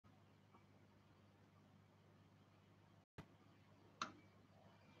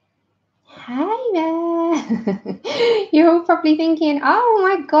Hey there. You're all probably thinking, oh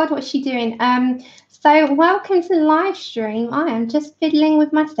my God, what's she doing? So welcome to the live stream. I am just fiddling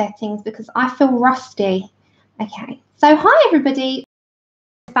with my settings because I feel rusty. Okay, so hi everybody,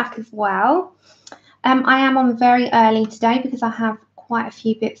 back as well. I am on very early today because I have quite a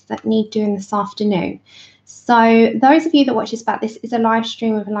few bits that need doing this afternoon. So those of you that watch this back, this is a live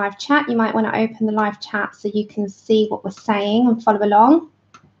stream with a live chat. You might want to open the live chat so you can see what we're saying and follow along.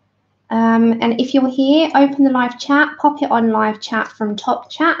 And if you're here, open the live chat, pop it on live chat from top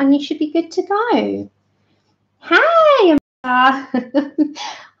chat, and you should be good to go. Hey, hi,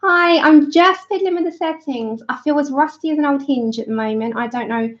 I'm just fiddling with the settings. I feel as rusty as an old hinge at the moment. I don't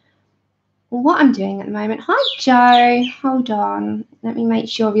know what I'm doing at the moment. Hi, Joe. Hold on. Let me make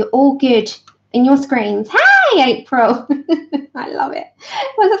sure you're all good in your screens. Hey, April. I love it.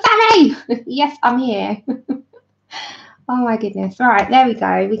 What's up, Sammie? Yes, I'm here. Oh my goodness. All right, there we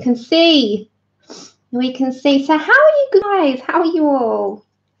go. We can see. We can see. So how are you guys? How are you all?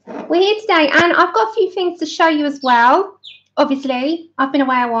 We're here today and I've got a few things to show you as well. Obviously, I've been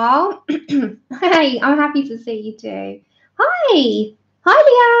away a while. Hey, I'm happy to see you too. Hi.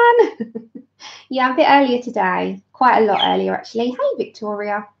 Hi, Leanne. Yeah, I'm a bit earlier today. Quite a lot earlier, actually. Hey,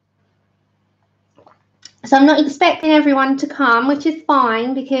 Victoria. So I'm not expecting everyone to come, which is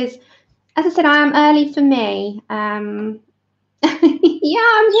fine because, as I said, I am early for me. Yeah,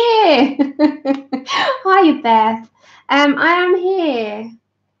 I'm here. Hiya, Beth. I am here.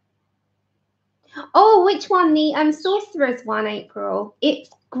 Oh, which one? The Sorcerer's one, April. It's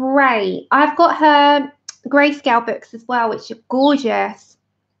great. I've got her grayscale books as well, which are gorgeous.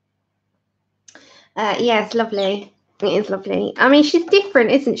 Yeah, it's lovely. It is lovely. I mean, she's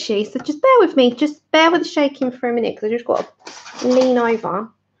different, isn't she? So just bear with me. Just bear with the shaking for a minute because I just got to lean over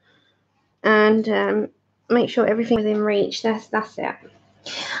and make sure everything is in reach. That's it.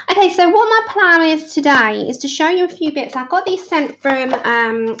 Okay, so what my plan is today is to show you a few bits. I've got these sent from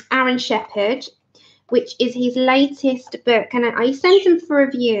Aaron Shepherd, which is his latest book, and I sent them for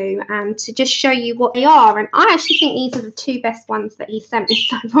review and to just show you what they are. And I actually think these are the two best ones that he sent me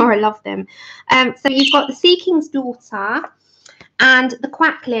so far. I love them. So you've got The Sea-King's Daughter and The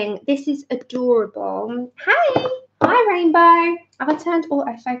Quackling. This is adorable. Hey, hi Rainbow. Have I turned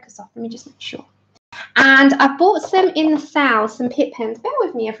autofocus off? Let me just make sure. And I bought some in the sale, some pip pens. Bear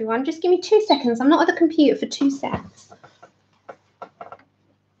with me, everyone. Just give me 2 seconds. I'm not at the computer for 2 seconds.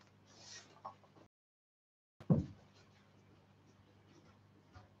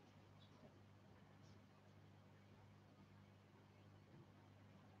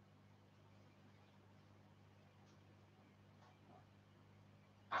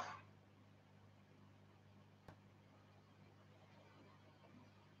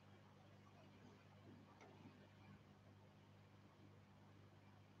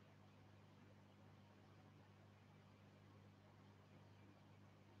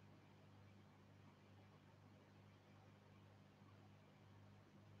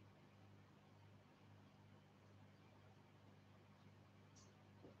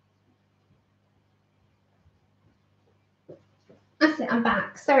 That's it, I'm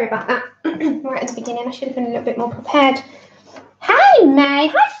back. Sorry about that. Right at the beginning, I should have been a little bit more prepared. Hi, May.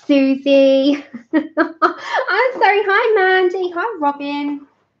 Hi, Susie. I'm sorry. Hi, Mandy. Hi, Robin.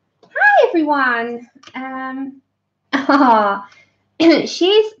 Hi, everyone.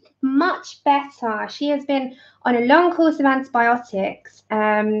 She's much better. She has been on a long course of antibiotics.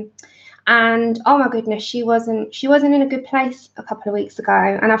 And oh my goodness, she wasn't in a good place a couple of weeks ago.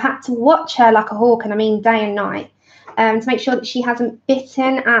 And I've had to watch her like a hawk, and I mean day and night. To make sure that she hasn't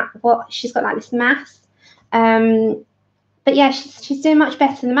bitten at what she's got, like this mass. But yeah, she's doing much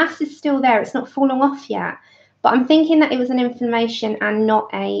better. The mass is still there; it's not falling off yet. But I'm thinking that it was an inflammation and not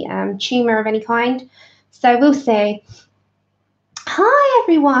a tumor of any kind. So we'll see. Hi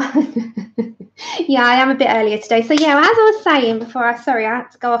everyone. Yeah, I am a bit earlier today. So yeah, as I was saying before, I had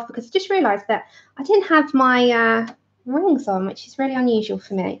to go off because I just realised that I didn't have my rings on, which is really unusual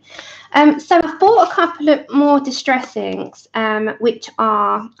for me. So I've bought a couple of more distress inks, which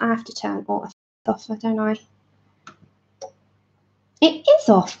are, I have to turn off, don't I? It is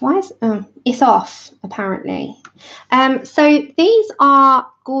off. Why is it's off apparently. So these are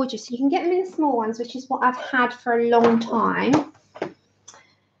gorgeous. You can get them in the small ones, which is what I've had for a long time.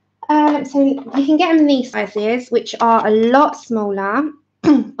 So you can get them in these sizes, which are a lot smaller.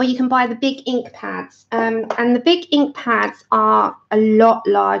 Or you can buy the big ink pads, and the big ink pads are a lot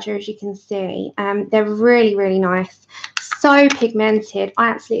larger, as you can see. They're really, really nice, so pigmented. I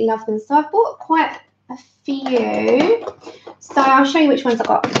absolutely love them. So I've bought quite a few. So I'll show you which ones I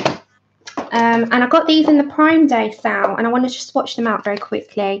got. And I got these in the Prime Day sale, and I want to just swatch them out very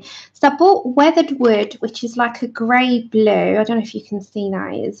quickly. So I bought Weathered Wood, which is like a grey blue. I don't know if you can see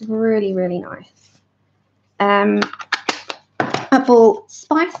that. It's really, really nice. I bought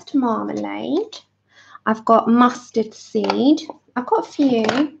Spiced Marmalade. I've got Mustard Seed. I've got a few.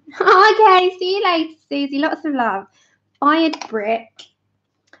 Okay, see you later, Susie. Lots of love. Fired Brick.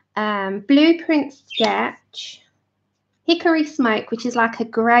 Blueprint Sketch. Hickory Smoke, which is like a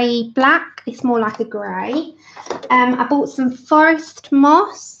grey black. It's more like a grey. I bought some Forest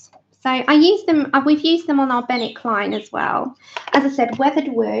Moss. So I use them. We've used them on our Bennett Klein as well. As I said, Weathered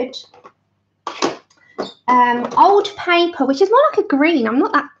Wood. Old Paper, which is more like a green. I'm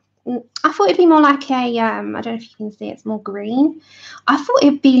not that. I thought it'd be more like a. I don't know if you can see. It's more green. I thought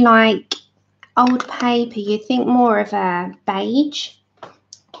it'd be like Old Paper. You'd think more of a beige,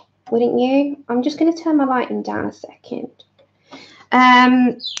 wouldn't you? I'm just going to turn my lighting down a second.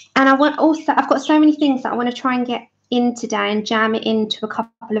 And I want also, I've got so many things that I want to try and get in today and jam it into a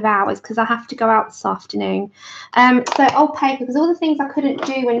couple of hours because I have to go out this afternoon. So Old Paper, because all the things I couldn't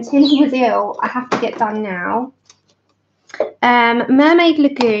do when Tilly was ill, I have to get done now. Mermaid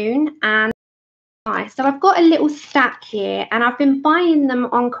Lagoon and so I've got a little stack here, and I've been buying them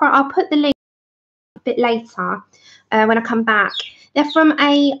on. I'll put the link a bit later when I come back. They're from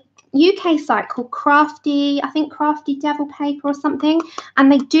a UK site called Crafty, I think Crafty Devil Paper or something,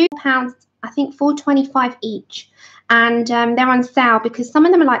 and they do £4, I think £4.25 each, and they're on sale because some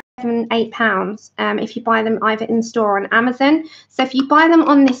of them are like £7-8 if you buy them either in store or on Amazon. So if you buy them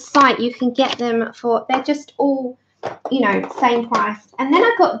on this site, you can get them for, they're just all, you know, same price. And then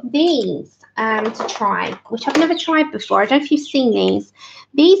I got these to try, which I've never tried before. I don't know if you've seen these.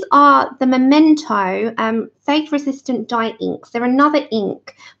 These are the Memento fade resistant dye inks. They're another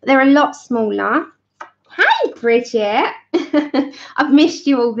ink, but they're a lot smaller. Hey Bridget, I've missed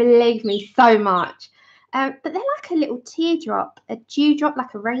you all, believe me, so much. But they're like a little teardrop, a dewdrop,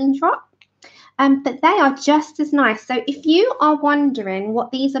 like a raindrop. But they are just as nice. So if you are wondering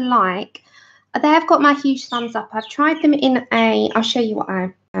what these are like, they have got my huge thumbs up. I've tried them in a, I'll show you what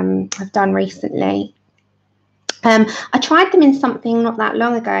I've done recently. I tried them in something not that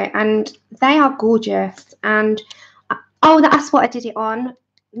long ago, and they are gorgeous. And oh, that's what I did it on.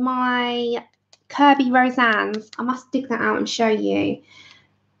 My Kirby Roseanne's. I must dig that out and show you.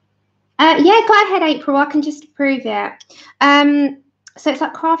 Yeah, go ahead, April. I can just prove it. So it's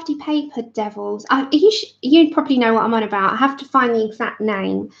like Crafty Paper Devils. You probably know what I'm on about. I have to find the exact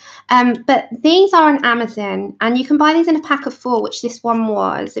name. But these are on Amazon, and you can buy these in a pack of 4, which this one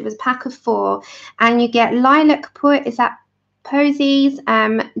was. It was a pack of 4, and you get Lilac Put, is that Posies,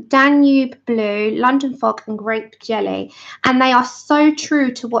 Danube Blue, London Fog, and Grape Jelly. And they are so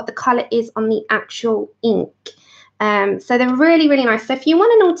true to what the colour is on the actual ink. So they're really, really nice. So if you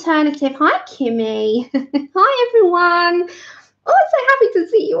want an alternative, hi Kimmy, hi everyone. Oh, I'm so happy to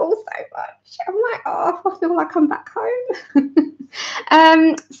see you all so much. I'm like, oh, I feel like I'm back home.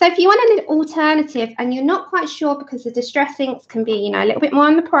 So if you want an alternative and you're not quite sure because the distress inks can be, you know, a little bit more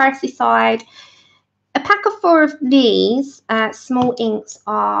on the pricey side, a pack of 4 of these small inks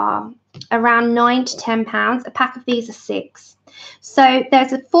are around £9 to £10. A pack of these are 6. So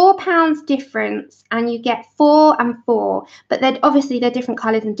there's a £4 difference, and you get 4 and 4. But obviously they're different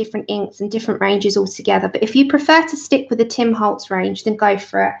colours and different inks and different ranges altogether. But if you prefer to stick with the Tim Holtz range, then go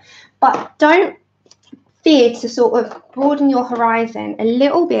for it. But don't fear to sort of broaden your horizon a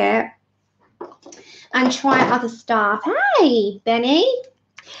little bit and try other stuff. Hey, Benny.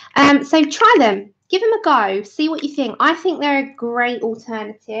 So try them. Give them a go. See what you think. I think they're a great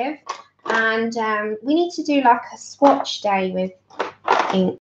alternative. And we need to do like a swatch day with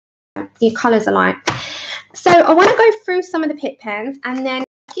ink. Your colours alike. So I want to go through some of the Pitt pens and then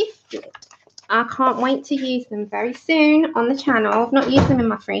gifted. I can't wait to use them very soon on the channel. I've not used them in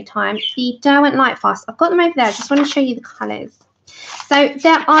my free time. The Derwent Lightfast. I've got them over there. I just want to show you the colours. So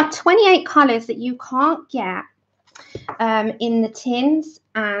there are 28 colours that you can't get in the tins,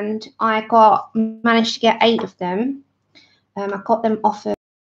 and I managed to get 8 of them. I got them off of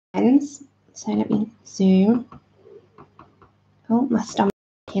pens. So let me zoom. Oh, my stomach.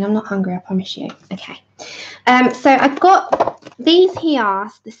 I'm not hungry, I promise you. Okay. So I've got these here,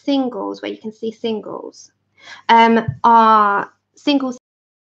 the singles, where you can see singles, are singles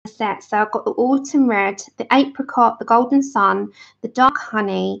set. So I've got the Autumn Red, the Apricot, the Golden Sun, the Dark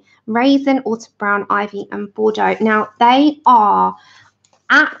Honey, Raisin, Autumn Brown, Ivy, and Bordeaux. Now, they are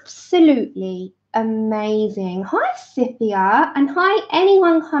absolutely amazing. Hi, Scythia, and hi,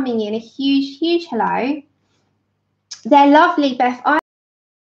 anyone coming in. A huge, huge hello. They're lovely, Beth. I'm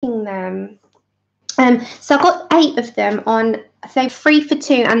them. So I've got 8 of them on So 3 for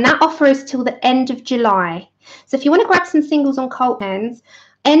 2, and that offer is till the end of July. So if you want to grab some singles on Cobalt pens,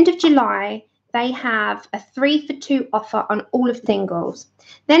 end of July, they have a 3 for 2 offer on all of the singles.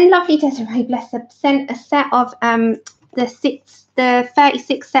 Then lovely Desiree, bless her, sent a set of the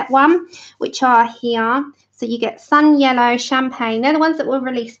 36 set one, which are here. So you get Sun Yellow, Champagne. They're the ones that were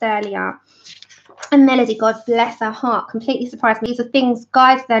released earlier. And Melody, God bless her heart, completely surprised me. These are things,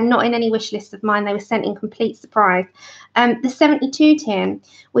 guys, they're not in any wish list of mine. They were sent in complete surprise. The 72 tin,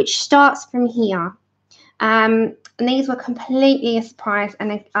 which starts from here. And these were completely a surprise,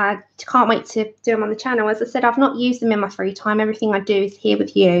 and I can't wait to do them on the channel. As I said, I've not used them in my free time. Everything I do is here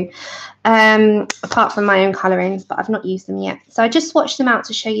with you, apart from my own colourings, but I've not used them yet. So I just swatched them out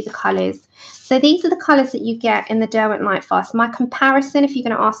to show you the colours. So these are the colours that you get in the Derwent Lightfast. My comparison, if you're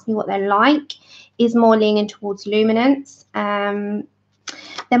going to ask me what they're like, is more leaning towards luminance.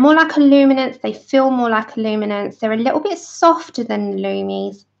 They're more like a luminance. They feel more like a luminance. They're a little bit softer than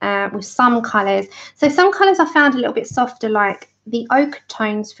Lumies with some colours. So some colours I found a little bit softer, like the ochre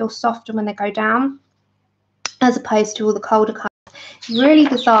tones feel softer when they go down, as opposed to all the colder colours. Really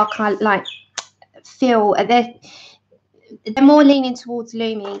bizarre colour, like feel. They're more leaning towards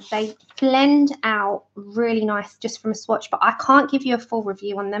Lumies. They blend out really nice just from a swatch, but I can't give you a full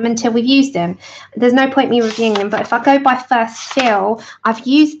review on them until we've used them. There's no point me reviewing them, but if I go by first feel, I've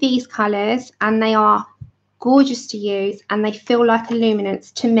used these colours and they are gorgeous to use and they feel like a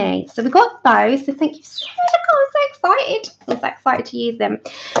luminance to me. So we got those. So thank you so much. I'm so excited. I'm so excited to use them.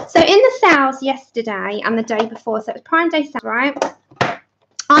 So in the sales yesterday and the day before, so it was Prime Day sale, right?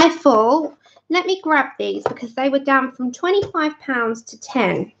 I thought, let me grab these because they were down from £25 to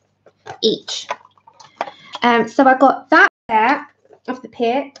 10 each. So I got that set of the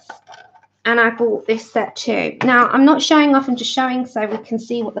pits and I bought this set too. Now, I'm not showing off, I'm just showing so we can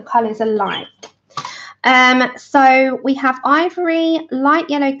see what the colours are like. So we have Ivory, Light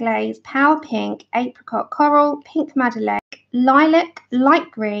Yellow Glaze, Power Pink, Apricot Coral, Pink Madeleine, Lilac,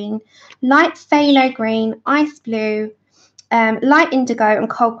 Light Green, Light Phthalo Green, Ice Blue, Light Indigo and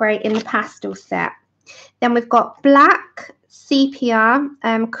Cold Grey in the pastel set. Then we've got Black, Sepia,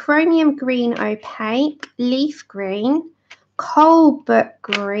 Chromium Green Opaque, Leaf Green, Cobalt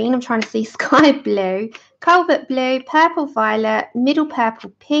Green, I'm trying to see, Sky Blue, Cobalt Blue, Purple Violet, Middle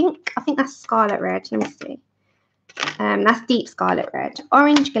Purple Pink, I think that's Scarlet Red, let me see. That's Deep Scarlet Red,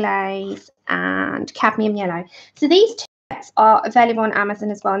 Orange Glaze and Cadmium Yellow. So these two sets are available on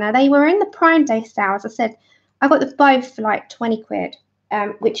Amazon as well. Now they were in the Prime Day sale, as I said, I got them both for like 20 quid,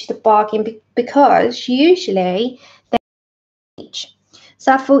 which is a bargain because usually they're each.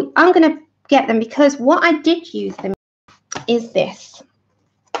 So I thought I'm going to get them because what I did use them is this.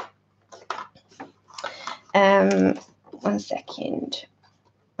 1 second.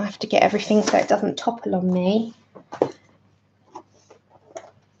 I have to get everything so it doesn't topple on me.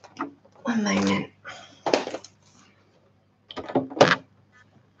 1 moment.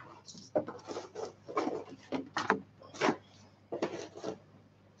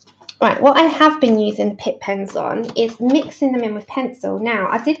 Right, what I have been using the pit pens on is mixing them in with pencil. Now,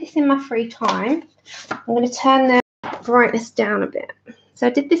 I did this in my free time. I'm going to turn the brightness down a bit. So I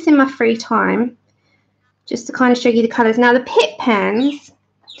did this in my free time just to kind of show you the colours. Now, the pit pens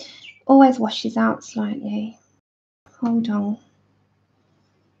always washes out slightly. Hold on.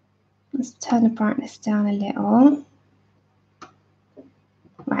 Let's turn the brightness down a little.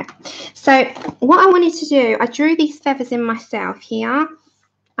 Right, so what I wanted to do, I drew these feathers in myself here.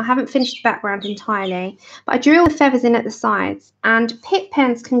 I haven't finished the background entirely, but I drew all the feathers in at the sides, and pit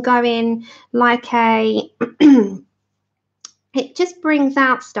pens can go in like a, it just brings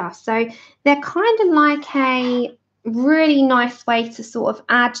out stuff. So they're kind of like a really nice way to sort of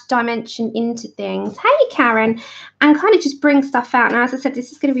add dimension into things. Hey, Karen, and kind of just bring stuff out. Now, as I said,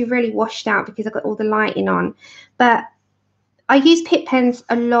 this is going to be really washed out because I've got all the lighting on, but I use pit pens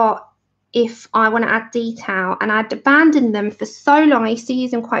a lot if I want to add detail, and I'd abandoned them for so long. I used to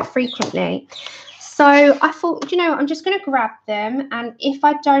use them quite frequently. So I thought, you know, I'm just going to grab them, and if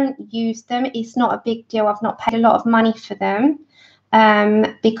I don't use them, it's not a big deal. I've not paid a lot of money for them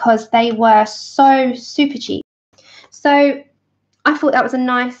because they were so super cheap. So I thought that was a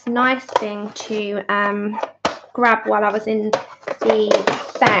nice thing to grab while I was in the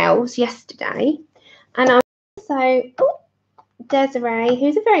sales yesterday. And I also, Desiree,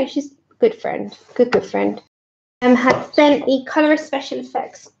 who's she's a good friend, good friend, had sent the Colorist Special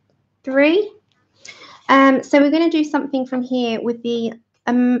Effects 3. So we're going to do something from here with the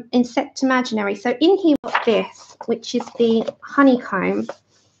Insect Imaginary. So in here we've got this, which is the honeycomb.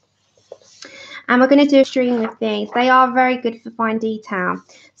 And we're going to do a stream with these. They are very good for fine detail.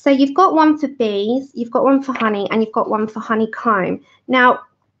 So you've got one for bees, you've got one for honey, and you've got one for honeycomb. Now,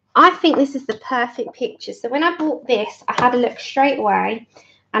 I think this is the perfect picture. So when I bought this, I had a look straight away,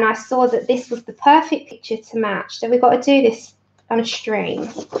 and I saw that this was the perfect picture to match. So we've got to do this on a stream.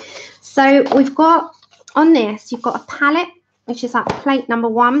 So we've got, on this, you've got a palette, which is like plate number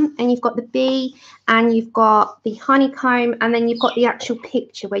 1, and you've got the bee, and you've got the honeycomb, and then you've got the actual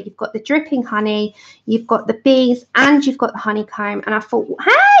picture where you've got the dripping honey, you've got the bees, and you've got the honeycomb. And I thought,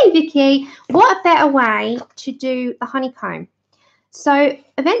 hey, Vicky, what a better way to do the honeycomb. So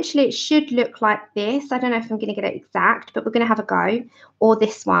eventually it should look like this. I don't know if I'm going to get it exact, but we're going to have a go. Or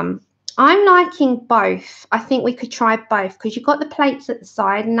this one. I'm liking both. I think we could try both because you've got the plates at the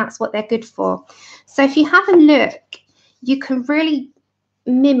side and that's what they're good for. So if you have a look, you can really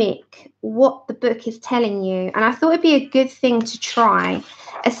mimic what the book is telling you. And I thought it'd be a good thing to try,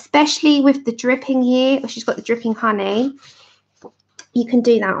 especially with the dripping here, which has got the dripping honey. You can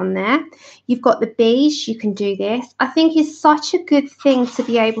do that on there. You've got the bees, you can do this. I think it's such a good thing to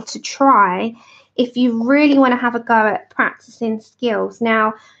be able to try if you really want to have a go at practicing skills.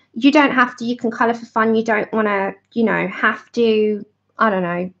 Now, you don't have to, you can colour for fun. You don't want to, you know, have to, I don't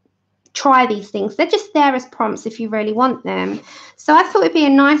know, try these things. They're just there as prompts if you really want them. So I thought it'd be a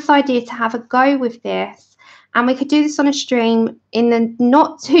nice idea to have a go with this. And we could do this on a stream in the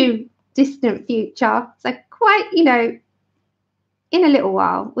not too distant future. So quite, you know, in a little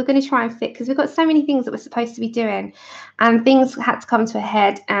while, we're going to try and fit because we've got so many things that we're supposed to be doing and things had to come to a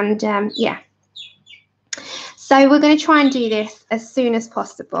head. And yeah, so we're going to try and do this as soon as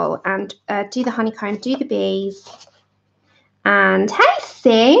possible and do the honeycomb, do the bees. And hey,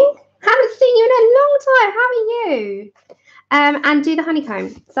 Sing, haven't seen you in a long time. How are you? And do the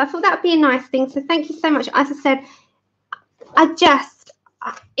honeycomb. So I thought that would be a nice thing. So thank you so much. As I said,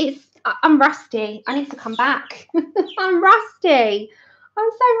 I'm rusty. I need to come back. I'm rusty. I'm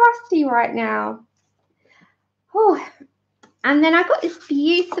so rusty right now. Oh, and then I got this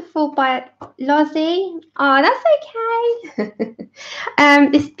beautiful by Lozzie. Oh, that's okay.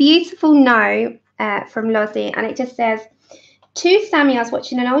 This beautiful note from Lozzie, and it just says, to Sammie, I was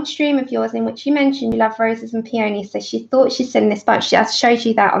watching an old stream of yours in which you mentioned you love roses and peonies. So she thought she'd send this, but I showed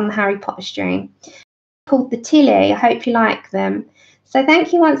you that on the Harry Potter stream. Called the Chilli. I hope you like them. So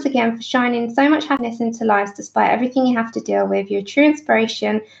thank you once again for shining so much happiness into lives despite everything you have to deal with. You're a true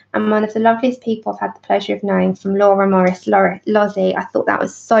inspiration and one of the loveliest people I've had the pleasure of knowing. From Laura Morris, Lozzie. I thought that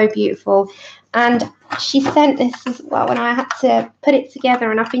was so beautiful. And she sent this as well when I had to put it together,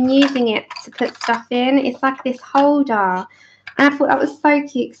 and I've been using it to put stuff in. It's like this holder. And I thought that was so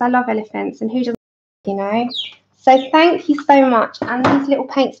cute because I love elephants and who doesn't, you know. So thank you so much. And these little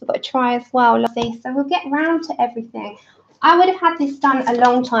paints we've got to try as well, Lozzie. So we'll get round to everything. I would have had this done a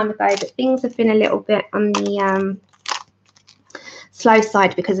long time ago, but things have been a little bit on the slow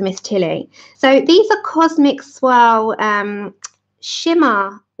side because of Miss Chilli. So these are Cosmic Swirl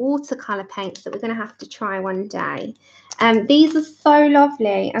shimmer watercolour paints that we're going to have to try one day. These are so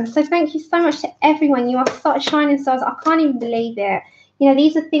lovely. And so thank you so much to everyone. You are such shining stars. I can't even believe it. You know,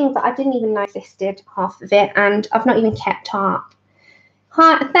 these are things that I didn't even know existed, half of it, and I've not even kept up.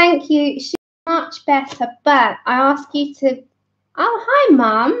 Hi, thank you. Much better, but I ask you to, oh hi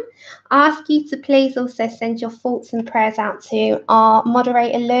Mum, I ask you to please also send your thoughts and prayers out to our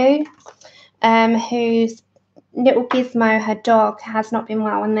moderator Lou, whose little Gizmo, her dog, has not been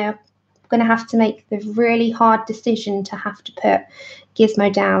well, and they're going to have to make the really hard decision to have to put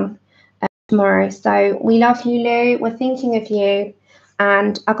Gizmo down tomorrow. So we love you, Lou, we're thinking of you,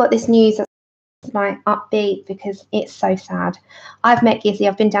 and I got this news like upbeat because it's so sad. I've met Gizzy.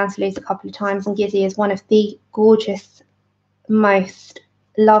 I've been down to Lou's a couple of times, and Gizzy is one of the gorgeous, most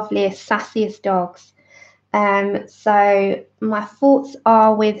loveliest, sassiest dogs. So my thoughts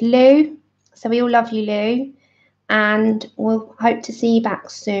are with Lou. So we all love you, Lou, and we'll hope to see you back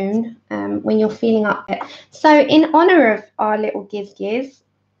soon when you're feeling up it. So in honour of our little Giz,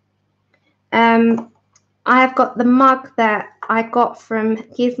 I have got the mug that I got from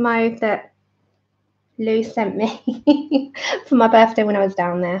Gizmo that Lou sent me for my birthday when I was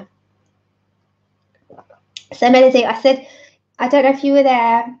down there. So Melody, I said, I don't know if you were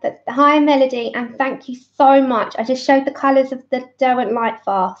there, but hi Melody, and thank you so much. I just showed the colours of the Derwent Light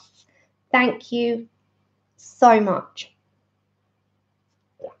Fasts. Thank you so much.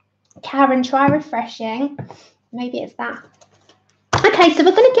 Karen, try refreshing. Maybe it's that. Okay, so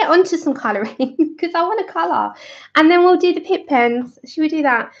we're going to get onto some colouring because I want to colour. And then we'll do the pip pens. Should we do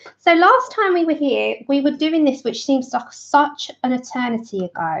that? So last time we were here, we were doing this, which seems like such an eternity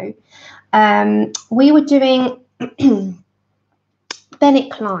ago. We were doing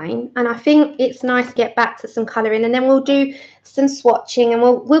Bennett Klein, and I think it's nice to get back to some colouring, and then we'll do some swatching, and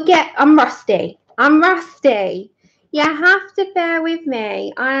we'll get. I'm rusty. You have to bear with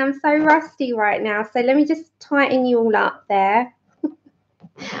me. I am so rusty right now. So let me just tighten you all up there.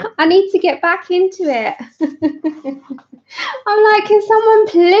 I need to get back into it. I'm like, can someone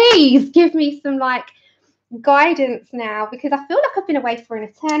please give me some like guidance now, because I feel like I've been away for an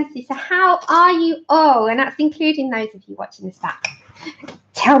eternity. So how are you all? And that's including those of you watching this back.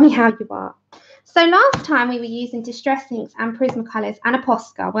 Tell me how you are. So last time we were using Distress Inks and Prismacolors and a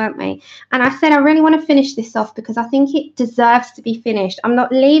Posca, weren't we? And I said I really want to finish this off because I think it deserves to be finished. I'm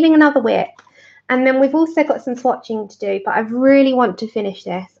not leaving another whip. And then we've also got some swatching to do, but I really want to finish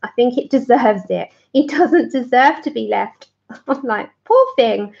this. I think it deserves it. It doesn't deserve to be left. I'm like, poor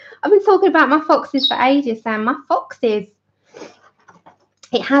thing. I've been talking about my foxes for ages, Sam. My foxes.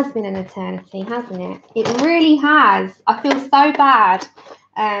 It has been an eternity, hasn't it? It really has. I feel so bad.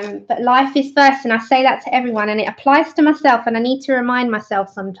 But life is first, and I say that to everyone, and it applies to myself, and I need to remind myself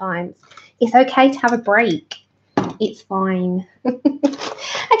sometimes. It's okay to have a break. It's fine.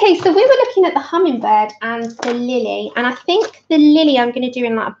 Okay, so we were looking at the Hummingbird and the Lily, and I think the Lily I'm going to do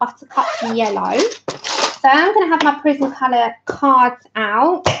in like a buttercup yellow. So I'm going to have my Prismacolor cards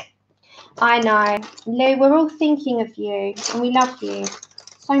out. I know, Lou, we're all thinking of you, and we love you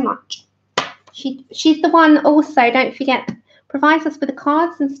so much. She's the one also, don't forget, provides us with the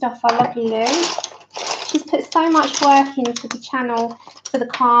cards and stuff. Our lovely Lou. She's put so much work into the channel for the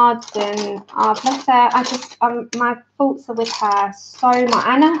cards, and bless her. My thoughts are with her so much.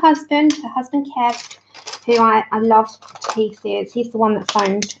 And her husband Kev, who I love to pieces. He's the one that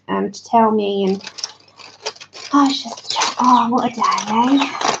phoned to tell me, and it's just, what a day, eh?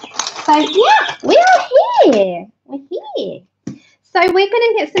 So yeah, we are here. We're here. So we're going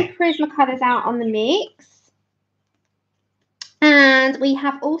to get some Prismacolors out on the mix. And we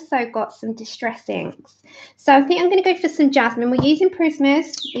have also got some Distress Inks. So I think I'm going to go for some Jasmine. We're using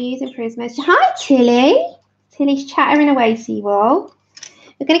Prismas. Hi, Chilli. Chilli's chattering away to you all.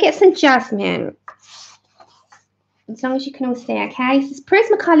 We're going to get some Jasmine. As long as you can all see, okay? So it's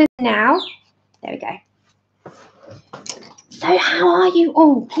Prismacolors now. There we go. So how are you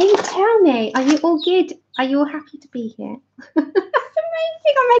all? Please tell me. Are you all good? Are you all happy to be here? That's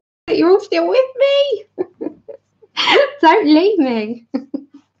amazing. I'm amazed that you're all still with me. Don't leave me.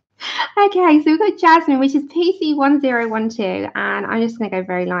 Okay, so we've got Jasmine, which is PC1012, and I'm just going to go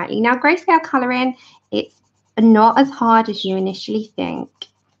very lightly. Now, grayscale colouring, it's not as hard as you initially think.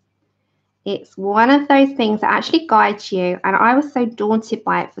 It's one of those things that actually guides you, and I was so daunted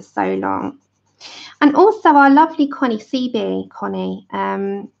by it for so long. And also our lovely Connie,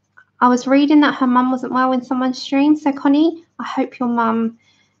 I was reading that her mum wasn't well in someone's stream. So Connie, I hope your mum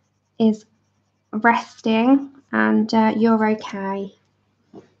is resting and you're okay.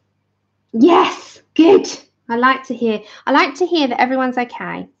 Yes, good. I like to hear that everyone's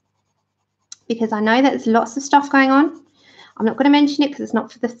okay, because I know that there's lots of stuff going on. I'm not going to mention it because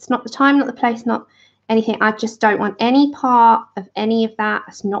it's not the time, not the place, not anything. I just don't want any part of any of that.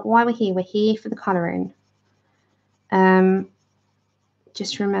 That's not why we're here. We're here for the colouring.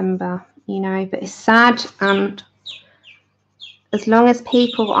 Just remember, but it's sad, and as long as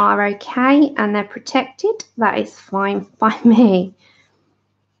people are okay and they're protected, that is fine by me.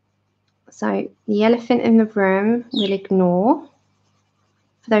 So the elephant in the room we'll ignore.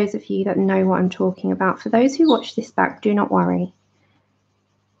 For those of you that know what I'm talking about. For those who watch this back, do not worry.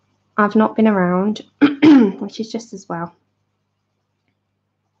 I've not been around, which is just as well.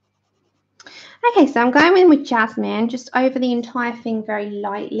 Okay, so I'm going in with Jasmine, just over the entire thing very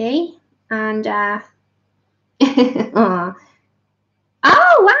lightly. And, oh,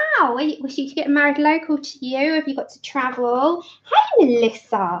 wow. Was she getting married local to you? Have you got to travel? Hey,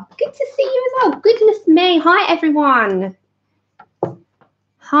 Melissa. Good to see you as well. Goodness me. Hi, everyone.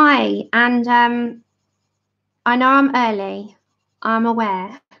 Hi. And I know I'm early. I'm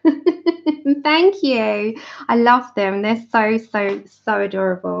aware. Thank you. I love them. They're so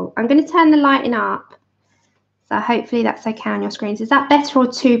adorable. I'm going to turn the lighting up. So hopefully that's okay on your screens. Is that better or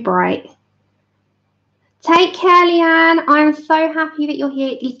too bright? Take care, Leanne. I'm so happy that you're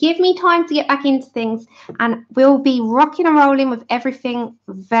here. You give me time to get back into things, and we'll be rocking and rolling with everything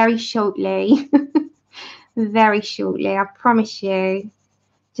very shortly. Very shortly, I promise you.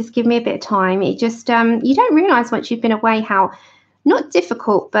 Just give me a bit of time. It just, you don't realise once you've been away how, not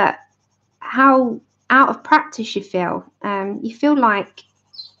difficult, but how out of practice you feel. You feel like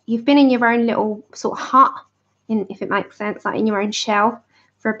you've been in your own little sort of hut, if it makes sense, like in your own shell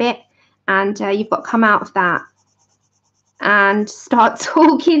for a bit. And you've got to come out of that and start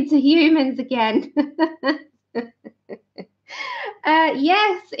talking to humans again.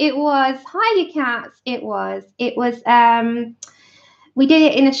 Yes, it was. Hiya, cats. It was. We did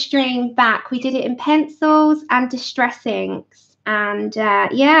it in a stream back. We did it in pencils and distress inks. And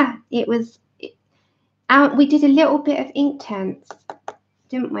yeah, it was. We did a little bit of ink tints,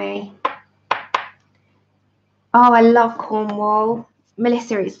 didn't we? Oh, I love Cornwall.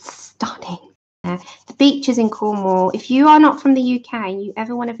 Melissa, it's stunning. The beaches in Cornwall. If you are not from the UK and you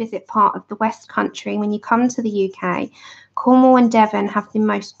ever want to visit part of the West Country, when you come to the UK, Cornwall and Devon have the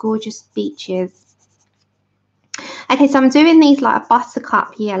most gorgeous beaches. Okay, so I'm doing these like a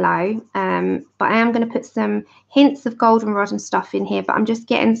buttercup yellow, but I am going to put some hints of goldenrod and stuff in here, but I'm just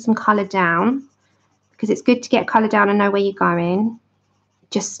getting some colour down because it's good to get colour down and know where you're going.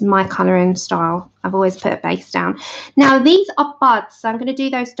 Just my colouring style. I've always put a base down. Now these are buds, so I'm going to do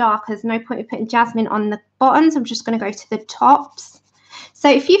those dark. There's no point in putting jasmine on the bottoms. I'm just going to go to the tops. So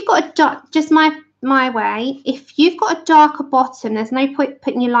if you've got a dark, just my way, if you've got a darker bottom, there's no point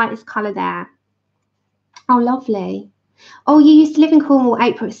putting your lightest colour there. Oh, lovely. Oh, you used to live in Cornwall.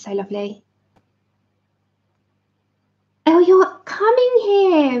 April is so lovely. Oh, you're coming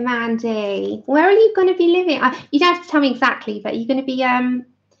here, Mandy. Where are you going to be living? You don't have to tell me exactly, but you're going to be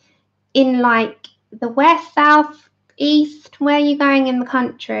in like the west, south, east. Where are you going in the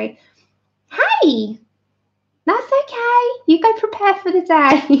country? Hey, that's okay. You go prepare for the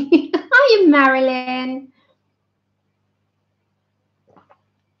day. Hiya, Marilyn.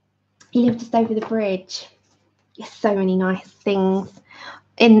 You live just over the bridge. There's so many nice things.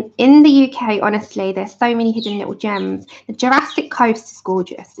 In the UK, honestly, there's so many hidden little gems. The Jurassic Coast is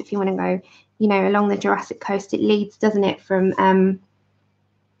gorgeous. If you want to go, you know, along the Jurassic Coast, it leads, doesn't it, from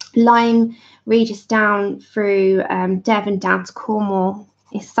Lyme Regis down through Devon down to Cornwall.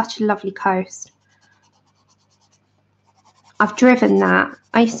 It's such a lovely coast. I've driven that.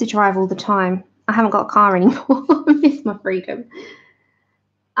 I used to drive all the time. I haven't got a car anymore. I miss my freedom.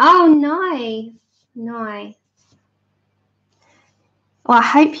 Oh, nice. Nice. Well, I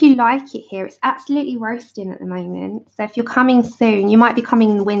hope you like it here. It's absolutely roasting at the moment. So if you're coming soon, you might be coming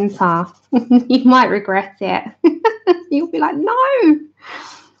in winter. You might regret it. You'll be like, no.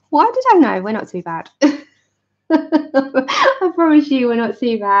 Why did I know? We're not too bad. I promise you we're not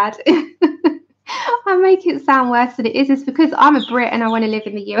too bad. I make it sound worse than it is. It's because I'm a Brit and I want to live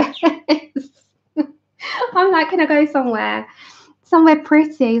in the US. I'm like, can I go somewhere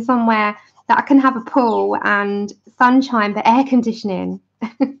pretty, somewhere that I can have a pool and sunshine but air conditioning.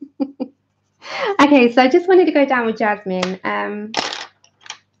 Okay, so I just wanted to go down with jasmine.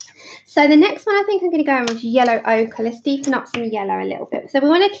 So the next one I think I'm going to go in with yellow ochre. Let's deepen up some yellow a little bit. So we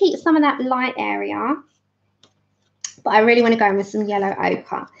want to keep some of that light area, but I really want to go in with some yellow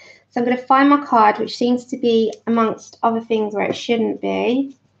ochre. So I'm going to find my card, which seems to be amongst other things where it shouldn't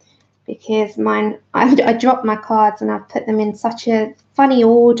be, because mine, I dropped my cards and I've put them in such a funny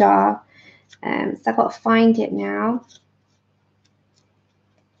order. So I've got to find it now.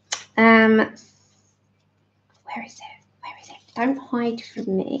 Where is it? Where is it? Don't hide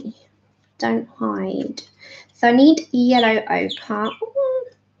from me. Don't hide. So I need yellow ochre. Ooh,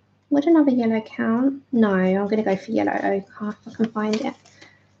 would another yellow count? No, I'm going to go for yellow ochre if I can find it.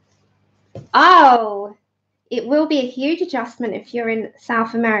 Oh, it will be a huge adjustment if you're in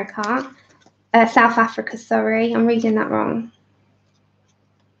South America. South Africa, sorry. I'm reading that wrong.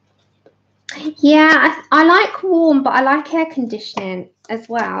 Yeah, I like warm, but I like air conditioning as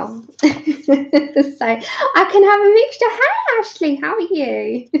well. So I can have a mixture. Hey, Ashley, how are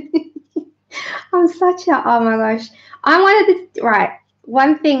you? I'm such a, oh my gosh. I'm one of the, right,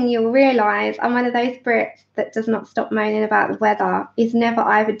 one thing you'll realise, I'm one of those Brits that does not stop moaning about the weather. It's never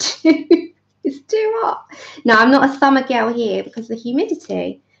either too, it's too hot. No, I'm not a summer girl here because of the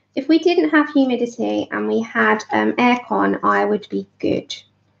humidity. If we didn't have humidity and we had aircon, I would be good.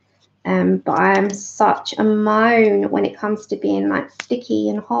 But I am such a moan when it comes to being like sticky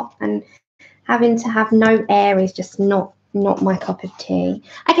and hot, and having to have no air is just not my cup of tea.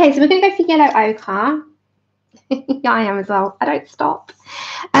 Okay, so we're going to go for yellow ochre. Yeah, I am as well. I don't stop.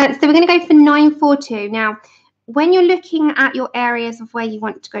 So we're going to go for 942. Now, when you're looking at your areas of where you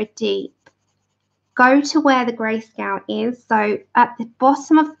want to go deep, go to where the grayscale is. So at the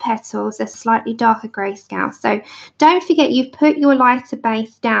bottom of the petals, there's slightly darker grayscale. So don't forget you've put your lighter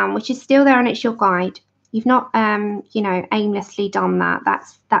base down, which is still there and it's your guide. You've not, you know, aimlessly done that.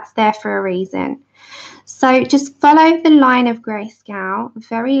 That's there for a reason. So just follow the line of grayscale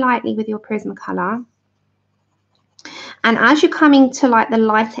very lightly with your Prismacolor. And as you're coming to like the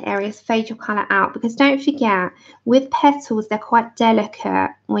lighter areas, fade your colour out, because don't forget, with petals, they're quite delicate.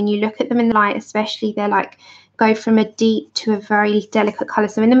 When you look at them in the light, especially, they're like go from a deep to a very delicate colour.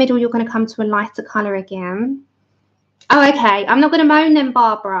 So in the middle, you're going to come to a lighter colour again. Oh, okay. I'm not going to moan then,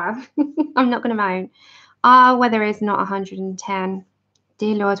 Barbara. I'm not going to moan. Our weather is not 110.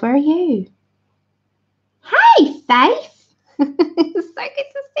 Dear Lord, where are you? Hey, Faith. It's so good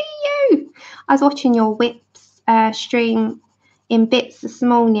to see you. I was watching your Whips stream in bits this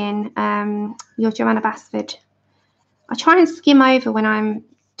morning. Your Joanna Basford. I try and skim over when I'm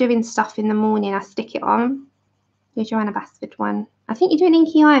doing stuff in the morning. I stick it on. Your Joanna Basford one. I think you're doing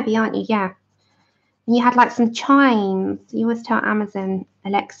Inky Ivy, aren't you? Yeah. And you had like some chimes. You always tell Amazon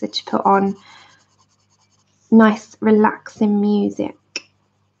Alexa to put on nice, relaxing music.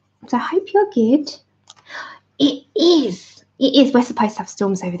 So I hope you're good. It is. It is. We're supposed to have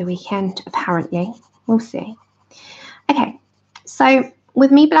storms over the weekend, apparently. We'll see. Okay. So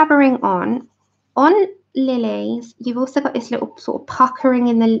with me blabbering on lilies, you've also got this little sort of puckering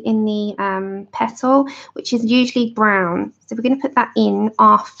in the petal, which is usually brown. So we're going to put that in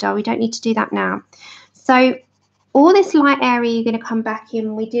after. We don't need to do that now. So all this light area you're going to come back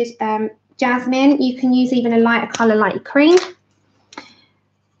in. We did Jasmine. You can use even a lighter colour like your cream.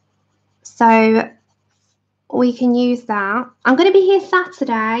 So we can use that. I'm going to be here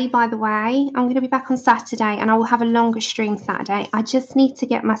Saturday, by the way. I'm going to be back on Saturday and I will have a longer stream Saturday. I just need to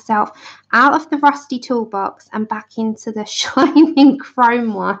get myself out of the rusty toolbox and back into the shining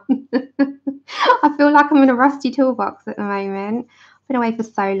chrome one. I feel like I'm in a rusty toolbox at the moment. I've been away for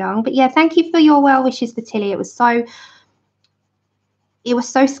so long. But yeah, thank you for your well wishes for Tilly. It was so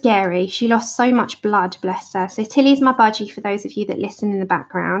scary. She lost so much blood, bless her. So Tilly's my budgie for those of you that listen in the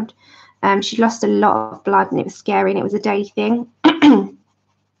background. She lost a lot of blood and it was scary and it was a day thing.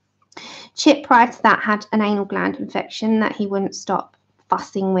 Chip prior to that had an anal gland infection that he wouldn't stop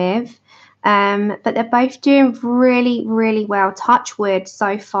fussing with. But they're both doing really, really well. Touch wood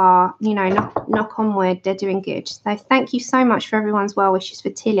so far, you know, knock on wood, they're doing good. So thank you so much for everyone's well wishes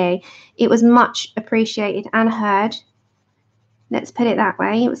for Tilly. It was much appreciated and heard. Let's put it that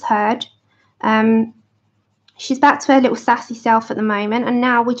way. It was heard. She's back to her little sassy self at the moment, and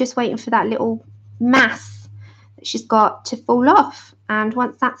now we're just waiting for that little mass that she's got to fall off. And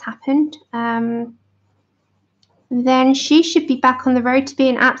once that's happened, then she should be back on the road to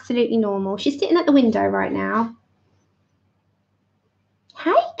being absolutely normal. She's sitting at the window right now.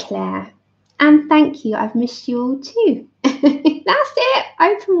 Hey, Claire. And thank you. I've missed you all too. That's it.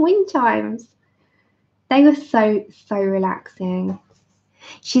 Open wind chimes. They were so relaxing.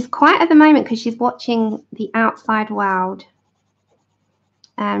 She's quiet at the moment because she's watching the outside world.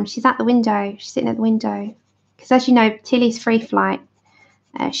 She's at the window. She's sitting at the window. Because as you know, Tilly's free flight.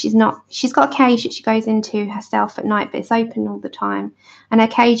 She's got a cage that she goes into herself at night, but it's open all the time. And her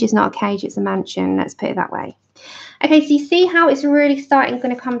cage is not a cage, it's a mansion. Let's put it that way. Okay, so you see how it's really going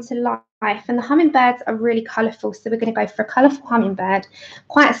to come to life. And the hummingbirds are really colourful. So we're going to go for a colourful hummingbird.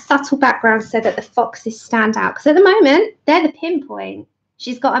 Quite a subtle background so that the foxes stand out. Because at the moment, they're the pinpoint.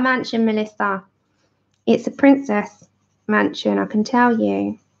 She's got a mansion, Melissa. It's a princess mansion, I can tell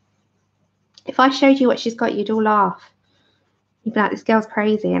you. If I showed you what she's got, you'd all laugh. You'd be like, this girl's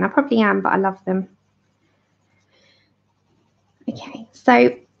crazy. And I probably am, but I love them. Okay,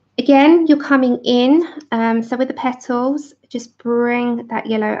 so again, you're coming in. So with the petals, just bring that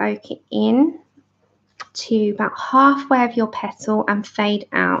yellow ochre in to about halfway of your petal and fade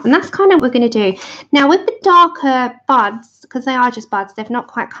out. And that's kind of what we're going to do. Now with the darker buds, because they are just buds, they've not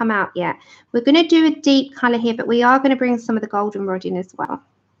quite come out yet. We're going to do a deep colour here, but we are going to bring some of the goldenrod in as well.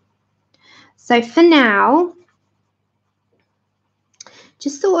 So for now,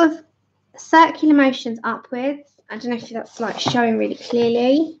 just sort of circular motions upwards. I don't know if that's like showing really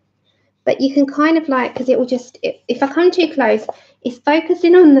clearly, but you can kind of like, because it will just, if I come too close, it's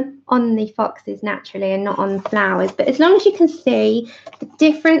focusing on the foxes naturally and not on the flowers. But as long as you can see the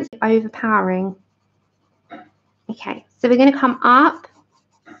difference, overpowering. Okay, so we're going to come up.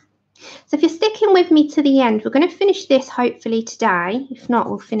 So if you're sticking with me to the end, we're going to finish this hopefully today. If not,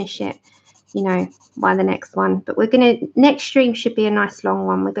 we'll finish it, you know, by the next one. But we're going to, next stream should be a nice long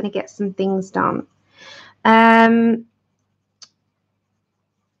one. We're going to get some things done.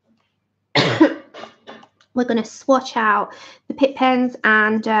 We're going to swatch out the pit pens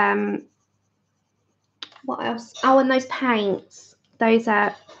and what else? Oh, and those paints. Those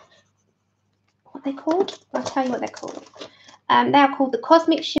are, what are they called? I'll tell you what they're called. They are called the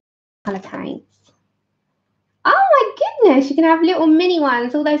Cosmic Shimmer Colour Paints. Oh my goodness, you can have little mini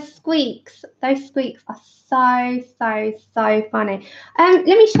ones, all those squeaks. Those squeaks are so funny. Let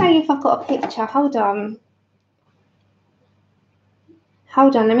me show you if I've got a picture. Hold on.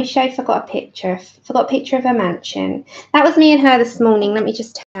 Hold on, let me show you if I've got a picture. If I've got a picture of her mansion. That was me and her this morning. Let me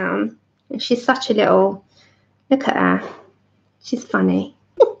just down. And she's such a little, look at her. She's funny.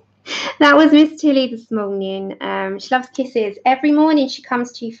 That was Miss Chilli this morning. She loves kisses. Every morning she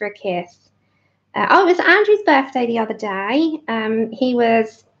comes to you for a kiss. Oh, it was Andrew's birthday the other day. He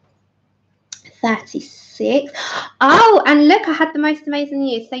was 36. Oh, and look, I had the most amazing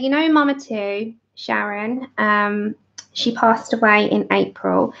news. So you know Mama 2, Sharon, she passed away in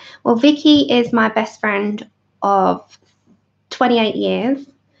April. Well, Vicky is my best friend of 28 years.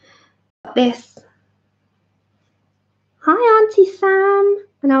 This, hi Auntie Sam.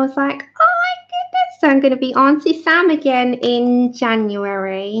 And I was like, oh my goodness, so I'm going to be Auntie Sam again in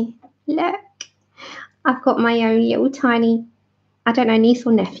January. Look, I've got my own little tiny, I don't know, niece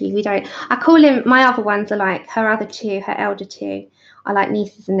or nephew. I call him, my other ones are like her other two, her elder two. I like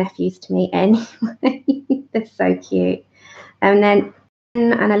nieces and nephews to me anyway. They're so cute. And then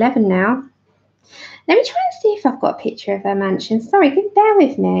 10 and 11 now. Let me try and see if I've got a picture of their mansion. Sorry, bear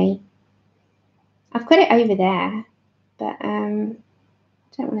with me. I've got it over there, but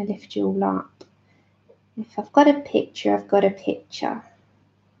I don't want to lift you all up. If I've got a picture, I've got a picture.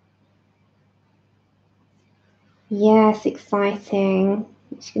 Yes, exciting.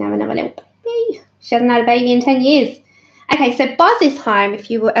 She's going to have another little baby. She hasn't had a baby in 10 years. Okay, so Buzz's home, if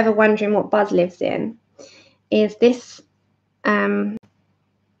you were ever wondering what Buzz lives in, is this. So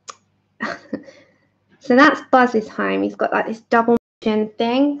that's Buzz's home. He's got like this double mansion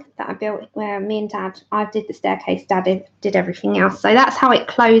thing that I built where me and Dad, I did the staircase, Dad did everything else. So that's how it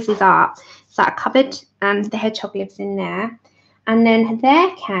closes up. It's like a cupboard and the hedgehog lives in there. And then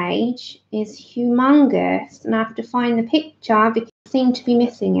their cage is humongous. And I have to find the picture because I seem to be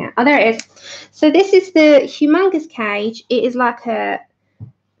missing it. Oh, there it is. So this is the humongous cage. It is like a,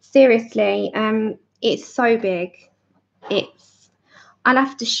 seriously, it's so big. I'll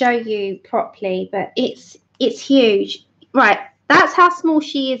have to show you properly, but it's huge. Right, that's how small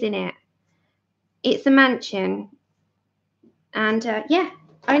she is in it. It's a mansion. And yeah,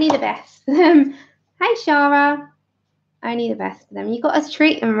 only the best. Hey, Shara. Only the best for them. You've got to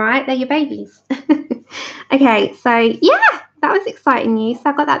treat them right. They're your babies. Okay, so yeah, that was exciting news.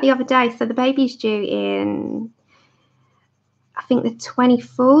 So I got that the other day. So the baby's due in, I think, the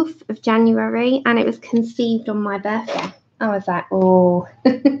 24th of January, and it was conceived on my birthday. I was like, oh.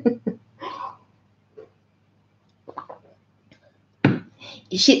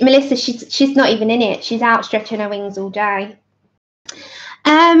 Melissa, she's not even in it. She's out stretching her wings all day.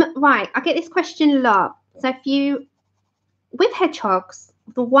 Right, I get this question a lot. So if you, with hedgehogs,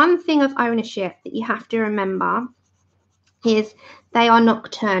 the one thing of ownership that you have to remember is they are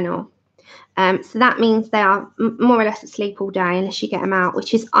nocturnal. So that means they are more or less asleep all day unless you get them out,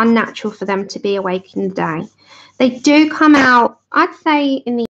 which is unnatural for them to be awake in the day. They do come out, I'd say,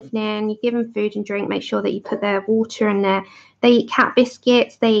 in the evening. You give them food and drink, make sure that you put their water in there. They eat cat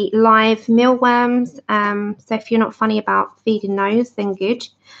biscuits, they eat live mealworms. So if you're not funny about feeding those, then good.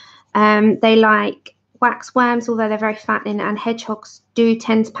 They like waxworms, although they're very fattening, and hedgehogs do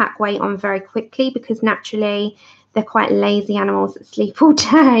tend to pack weight on very quickly because naturally they're quite lazy animals that sleep all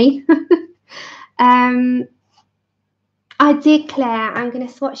day. I did, Claire. I'm going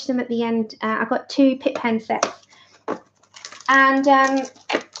to swatch them at the end. I got 2 Pit Pen sets, and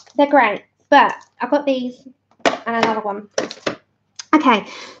they're great. But I got these and another one. Okay,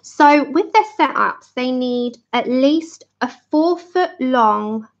 so with their setups, they need at least a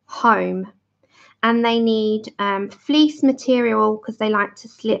 4-foot-long home, and they need fleece material because they like to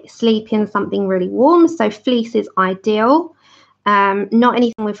sleep in something really warm. So fleece is ideal. Not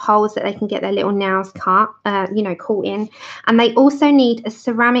anything with holes that they can get their little nails caught in. And they also need a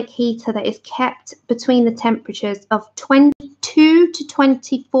ceramic heater that is kept between the temperatures of 22 to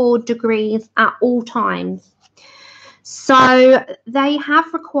 24 degrees at all times. So they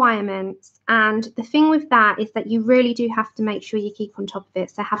have requirements, and the thing with that is that you really do have to make sure you keep on top of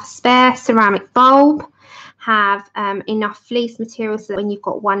it. So have a spare ceramic bulb, have enough fleece material so that when you've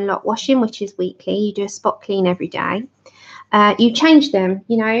got one lot washing, which is weekly, you do a spot clean every day. You change them,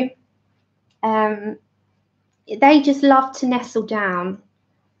 they just love to nestle down.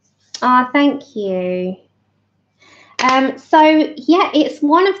 Ah, thank you. So yeah, it's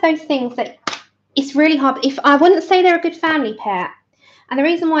one of those things that it's really hard. If I wouldn't say they're a good family pet, and the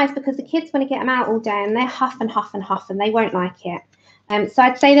reason why is because the kids want to get them out all day and they're huff and huff and huff and they won't like it. So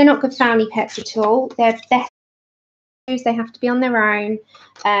I'd say they're not good family pets at all. They're best. They have to be on their own.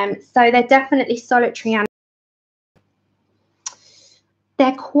 So they're definitely solitary animals.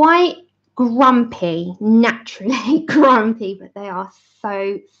 They're quite grumpy, naturally grumpy, but they are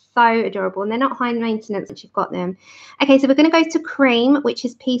so adorable, and they're not high maintenance once you've got them. Okay, so we're going to go to cream, which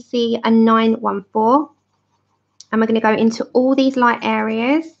is PC a 914, and we're going to go into all these light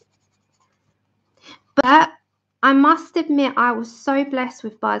areas. But I must admit I was so blessed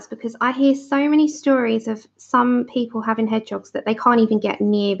with buds because I hear so many stories of some people having hedgehogs that they can't even get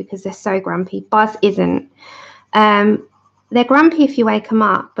near because they're so grumpy. Buzz isn't. They're grumpy if you wake them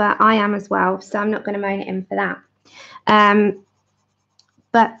up, but I am as well, so I'm not going to moan at him for that.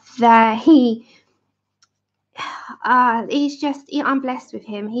 But I'm blessed with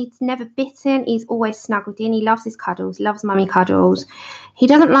him. He's never bitten. He's always snuggled in. He loves his cuddles, loves mummy cuddles. He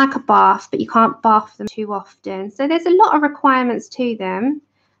doesn't like a bath, but you can't bath them too often. So there's a lot of requirements to them.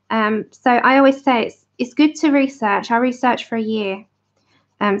 So I always say it's good to research. I researched for a year.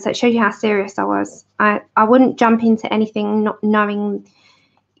 So it shows you how serious I was. I wouldn't jump into anything not knowing,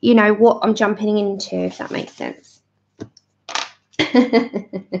 you know, what I'm jumping into, if that makes sense.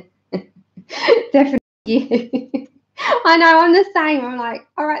 Definitely you. I know, I'm the same. I'm like,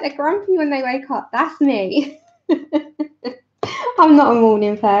 all right, they're grumpy when they wake up. That's me. I'm not a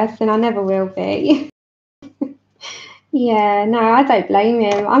morning person. I never will be. Yeah, no, I don't blame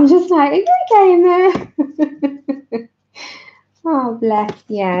him. I'm just like, are you okay in there? Oh, bless.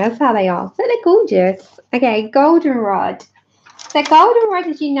 Yeah, that's how they are. So they're gorgeous. Okay, Goldenrod. So Goldenrod,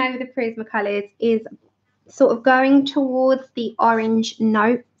 as you know, with the Prismacolors, is sort of going towards the orange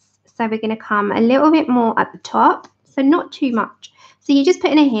notes. So we're going to come a little bit more at the top. So not too much. So you just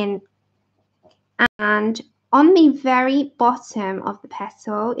put in a hint. And on the very bottom of the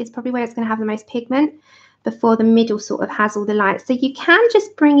petal is probably where it's going to have the most pigment before the middle sort of has all the light. So you can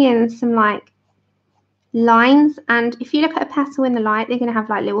just bring in some like lines, and if you look at a petal in the light, they're going to have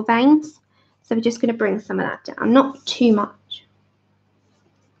like little veins. So we're just going to bring some of that down, not too much.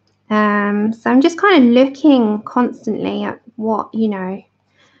 So I'm just kind of looking constantly at what, you know,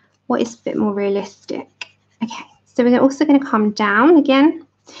 what is a bit more realistic. Okay, so we're also going to come down again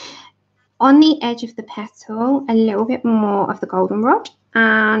on the edge of the petal, a little bit more of the goldenrod,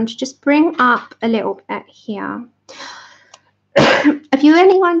 and just bring up a little bit here. Have you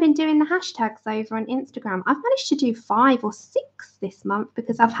anyone been doing the hashtags over on Instagram? I've managed to do 5 or 6 this month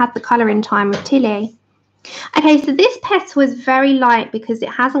because I've had the colouring time with Chilli. Okay, so this petal is very light because it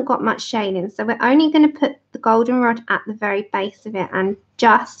hasn't got much shading. So we're only going to put the goldenrod at the very base of it and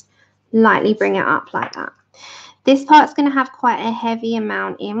just lightly bring it up like that. This part's going to have quite a heavy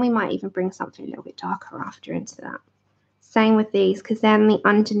amount in. We might even bring something a little bit darker after into that. Same with these because they're on the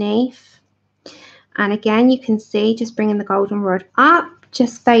underneath. And again, you can see just bringing the goldenrod up,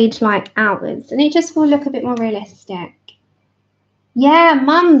 just fade like outwards. And it just will look a bit more realistic. Yeah,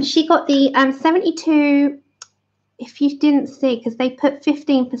 Mum, she got the 72, if you didn't see, because they put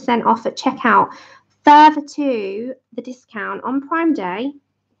 15% off at checkout, further to the discount on Prime Day.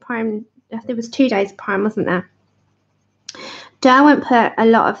 There was 2 days Prime, wasn't there? Derwent put a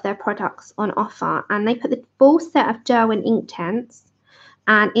lot of their products on offer, and they put the full set of Derwent ink tints,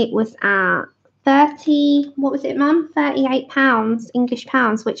 and it was at 30, what was it, Mum? £38 English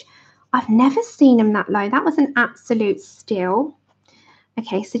pounds, which I've never seen them that low. That was an absolute steal.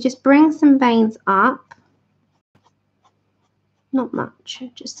 Okay, so just bring some veins up. Not much,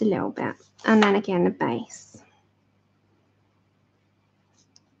 just a little bit. And then again, the base.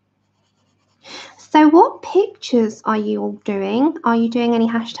 So what pictures are you all doing? Are you doing any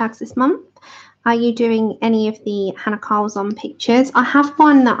hashtags this month? Are you doing any of the Hannah Carl's on pictures? I have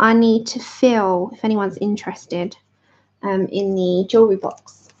one that I need to fill if anyone's interested in the jewellery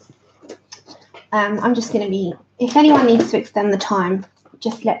box. I'm just going to be, if anyone needs to extend the time,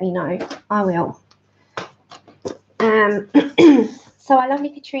 just let me know. I will. So our lovely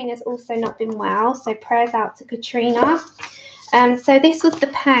Katrina's also not been well, so prayers out to Katrina. So this was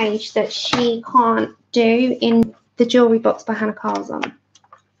the page that she can't do in the jewellery box by Hannah Carl's on.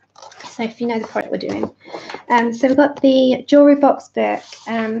 So if you know the product we're doing. So we've got the jewellery box book,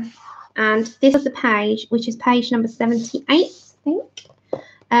 and this is the page, which is page number 78, I think.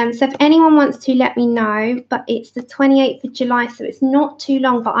 So if anyone wants to, let me know, but it's the 28th of July, so it's not too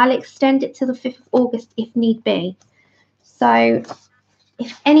long, but I'll extend it to the 5th of August if need be. So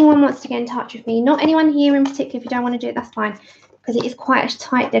if anyone wants to get in touch with me, not anyone here in particular, if you don't want to do it, that's fine, because it is quite a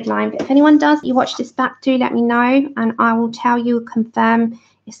tight deadline. But if anyone does, you watch this back, do let me know, and I will tell you, confirm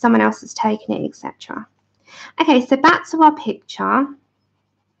if someone else has taken it, etc. Okay, so back to our picture.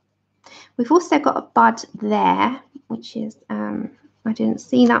 We've also got a bud there, which is, I didn't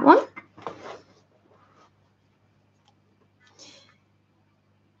see that one.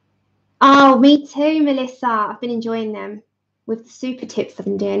 Oh, me too, Melissa. I've been enjoying them with the super tips I've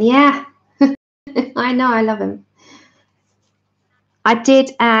been doing. Yeah, I know, I love them. I did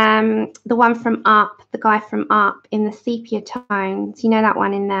the one from Up, the guy from Up in the sepia tones. You know that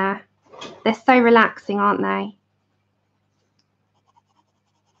one in there? They're so relaxing, aren't they?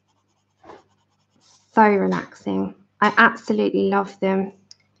 so relaxing. I absolutely love them.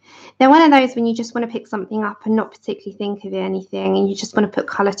 They're one of those when you just want to pick something up and not particularly think of anything, and you just want to put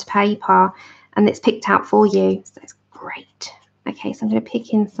colour to paper, and it's picked out for you. So it's great. Okay, so I'm going to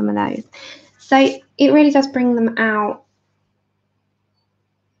pick in some of those. So it really does bring them out.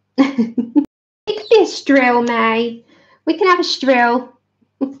 It could be a strill, May. We can have a strill.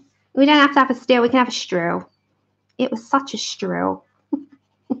 We don't have to have a still. We can have a strill. It was such a strill.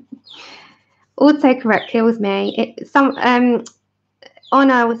 Autocorrect kills me.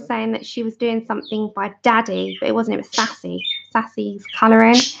 Honor was saying that she was doing something by Daddy, but it wasn't. It was Sassy. Sassy's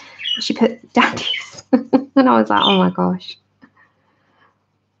colouring. She put Daddy's, and I was like, oh my gosh.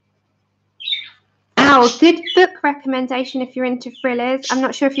 Oh, good book recommendation if you're into thrillers. I'm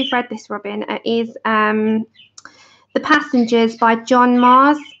not sure if you've read this, Robin. It is The Passengers by John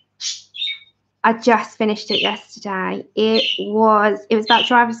Mars. I just finished it yesterday. It was about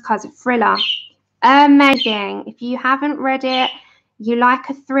driver's cars, a thriller. Amazing. If you haven't read it, you like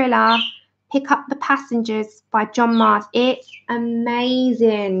a thriller, pick up The Passengers by John Mars. It's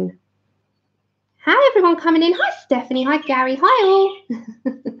amazing. Hi, everyone coming in. Hi, Stephanie. Hi, Gary. Hi, all.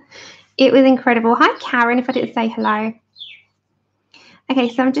 It was incredible. Hi, Karen, if I didn't say hello. Okay,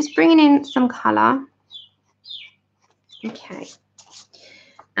 so I'm just bringing in some colour. Okay.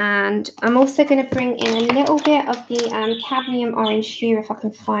 And I'm also going to bring in a little bit of the cadmium orange hue, if I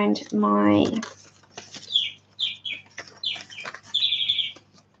can find my...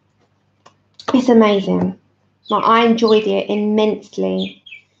 It's amazing. Like, I enjoyed it immensely.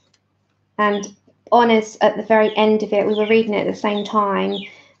 And Honor's at the very end of it. We were reading it at the same time.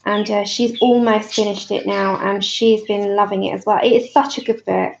 And she's almost finished it now. And she's been loving it as well. It is such a good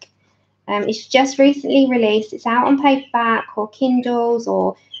book. It's just recently released. It's out on paperback or Kindles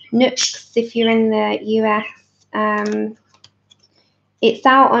or Nooks if you're in the US. It's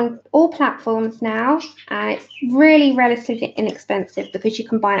out on all platforms now. And it's really relatively inexpensive because you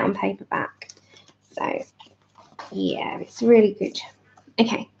can buy it on paperback. So, yeah, it's really good.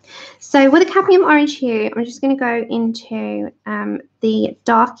 Okay, so with the cadmium orange hue, I'm just going to go into the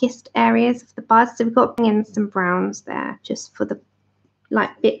darkest areas of the bud. So we've got to bring in some browns there just for the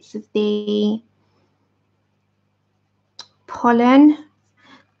bits of the pollen.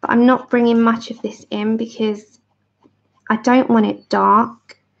 But I'm not bringing much of this in because I don't want it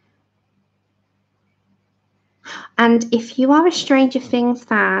dark. And if you are a Stranger Things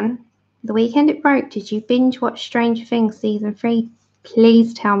fan, the weekend it broke, did you binge watch Stranger Things season 3?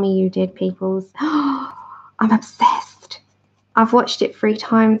 Please tell me you did, peoples. I'm obsessed. I've watched it 3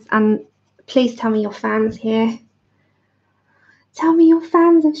 times, and please tell me you're fans here. Tell me you're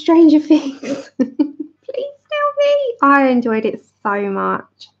fans of Stranger Things. Please tell me. I enjoyed it so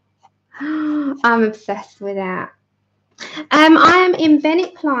much. I'm obsessed with it. I am in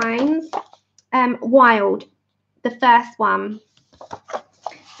Bennett Klein's Wild, the first one.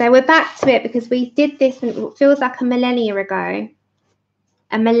 So we're back to it because we did this, and it feels like a millennia ago.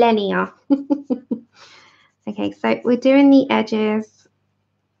 A millennia. Okay, so we're doing the edges.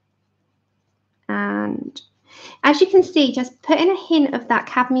 And as you can see, just putting a hint of that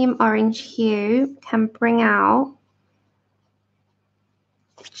cadmium orange hue can bring out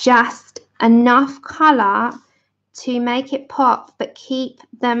just enough colour to make it pop, but keep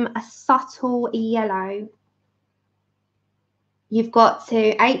them a subtle yellow. You've got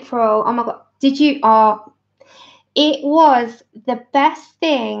to April. Oh my God. Did you? Oh, it was the best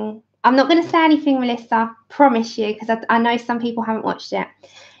thing. I'm not going to say anything, Melissa. Promise you, because I know some people haven't watched it.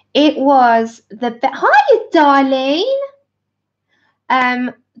 It was the best. Hi, darling.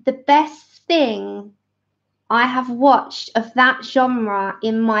 The best thing I have watched of that genre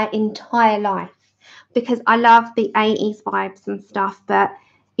in my entire life, because I love the 80s vibes and stuff, but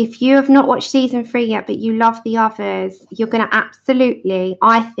if you have not watched season 3 yet, but you love the others, you're going to absolutely,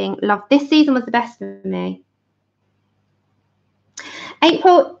 I think, love. This season was the best for me.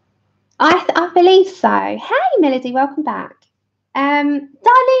 April, I believe so. Hey, Melody, welcome back. Darlene,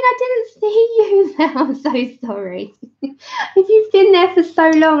 I didn't see you there. I'm so sorry. If you've been there for so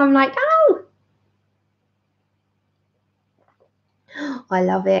long, I'm like, oh. I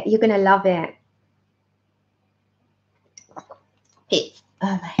love it. You're going to love it. It's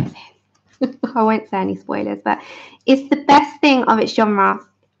amazing. I won't say any spoilers, but it's the best thing of its genre.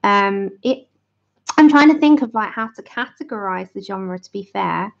 I'm trying to think of how to categorize the genre, to be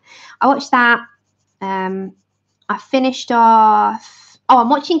fair. I watched that. I finished off. Oh, I'm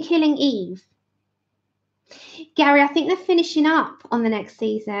watching Killing Eve. Gary, I think they're finishing up on the next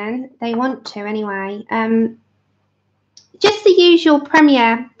season. They want to anyway. Just the usual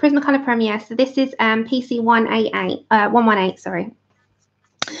premiere, Prismacolor premiere. So this is PC 118, sorry.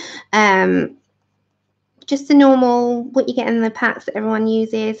 just the normal, what you get in the packs that everyone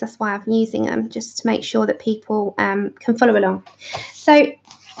uses. That's why I'm using them, just to make sure that people can follow along. So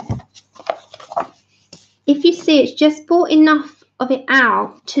if you see, it's just brought enough of it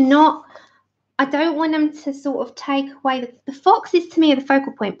out to not, I don't want them to sort of take away, the foxes to me are the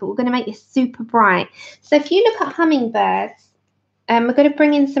focal point, but we're going to make this super bright. So if you look at hummingbirds, we're going to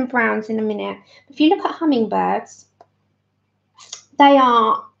bring in some browns in a minute. If you look at hummingbirds, they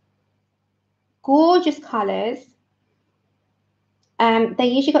are gorgeous colours. They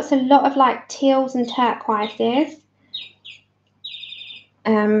usually got a lot of like teals and turquoises.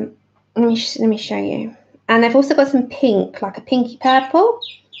 Let me show you. And they've also got some pink, like a pinky purple.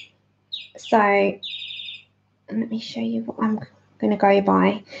 So let me show you what I'm going to go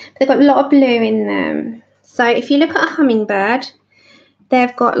by. They've got a lot of blue in them. So if you look at a hummingbird,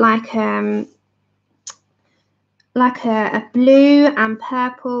 they've got like a blue and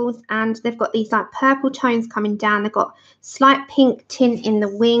purples, and they've got these like purple tones coming down. They've got slight pink tint in the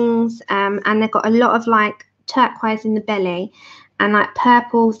wings, and they've got a lot of like turquoise in the belly and like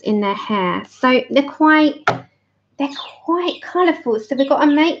purples in their hair. So they're quite colourful. So we've got to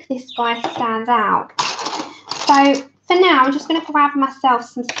make this guy stand out. So for now, I'm just going to grab myself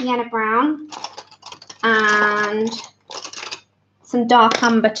some sienna brown and some dark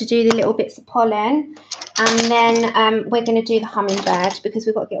umber to do the little bits of pollen. And then we're going to do the hummingbird because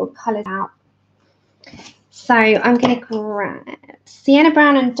we've got to get all the colours out. So I'm going to grab sienna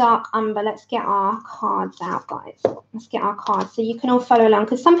brown and dark umber. Let's get our cards out, guys. Let's get our cards so you can all follow along.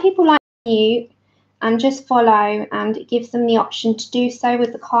 Because some people like mute and just follow, and it gives them the option to do so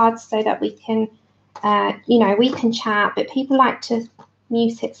with the cards so that we can, you know, we can chat. But people like to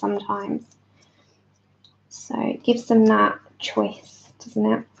mute it sometimes. So it gives them that choice, doesn't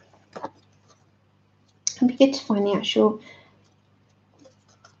it? It'd be good to find the actual,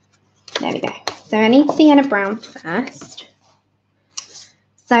 there we go. So I need sienna brown first.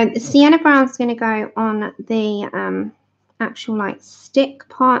 So the sienna brown is going to go on the actual like stick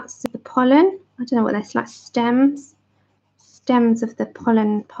parts of the pollen. I don't know what that's like, stems of the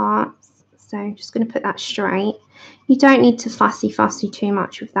pollen parts. So I'm just going to put that straight. You don't need to fussy too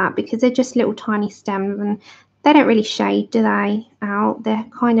much with that because they're just little tiny stems and they don't really shade, do they, out? They're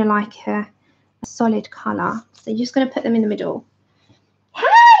kind of like a solid colour. So you're just going to put them in the middle. Hey,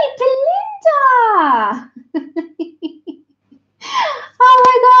 Belinda! Oh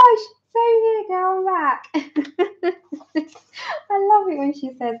my gosh, so here, girl, I'm back. I love it when she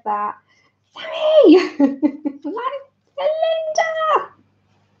says that. Sammie! Belinda!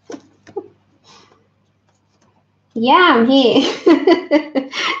 Yeah, I'm here.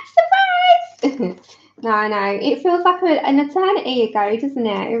 Surprise! No, it feels like an eternity ago, doesn't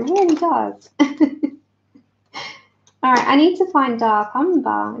it? It really does. All right, I need to find dark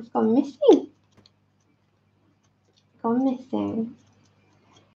umber. It's gone missing.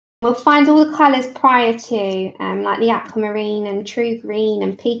 We'll find all the colours prior to, like the aquamarine and true green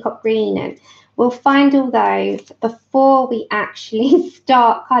and peacock green, and we'll find all those before we actually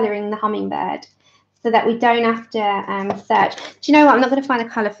start colouring the hummingbird, so that we don't have to search. Do you know what? I'm not going to find a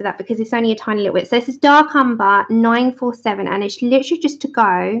colour for that because it's only a tiny little bit. So this is dark umber 947, and it's literally just to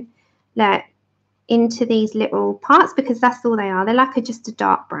go like into these little parts because that's all they are. They're like just a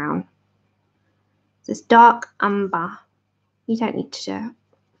dark brown. So it's dark umber. You don't need to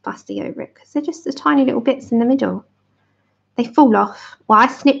fussy over it because they're just the tiny little bits in the middle. They fall off. Well, I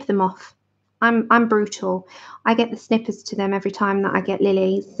snip them off. I'm brutal. I get the snippers to them every time that I get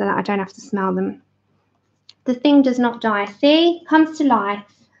lilies so that I don't have to smell them. The thing does not die. See? Comes to life.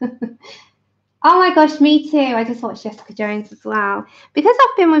 Oh my gosh, me too. I just watched Jessica Jones as well. Because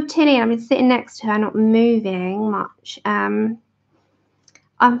I've been with Chilli and I've been sitting next to her, not moving much, I've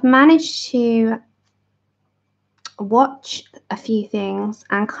managed to watch a few things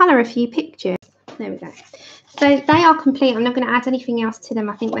and colour a few pictures. There we go. So they are complete. I'm not going to add anything else to them.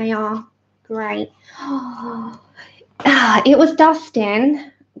 I think they are great. It was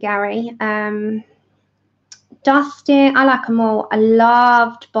Dustin, Gary. Dustin, I like them all. I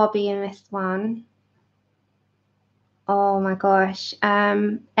loved Bobby in this one. Oh my gosh.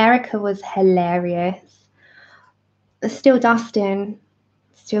 Erica was hilarious. Still Dustin,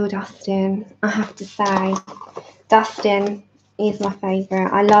 I have to say. Dustin is my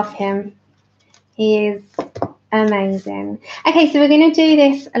favourite. I love him. He is amazing. Okay, so we're going to do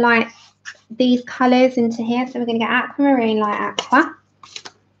this like these colours into here. So we're going to get aquamarine like Aqua.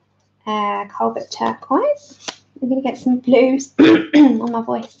 Cobalt turquoise. We're going to get some blues on my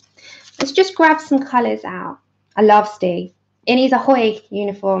voice. Let's just grab some colours out. I love Steve in his Ahoy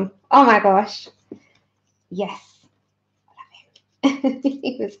uniform. Oh my gosh. Yes. I love him.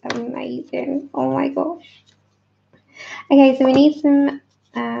 He was amazing. Oh my gosh. Okay, so we need some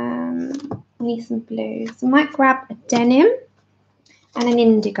blues. So I might grab a denim and an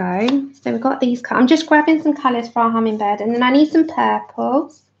indigo. So we've got these. I'm just grabbing some colours for our hummingbird, and then I need some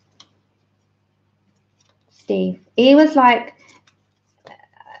purples. Steve, he was like,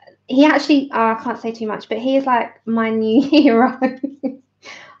 he actually, oh, I can't say too much, but he is like my new hero.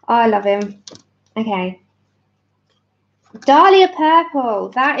 Oh, I love him. Okay. Dahlia purple.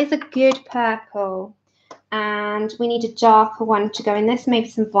 That is a good purple. And we need a darker one to go in this. Maybe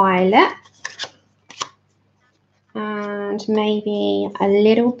some violet. And maybe a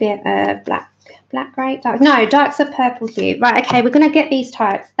little bit of black grey. No, darks are purple hue. Right, okay, we're going to get these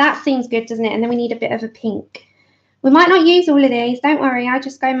types. That seems good, doesn't it? And then we need a bit of a pink. We might not use all of these. Don't worry. I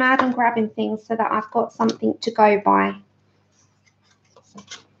just go mad on grabbing things so that I've got something to go by.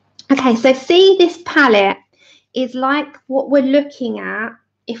 Okay, so see, this palette is like what we're looking at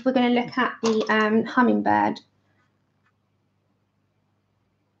if we're going to look at the hummingbird.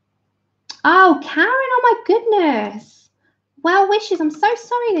 Oh, Karen, oh my goodness. Well wishes. I'm so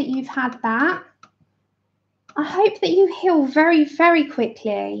sorry that you've had that. I hope that you heal very, very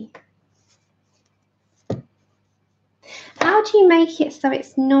quickly. How do you make it so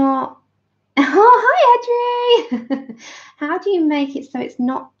it's not... Oh, hi, Adri. How do you make it so it's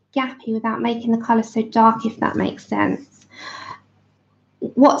not gappy without making the colour so dark, if that makes sense?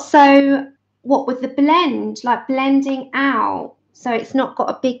 What with the blend, like blending out so it's not got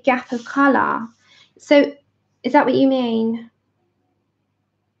a big gap of colour? So is that what you mean?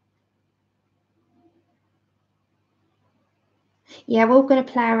 Yeah, we're all going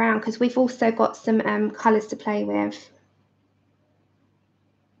to play around because we've also got some colours to play with.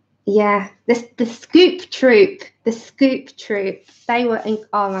 Yeah, the Scoop Troop, they were,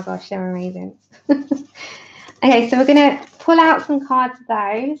 oh my gosh, they're amazing. Okay, so we're going to pull out some cards of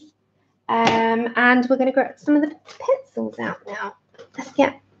those, and we're going to grab some of the pencils out now.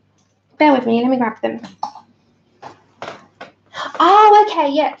 Bear with me, let me grab them. Oh, okay,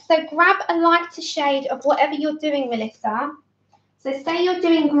 yeah, so grab a lighter shade of whatever you're doing, Melissa. So say you're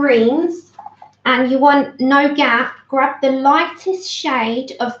doing greens and you want no gap, grab the lightest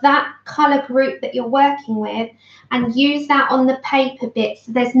shade of that colour group that you're working with and use that on the paper bit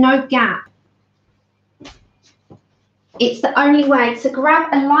so there's no gap. It's the only way. So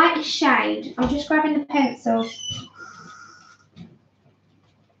grab a lighter shade. I'm just grabbing the pencil.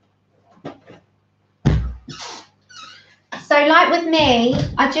 So like with me,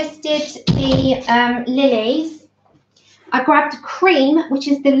 I just did the lilies. I grabbed cream, which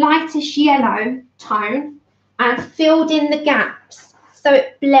is the lightest yellow tone, and filled in the gaps so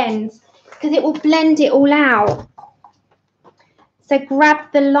it blends, because it will blend it all out. So grab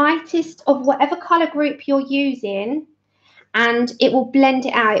the lightest of whatever colour group you're using and it will blend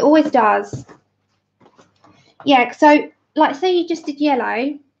it out. It always does. Yeah, so like say you just did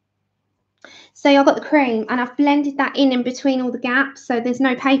yellow. So I've got the cream and I've blended that in between all the gaps so there's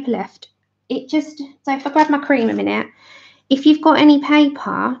no paper left. So if I grab my cream a minute, if you've got any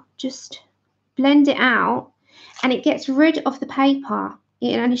paper, just blend it out and it gets rid of the paper,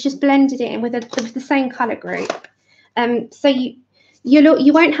 and it's just blended it in with the same colour group. So you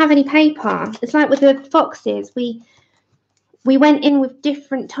won't have any paper. It's like with the foxes, we went in with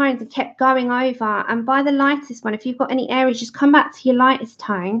different tones and kept going over, and by the lightest one, if you've got any areas, just come back to your lightest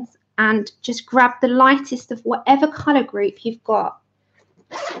tones and just grab the lightest of whatever colour group you've got.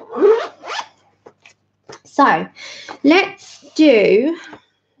 So let's do,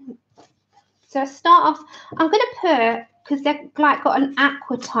 so start off, I'm going to put, because they've like got an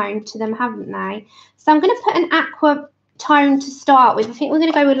aqua tone to them, haven't they? So I'm going to put an aqua tone to start with. I think we're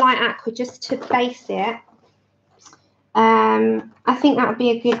going to go with light aqua just to base it. I think that would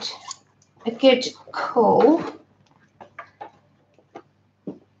be a good call.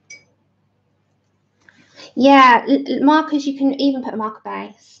 Yeah, markers, you can even put a marker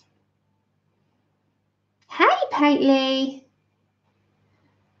base. Hey, Pately.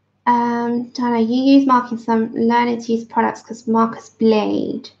 Donna, you use marking some, learning to use products because markers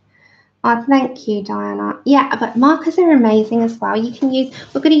bleed. Oh, thank you, Diana. Yeah, but markers are amazing as well. You can use,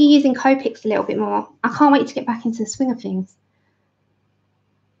 we're going to be using Copics a little bit more. I can't wait to get back into the swing of things.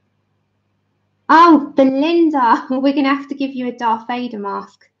 Oh, Belinda, we're going to have to give you a Darth Vader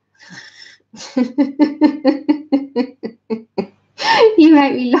mask. You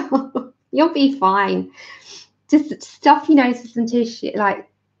make me laugh. You'll be fine. Just stuff your nose with some tissue, like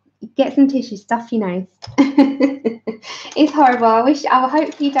get some tissue, stuff your nose. It's horrible. I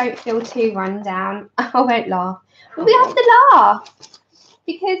hope you don't feel too run down. I won't laugh. But we have to laugh,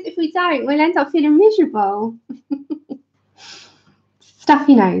 because if we don't, we'll end up feeling miserable. Stuff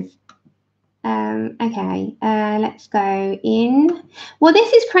your nose. Okay, let's go in. Well,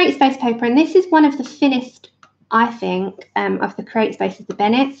 this is Create Space paper, and this is one of the thinnest, I think, of the Create Spaces, the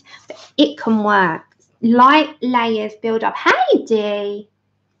Bennett's. But it can work. Light layers build up. Hey, Dee.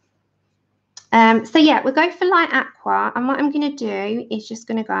 So yeah, we'll go for light aqua, and what I'm going to do is just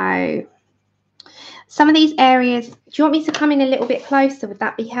going to go some of these areas. Do you want me to come in a little bit closer? Would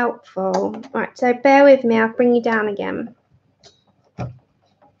that be helpful? Right, so bear with me. I'll bring you down again.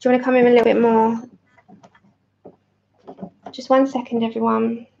 Do you want to come in a little bit more? Just 1 second,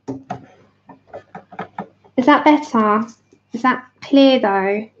 everyone. Is that better? Is that clear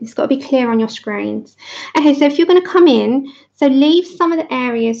though? It's got to be clear on your screens. Okay, so if you're going to come in, so leave some of the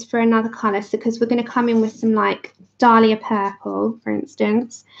areas for another colour, so because we're going to come in with some like Dahlia purple, for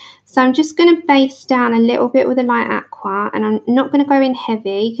instance. So I'm just going to base down a little bit with a light aqua, and I'm not going to go in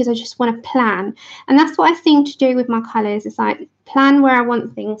heavy because I just want to plan. And that's what I seem to do with my colours. It's like plan where I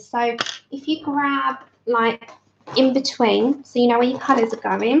want things. So if you grab like in between, so you know where your colours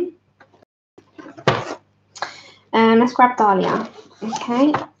are going. Let's grab Dahlia.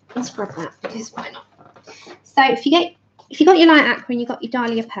 Okay, let's grab that because why not? So if you got your light aqua and you got your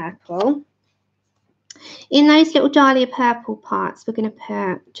Dahlia purple, in those little Dahlia purple parts, we're going to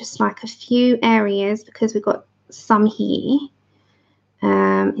put just like a few areas because we've got some here.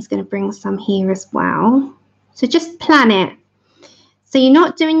 It's going to bring some here as well. So just plan it. So you're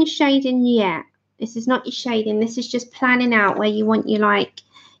not doing your shading yet. This is not your shading. This is just planning out where you want your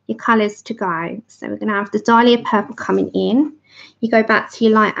colours to go. So we're going to have the Dahlia purple coming in. You go back to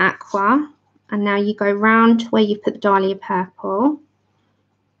your light aqua, and now you go round where you put the Dahlia purple.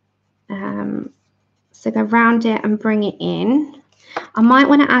 So go round it and bring it in. I might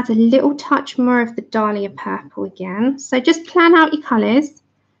want to add a little touch more of the Dahlia purple again. So just plan out your colours.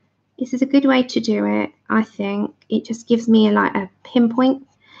 This is a good way to do it, I think. It just gives me a pinpoint.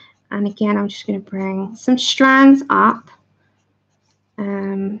 And again, I'm just going to bring some strands up.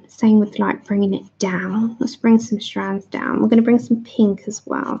 Same with like bringing it down. Let's bring some strands down. We're going to bring some pink as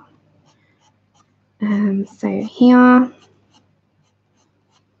well. So here.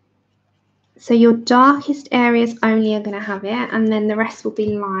 So your darkest areas only are going to have it, and then the rest will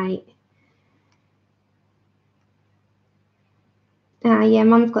be light. Yeah,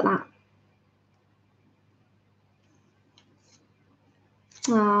 Mum's got that.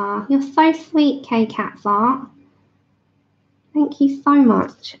 Ah, you're so sweet, K-Cat's Art. Thank you so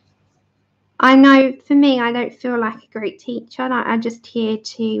much. I know for me, I don't feel like a great teacher. I'm just here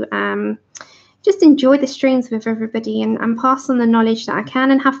to just enjoy the streams with everybody and pass on the knowledge that I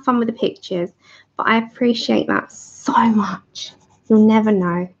can and have fun with the pictures. But I appreciate that so much. You'll never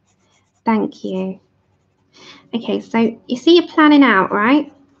know. Thank you. Okay, so you see you're planning out,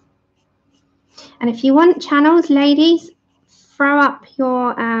 right? And if you want channels, ladies, throw up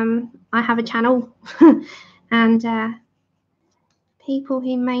your I have a channel. And people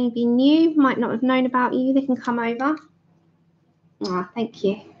who may be new, might not have known about you, they can come over. Oh, thank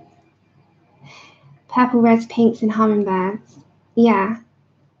you. Purple, reds, pinks, and hummingbirds. Yeah,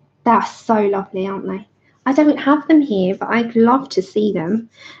 they're so lovely, aren't they? I don't have them here, but I'd love to see them.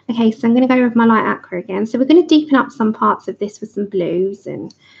 Okay, so I'm going to go with my light aqua again. So we're going to deepen up some parts of this with some blues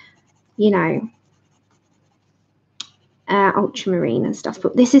and, you know, ultramarine and stuff.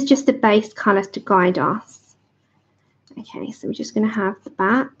 But this is just the base colour to guide us. Okay, so we're just going to have the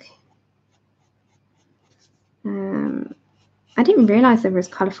back. I didn't realise they were as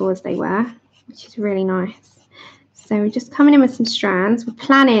colourful as they were, which is really nice. So we're just coming in with some strands. We're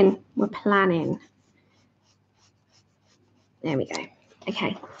planning. There we go.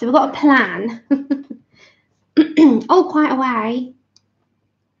 Okay, so we've got a plan. Oh, quite a way.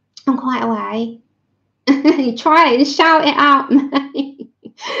 I'm quite a way. You try it. Shout it out, mate.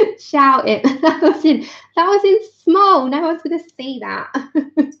 Shout it. That was in small. No one's going to see that.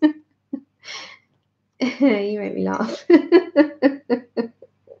 You make me laugh.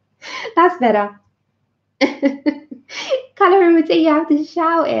 That's better. Colouring with tea, you have to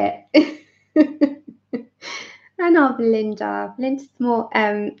shout it. I know Belinda. Belinda's more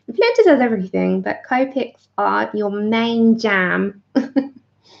Belinda does everything, but Copics are your main jam.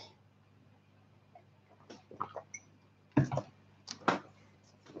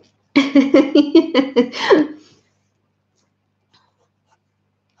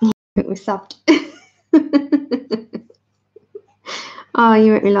 We're subbed. Oh,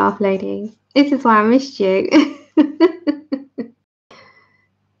 you make me laugh, ladies. This is why I missed you.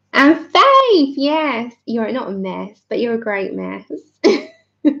 And Faith, yes, you're not a mess, but you're a great mess.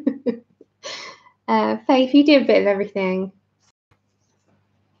 Faith, you do a bit of everything.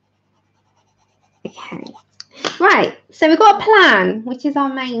 Okay, Right, so we've got a plan, which is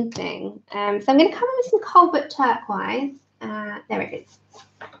our main thing. So I'm going to come in with some Cobalt Turquoise. There it is.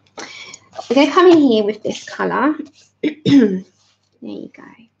 We're going to come in here with this colour. There you go.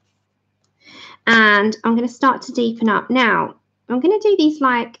 And I'm going to start to deepen up. Now, I'm going to do these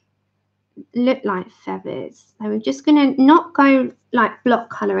like, look like feathers. So we're just going to not go like block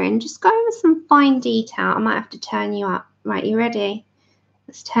colouring, just go with some fine detail. I might have to turn you up. Right, you ready?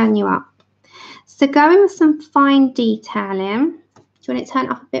 Let's turn you up. So going with some fine detailing. Do you want it turned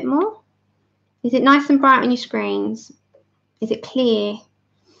up a bit more? Is it nice and bright on your screens? Is it clear?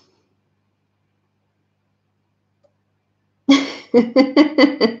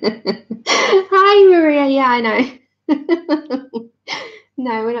 Hi Maria, yeah, I know.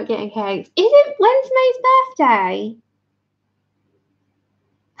 No, we're not getting cakes. When's May's birthday?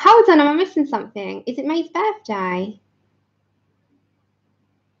 Hold on, am I missing something? Is it May's birthday?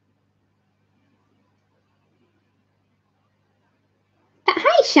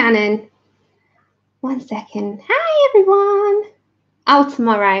 Hi Shannon. 1 second. Hi everyone. Oh,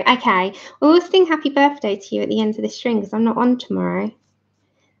 tomorrow. Okay. We'll all sing happy birthday to you at the end of the string because I'm not on tomorrow.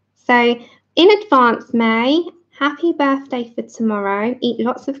 So in advance, May, happy birthday for tomorrow. Eat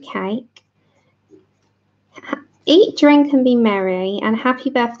lots of cake. Eat, drink and be merry. And happy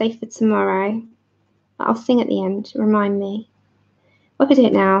birthday for tomorrow. I'll sing at the end. Remind me. What if I do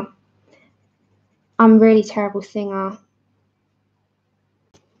it now? I'm a really terrible singer.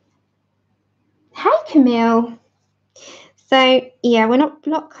 Hey, Camille. So, yeah, we're not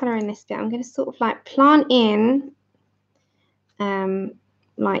block colouring this bit. I'm going to sort of like plant in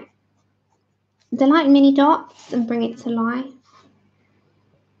like they're like mini dots and bring it to life.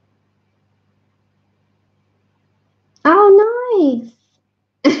 Oh,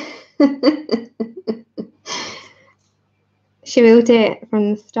 nice. Should we all do it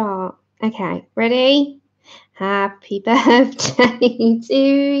from the start? Okay, ready? Happy birthday to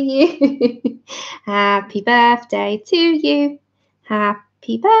you. Happy birthday to you.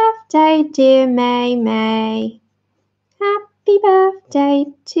 Happy birthday, dear May May. Happy birthday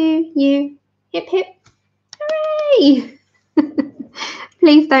to you. Hip hip. Hooray!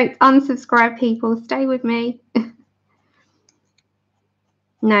 Please don't unsubscribe, people. Stay with me.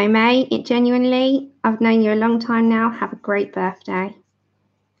 No, May, genuinely, I've known you a long time now. Have a great birthday.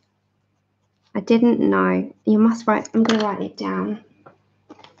 I didn't know. You must write, I'm going to write it down.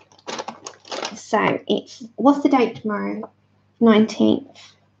 So it's, what's the date tomorrow? 19th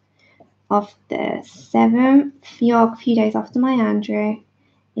of the 7th. You're a few days after my Andrew.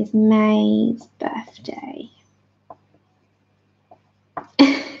 Is May's birthday.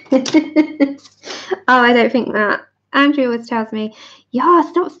 Oh, I don't think that. Andrew always tells me, yeah,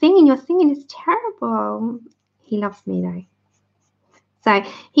 stop singing. Your singing is terrible. He loves me though. So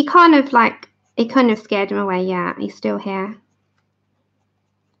he kind of like, it kind of scared him away. Yeah, he's still here.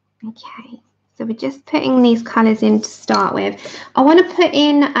 Okay, so we're just putting these colours in to start with. I want to put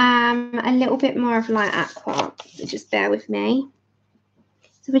in a little bit more of light aqua, so just bear with me.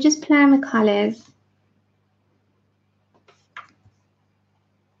 So we're just playing with colours.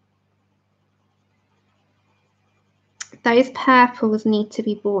 Those purples need to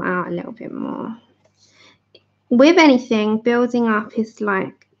be brought out a little bit more. With anything, building up is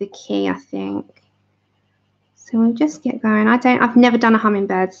like the key, I think. So we'll just get going. I've never done a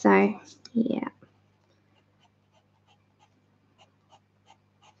hummingbird, so yeah.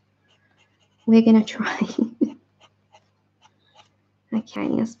 We're gonna try. Okay,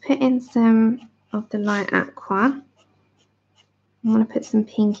 let's put in some of the light aqua. I want to put some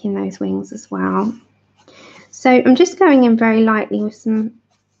pink in those wings as well. So I'm just going in very lightly with some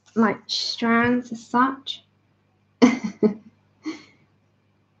like strands as such.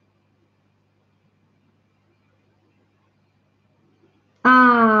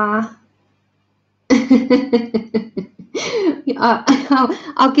 Ah.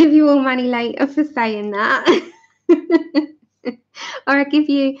 I'll give you all money later for saying that. Or I'll give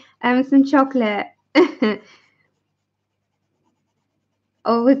you some chocolate.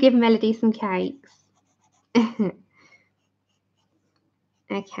 Or we'll give Melody some cakes.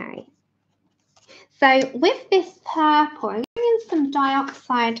 Okay. So with this purple, I'm going in some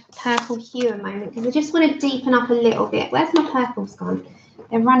dioxide purple hue a moment because I just want to deepen up a little bit. Where's my purples gone?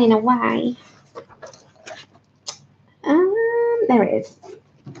 They're running away. There it is.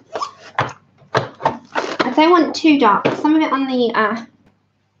 I don't want too dark. Some of it on the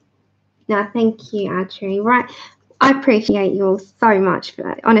no, thank you, Adri. Right. I appreciate you all so much for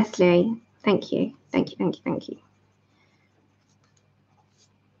that. Honestly, thank you. Thank you, thank you, thank you.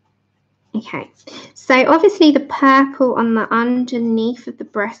 Okay, so obviously the purple on the underneath of the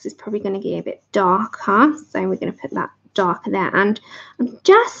breast is probably going to get a bit darker. So we're going to put that darker there. And I'm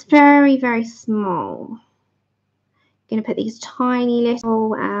just very, very small. Going to put these tiny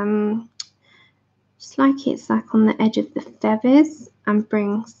little, just like it's like on the edge of the feathers, and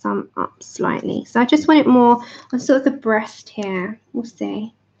bring some up slightly. So I just want it more on sort of the breast here. We'll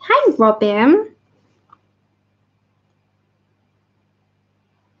see. Hey, Robin.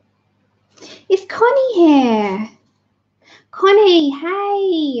 It's Connie here. Connie,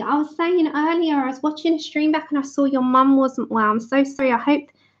 hey. I was saying earlier, I was watching a stream back and I saw your mum wasn't well. I'm so sorry. I hope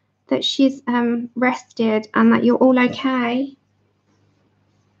that she's rested and that you're all okay.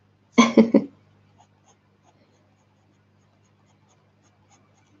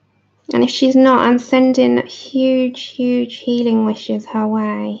 And if she's not, I'm sending huge, huge healing wishes her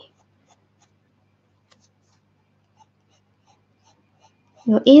way.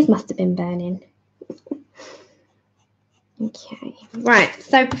 Your ears must have been burning. Okay, right.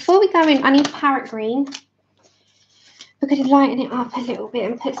 So before we go in, I need Parrott green. We're going to lighten it up a little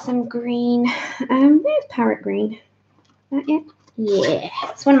bit and put some green. Where's Parrott green? Is that it? Yeah,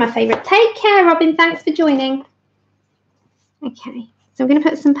 it's one of my favourites. Take care, Robin. Thanks for joining. Okay, so I'm going to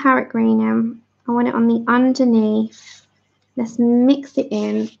put some Parrott green in. I want it on the underneath. Let's mix it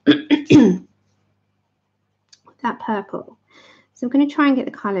in with that purple. So I'm going to try and get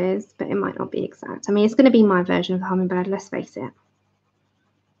the colours, but it might not be exact. I mean, it's going to be my version of the hummingbird, let's face it.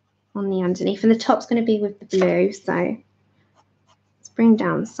 On the underneath. And the top's going to be with the blue. So let's bring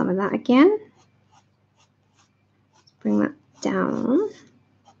down some of that again. Let's bring that down.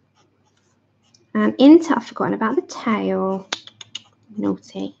 And into, I've forgotten about the tail.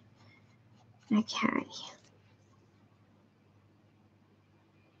 Naughty. Okay.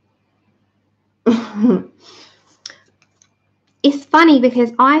 It's funny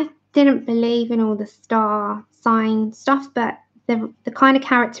because I didn't believe in all the star sign stuff, but the kind of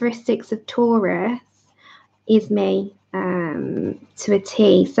characteristics of Taurus is me to a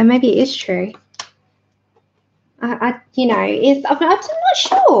T. So maybe it is true. You know, I'm not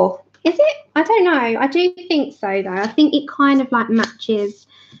sure. Is it? I don't know. I do think so, though. I think it kind of like matches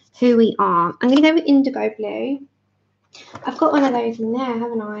who we are. I'm going to go with indigo blue. I've got one of those in there,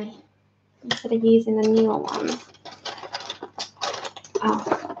 haven't I? Instead of using the newer one.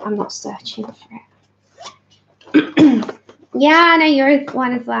 Oh, I'm not searching for it. Yeah, I know you're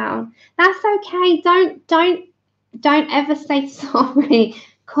one as well. That's okay. Don't ever say sorry.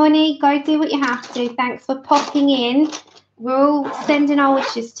 Connie, go do what you have to. Thanks for popping in. We're all sending our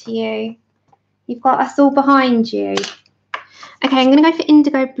wishes to you. You've got us all behind you. Okay, I'm going to go for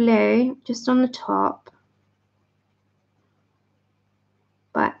indigo blue, just on the top.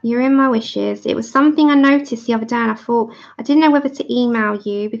 But you're in my wishes. It was something I noticed the other day and I thought, I didn't know whether to email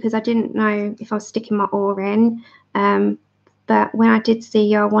you because I didn't know if I was sticking my oar in. But when I did see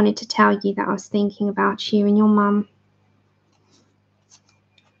you, I wanted to tell you that I was thinking about you and your mum.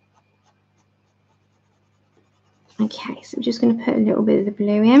 Okay, so I'm just going to put a little bit of the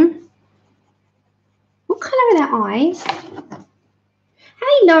blue in. What colour are their eyes?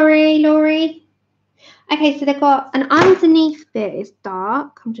 Hey, Laurie. Okay, so they've got an underneath bit is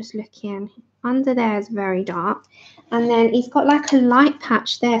dark. I'm just looking. Under there is very dark. And then he's got like a light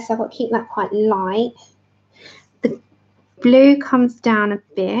patch there, so I've got to keep that quite light. The blue comes down a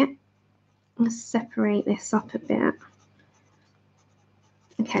bit. Let's separate this up a bit.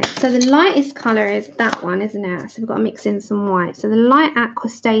 Okay, so the lightest colour is that one, isn't it? So we've got to mix in some white. So the light aqua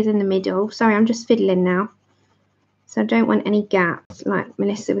stays in the middle. Sorry, I'm just fiddling now. So I don't want any gaps, like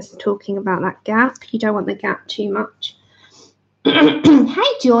Melissa was talking about that gap. You don't want the gap too much.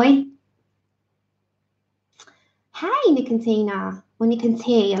 Hey, Joy. Hey, Nicotina. Or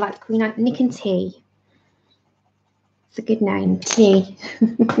Niconti. I like Niconti. It's a good name, T.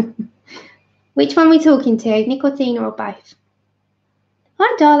 Which one are we talking to? Nicotina or both?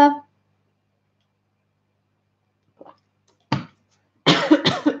 Hi, Darla.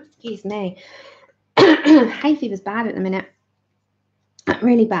 Excuse me. Hay fever's bad at the minute.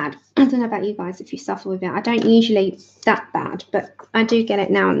 Really bad. I don't know about you guys if you suffer with it. I don't usually that bad, but I do get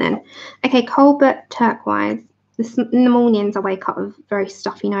it now and then. Okay, Cobalt turquoise. In the mornings, I wake up with a very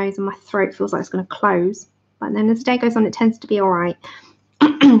stuffy nose and my throat feels like it's going to close. But then as the day goes on, it tends to be all right.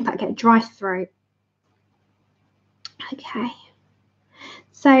 But I get a dry throat. Okay.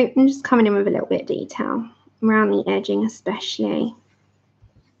 So I'm just coming in with a little bit of detail around the edging especially.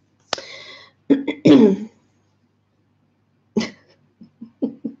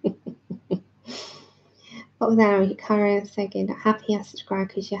 What was that? Your colour is so good. Happy I subscribe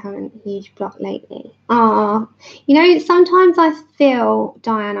because you haven't a huge block lately. Ah, you know, sometimes I feel,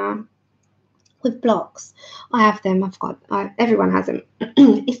 Diana, with blocks. I have them. Everyone has them.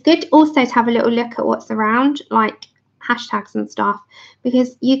 It's good also to have a little look at what's around, like hashtags and stuff,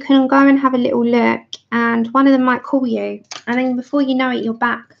 because you can go and have a little look and one of them might call you, and then before you know it, you're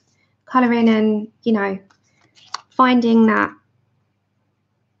back colouring and, you know, finding that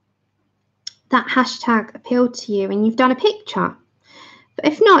hashtag appealed to you and you've done a picture. But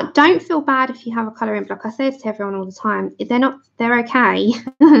if not, don't feel bad if you have a colouring block. I say this to everyone all the time. They're okay.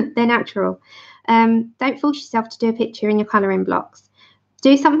 They're natural. Don't force yourself to do a picture in your colouring blocks.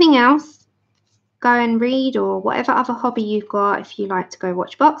 Do something else. Go and read, or whatever other hobby you've got. If you like to go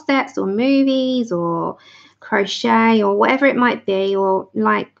watch box sets or movies or crochet or whatever it might be, or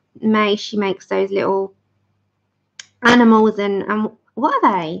like May, she makes those little animals and what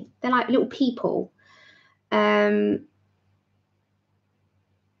are they? They're like little people. Okay,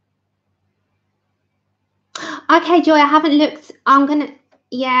 Joy, I haven't looked.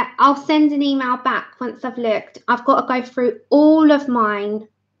 I'll send an email back once I've looked. I've got to go through all of mine.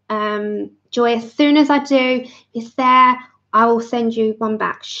 Joy, as soon as I do, it's there. I will send you one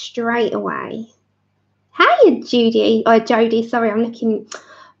back straight away. Hey, Judy. Oh, Jodie. Sorry, I'm looking.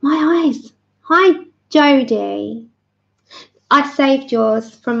 My eyes. Hi, Jodie. I saved yours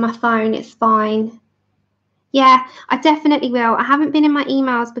from my phone. It's fine. Yeah, I definitely will. I haven't been in my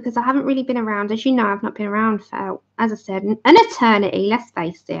emails because I haven't really been around. As you know, I've not been around for, as I said, an eternity. Let's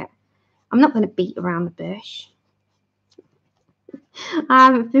face it. I'm not going to beat around the bush. I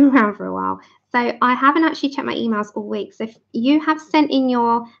haven't been around for a while. So I haven't actually checked my emails all week. So if you have sent in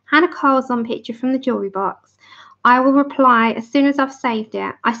your Hannah Carlson picture from the jewellery box, I will reply as soon as I've saved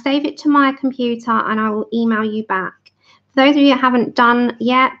it. I save it to my computer and I will email you back. For those of you that haven't done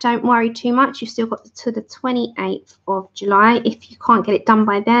yet, don't worry too much. You've still got to the 28th of July. If you can't get it done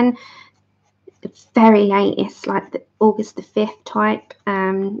by then, it's very late. It's like the August the 5th type.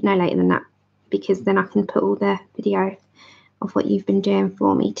 No later than that, because then I can put all the video of what you've been doing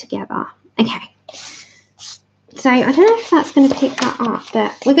for me together. Okay. So I don't know if that's going to pick that up,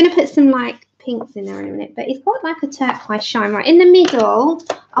 but we're going to put some like pinks in there in a minute. But it's got like a turquoise shine. Right in the middle,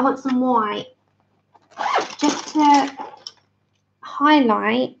 I want some white. Just to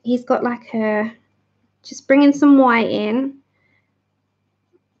highlight, he's got like just bringing some white in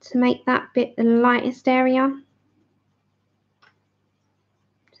to make that bit the lightest area.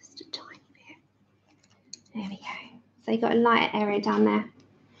 Just a tiny bit. There we go. So you've got a lighter area down there.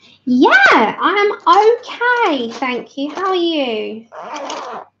 Yeah, I am okay, thank you. How are you?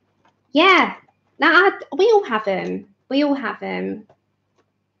 Yeah, now we all have them. We all have them.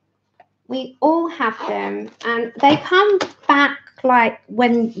 We all have them, and they come back like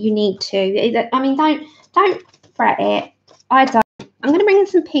when you need to. I mean, don't fret it. I don't. I'm going to bring in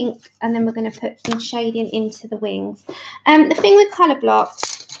some pink, and then we're going to put some shading into the wings. The thing with colour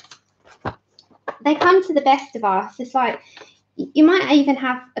blocks, they come to the best of us. It's like you might even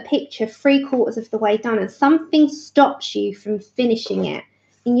have a picture 3/4 of the way done, and something stops you from finishing it,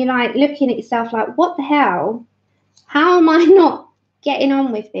 and you're like looking at yourself like, what the hell? How am I not getting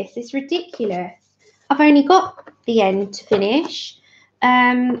on with this? It's ridiculous. I've only got the end to finish,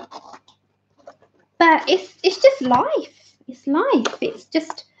 but it's just life. It's life. It's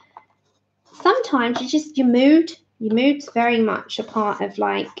just sometimes your mood's very much a part of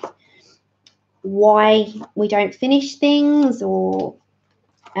like why we don't finish things, or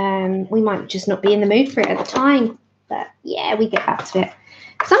we might just not be in the mood for it at the time. But yeah, we get back to it.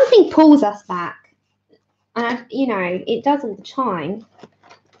 Something pulls us back. And you know, it does all the time.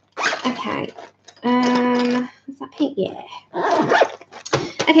 Okay. Is that pink? Yeah.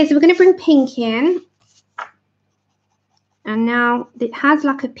 Okay, so we're going to bring pink in. And now it has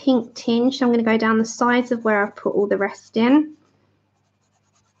like a pink tinge, so I'm going to go down the sides of where I've put all the rest in.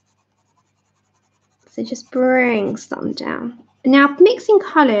 So just bring some down. Now, mixing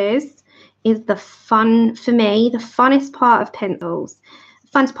colours is the fun, for me, the funnest part of pencils.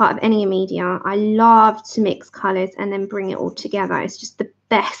 Funnest part of any media. I love to mix colours and then bring it all together. It's just the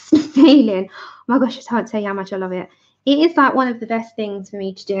best feeling. Oh my gosh, I can't tell you how much I love it. It is like one of the best things for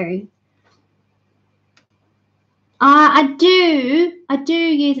me to do. I do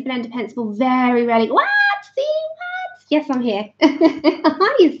use a blender pencil very rarely. What? See what? Yes, I'm here.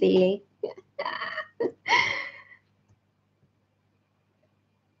 Hi, Seely.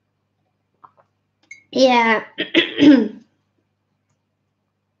 Yeah.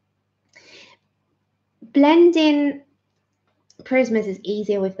 Blending prismas is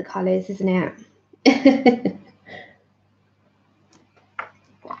easier with the colours, isn't it?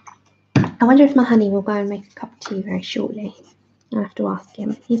 I wonder if my honey will go and make a cup of tea very shortly. I'll have to ask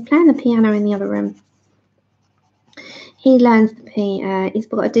him. He's playing the piano in the other room. He learns he's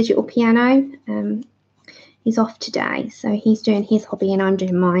got a digital piano. He's off today, so he's doing his hobby and I'm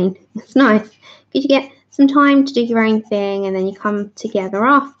doing mine. It's nice because you get some time to do your own thing and then you come together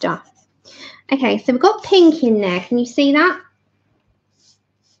after. Okay, so we've got pink in there. Can you see that?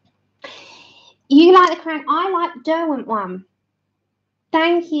 You like the crayon? I like the Derwent one.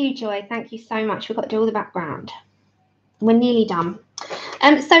 Thank you, Joy. Thank you so much. We've got to do all the background. We're nearly done.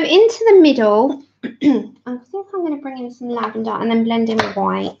 So into the middle, I think I'm going to bring in some lavender and then blend in with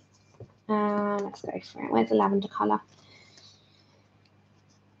white. Let's go for it. Where's the lavender colour?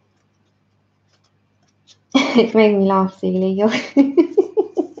 It's making me laugh, Celia.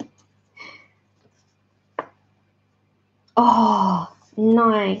 Oh,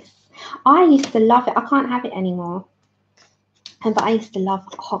 nice. I used to love it. I can't have it anymore. But I used to love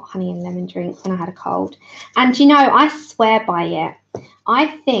hot honey and lemon drinks when I had a cold. And you know, I swear by it.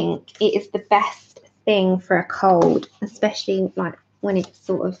 I think it is the best thing for a cold, especially like when it's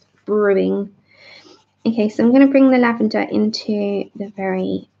sort of brewing. Okay, so I'm going to bring the lavender into the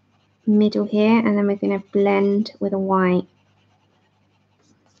very middle here, and then we're going to blend with a white.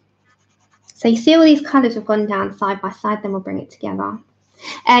 So you see all these colours have gone down side by side, then we'll bring it together.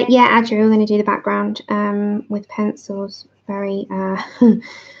 Yeah, Andrew, we're going to do the background with pencils. Very, I'm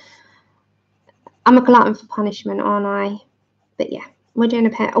a glutton for punishment, aren't I? But yeah, we're doing a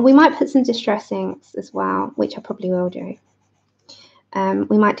pen. Oh, we might put some distress inks as well, which I probably will do.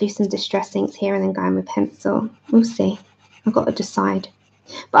 We might do some distress inks here and then go in with pencil. We'll see. I've got to decide.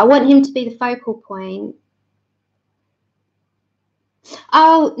 But I want him to be the focal point.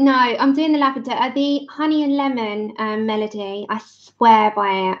 Oh, no, I'm doing the lavender. The honey and lemon melody, I swear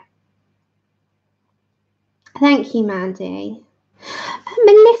by it. Thank you, Mandy.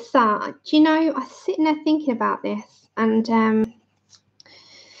 Melissa, do you know, I was sitting there thinking about this, and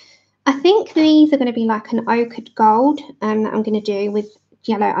I think these are going to be like an ochre gold that I'm going to do with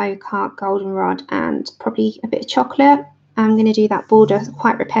yellow ochre, goldenrod, and probably a bit of chocolate. I'm going to do that border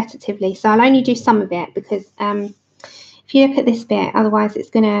quite repetitively, so I'll only do some of it because if you look at this bit, otherwise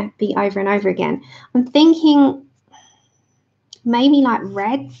it's going to be over and over again. I'm thinking maybe like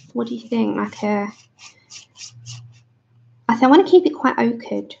reds. What do you think? Like I want to keep it quite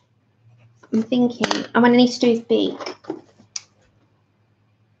ochred. I'm thinking I'm going to need to do his beak.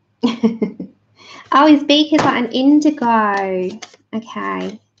 Oh, his beak is like an indigo.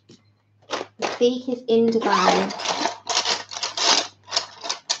 Okay. His beak is indigo.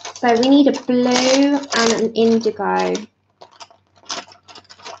 So we need a blue and an indigo.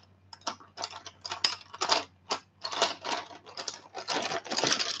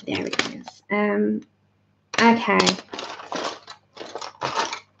 There it is. Okay.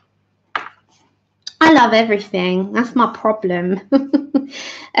 I love everything. That's my problem.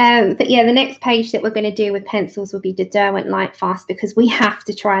 But yeah, the next page that we're going to do with pencils will be the Derwent Light Fast because we have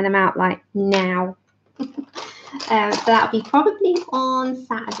to try them out like now. So that'll be probably on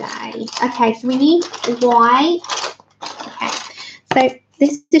Saturday. Okay, so we need white. Okay, so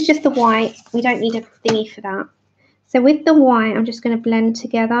this is just the white. We don't need a thingy for that. So with the white, I'm just going to blend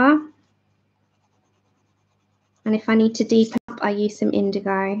together. And if I need to deepen up, I use some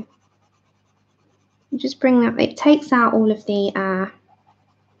indigo. Just bring that, it takes out all of the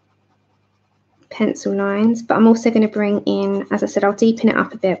pencil lines, but I'm also going to bring in, as I said, I'll deepen it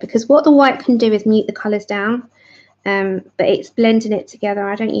up a bit because what the white can do is mute the colours down, but it's blending it together.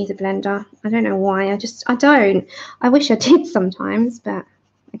 I don't use a blender. I don't know why. I don't. I wish I did sometimes, but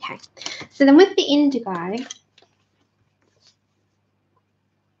okay. So then with the indigo,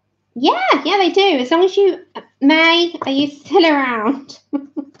 yeah, they do. As long as you, May, are you still around?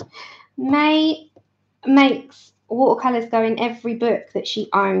 May makes watercolors go in every book that she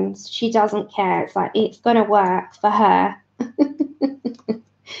owns. She doesn't care. It's like it's gonna work for her.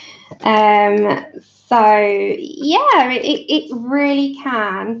 So yeah, it really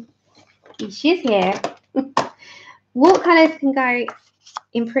can. She's here. Watercolors can go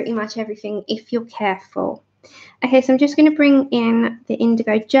in pretty much everything if you're careful. Okay, so I'm just going to bring in the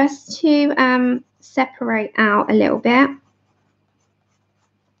indigo just to separate out a little bit.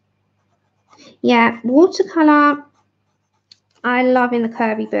 Yeah, watercolor I love in the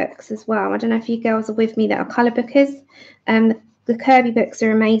Kirby books as well. I don't know if you girls are with me that are colour bookers. The Kirby books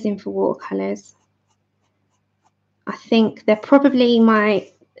are amazing for watercolours. I think they're probably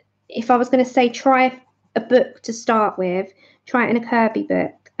if I was going to say try a book to start with, try it in a Kirby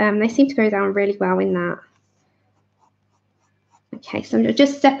book. They seem to go down really well in that. Okay, so I'm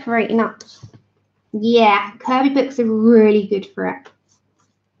just separating up. Yeah, Kirby books are really good for it.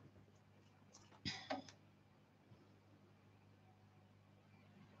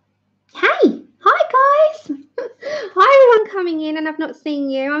 Hey, hi guys. Hi and I've not seen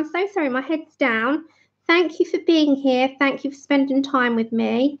you. I'm so sorry, my head's down. Thank you for being here. Thank you for spending time with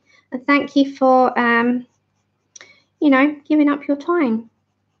me. And thank you for, you know, giving up your time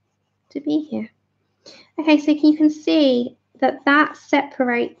to be here. Okay, so you can see that that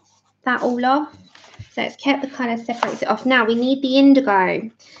separates that all off. So it's kept the colour, separates it off. Now we need the indigo.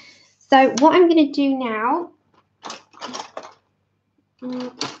 So what I'm going to do now,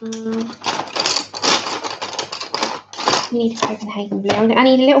 we need Copenhagen blue. I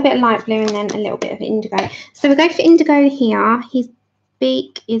need a little bit of light blue and then a little bit of indigo. So we'll go for indigo here. His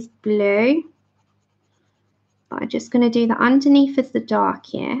beak is blue. But I'm just going to do the underneath as the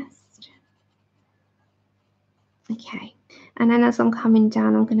darkest. Okay. And then as I'm coming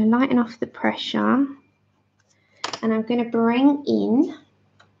down, I'm going to lighten off the pressure. And I'm going to bring in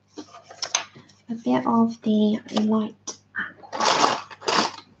a bit of the light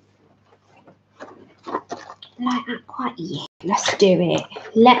aqua. Light aqua, yeah, let's do it.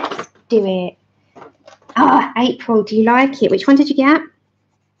 Let's do it. Oh, April, do you like it? Which one did you get?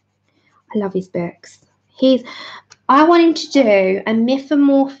 I love his books. I want him to do a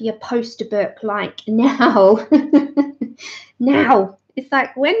Mythomorphia poster book like now. Now. It's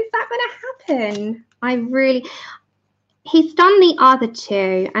like, when's that going to happen? He's done the other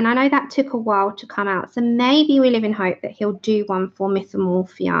two, and I know that took a while to come out. So maybe we live in hope that he'll do one for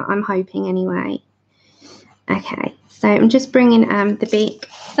Mythomorphia. I'm hoping anyway. Okay, so I'm just bringing the beak.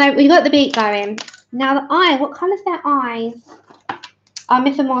 So we've got the beak going. Now the eye, what colour's their eyes? Oh,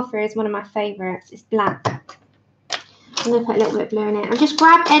 Mythomorphia is one of my favourites. It's black. I'm going to put a little bit of blue in it. I'll just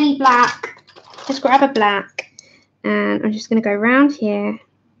grab any black. Just grab a black. And I'm just going to go around here.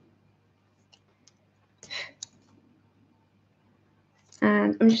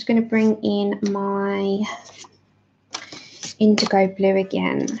 And I'm just going to bring in my indigo blue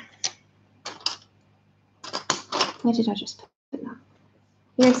again. Where did I just put that?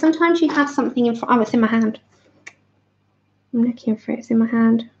 You know, sometimes you have something in front. Oh, it's in my hand. I'm looking for it. It's in my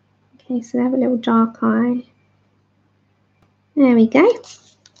hand. Okay, so they have a little dark eye. There we go.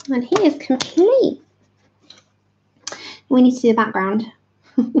 And he is complete. We need to do the background.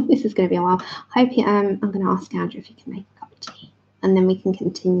 This is going to be a while. Hope you, I'm going to ask Andrew if he can make a cup of tea. And then we can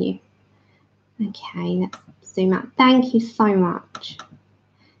continue. Okay, let's zoom out. Thank you so much.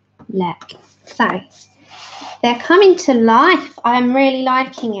 Look. So, they're coming to life. I'm really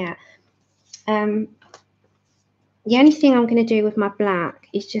liking it. The only thing I'm going to do with my black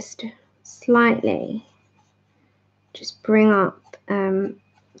is just slightly just bring up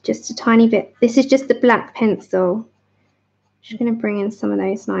just a tiny bit. This is just the black pencil. Just going to bring in some of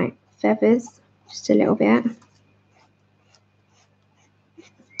those like feathers, just a little bit.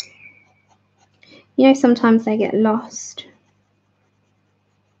 You know, sometimes they get lost.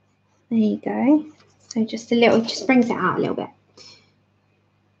 There you go. So just a little, just brings it out a little bit.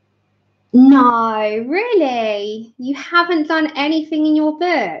 No, really? You haven't done anything in your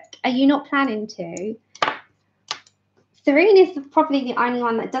book? Are you not planning to? Serene is probably the only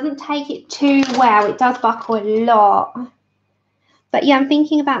one that doesn't take it too well. It does buckle a lot. But yeah, I'm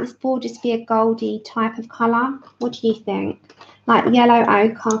thinking about this board just be a goldy type of colour. What do you think? Like yellow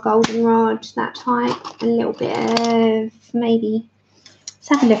ochre, goldenrod, that type. A little bit of maybe. Let's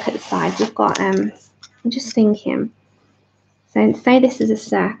have a look at the side. We've got, I'm just thinking. So say this is a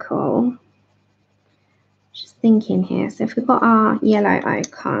circle. Just thinking here. So if we've got our yellow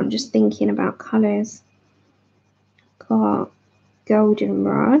ochre, I'm just thinking about colours. Got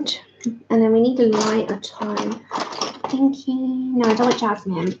goldenrod. And then we need a lighter tone. Thinking, no, I don't want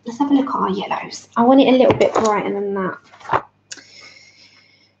jasmine. Let's have a look at our yellows. I want it a little bit brighter than that.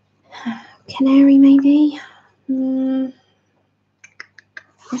 Canary maybe.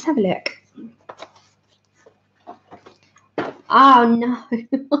 Let's have a look. Oh no,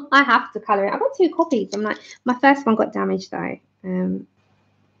 I have to colour it. I've got 2 copies. I'm like, my first one got damaged though.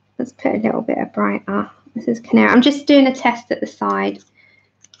 Let's put a little bit of brighter. This is Canary. I'm just doing a test at the side.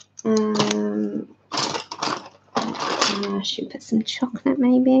 I should put some chocolate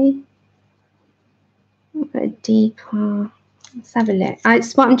maybe. I'll put a deeper. Let's have a look.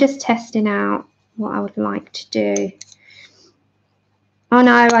 I'm just testing out what I would like to do. Oh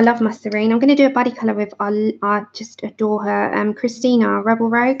no, I love my Serene. I'm going to do a body colour with, I just adore her, Christina, Rebel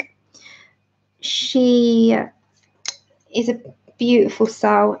Rogue. She is a beautiful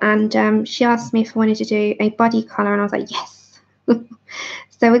soul, and she asked me if I wanted to do a body colour, and I was like, yes.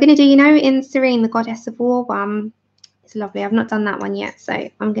 So we're going to do, you know, in Serene, the Goddess of War one. It's lovely. I've not done that one yet, so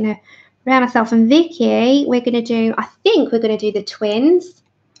I'm going to prepare myself. And Vicky, we're going to do, I think we're going to do the twins.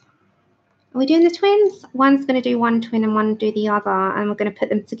 Are we doing the twins? One's going to do one twin and one do the other, and we're going to put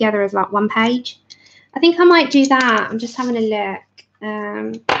them together as like one page. I think I might do that. I'm just having a look.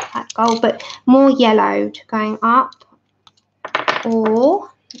 that gold, but more yellowed going up.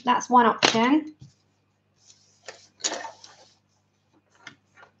 Or that's one option.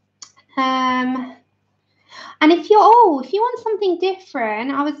 And if you want something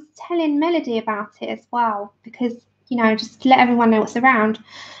different, I was telling Melody about it as well, because, you know, just to let everyone know what's around.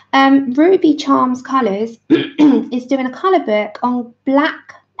 Ruby Charms Colours is doing a colour book on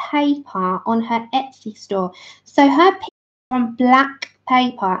black paper on her Etsy store. So her picture on black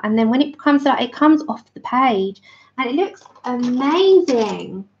paper, and then when it comes out, it comes off the page, and it looks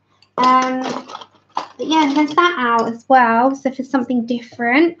amazing. But yeah, there's that out as well. So for something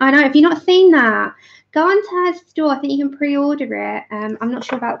different, I know if you've not seen that, go onto her store. I think you can pre-order it. I'm not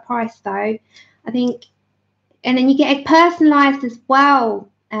sure about the price though. I think, and then you get it personalised as well,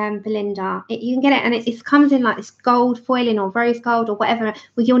 Belinda. You can get it, and it comes in like this gold foiling or rose gold or whatever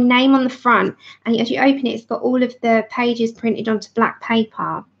with your name on the front. And as you open it, it's got all of the pages printed onto black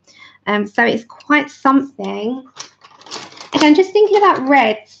paper. So it's quite something. Okay, I'm just thinking about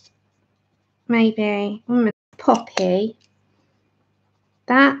reds. Maybe Poppy.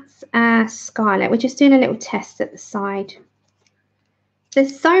 That's Scarlet. We're just doing a little test at the side.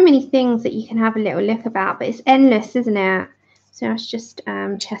 There's so many things that you can have a little look about, but it's endless, isn't it? So it's just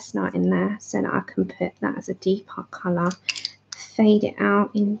chestnut in there so that I can put that as a deeper colour. Fade it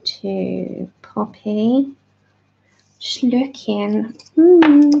out into Poppy. Just looking.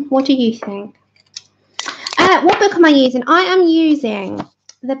 What do you think? What book am I using? I am using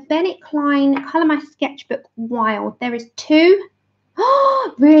the Bennett Klein Colour My Sketchbook Wild. There is 2.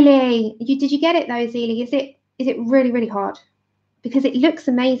 Oh, really? Did you get it though, Zelie? Is it really, really hard? Because it looks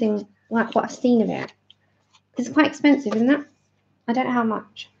amazing, like what I've seen of it. It's quite expensive, isn't it? I don't know how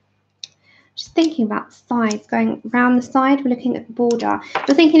much. Just thinking about the sides, going around the side. We're looking at the border.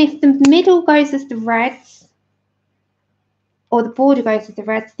 We're thinking if the middle goes as the reds, or the border goes as the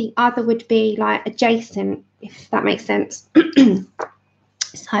reds, the other would be like adjacent, if that makes sense.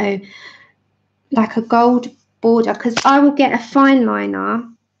 So like a gold border, because I will get a fine liner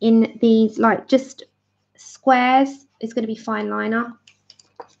in these, like just squares. It's going to be fine liner.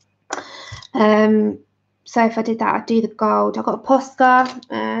 So if I did that, I'd do the gold. I've got a Posca.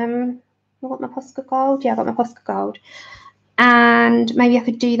 I got my Posca gold. Yeah, I got my Posca gold. And maybe I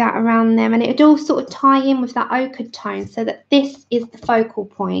could do that around them, and it would all sort of tie in with that ochre tone, so that this is the focal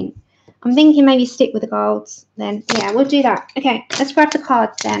point. I'm thinking maybe stick with the golds then. Yeah, we'll do that. Okay, let's grab the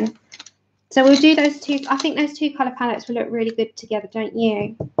cards then. So we'll do those 2. I think those 2 colour palettes will look really good together, don't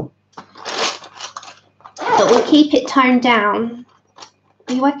you? But we'll keep it toned down.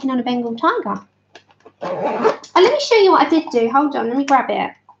 Are you working on a Bengal tiger? Oh, let me show you what I did do. Hold on, let me grab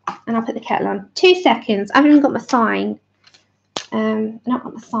it. And I'll put the kettle on. 2 seconds. I haven't even got my sign. Not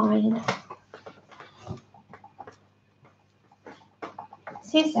got my sign.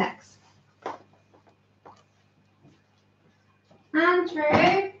 2 secs. Andrew.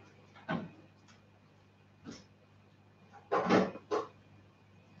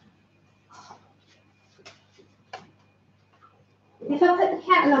 If I put the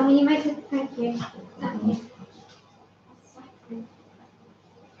kettle on, will you make it? Thank you. Thank you.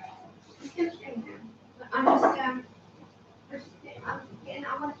 I'm getting, I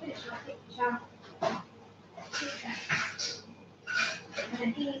want to finish my picture. 2 seconds. And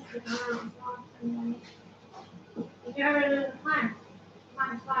then he needs to come out. And then, if you're ever a little time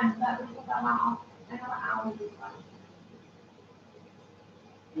is fine, but we can go out another hour.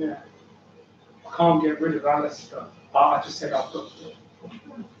 Yeah. I can't get rid of Alice stuff. I just said I've got to.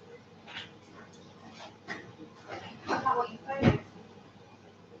 That's not what you phone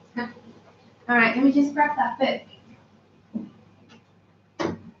is. All right, let me just grab that book.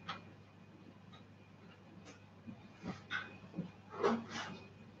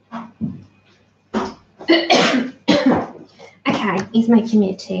 Okay, he's making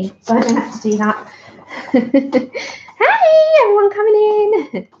me a tea, so I don't have to do that. Hey, everyone coming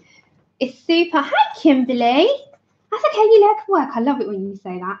in. It's super. Hi, Kimberly. That's okay, you like work. I love it when you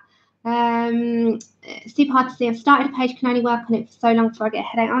say that. Super hard to see. I've started a page, can only work on it for so long before I get a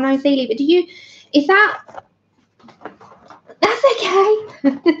headache. Oh no, Zelie, but is that, that's okay.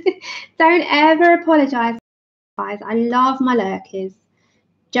 Don't ever apologise, guys. I love my lurkers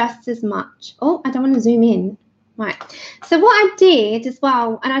just as much. Oh, I don't want to zoom in. Right. So what I did as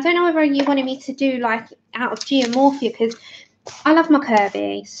well, and I don't know whether you wanted me to do like out of Geomorphia, because I love my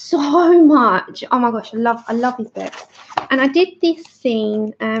Kirby so much. Oh my gosh, I love his books. And I did this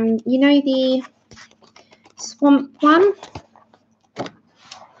scene, you know, the swamp one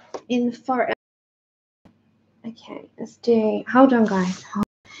in the forest. Okay, let's do, hold on guys.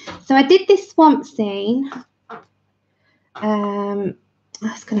 So I did this swamp scene,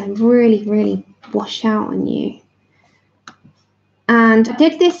 That's going to really, really wash out on you. And I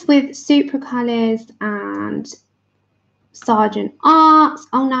did this with Supracolors and Sergeant Arts.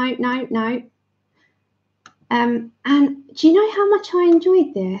 Oh, no, no, no. And do you know how much I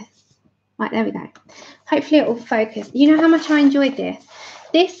enjoyed this? Right, there we go. Hopefully it will focus. You know how much I enjoyed this?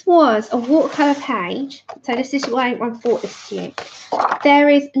 This was a watercolour page. So this is why I brought this to you. There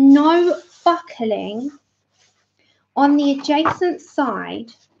is no buckling on the adjacent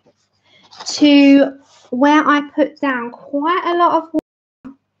side to where I put down quite a lot of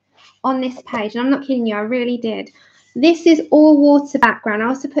water on this page. And I'm not kidding you, I really did. This is all water background. I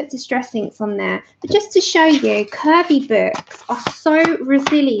also put distress inks on there. But just to show you, Kirby books are so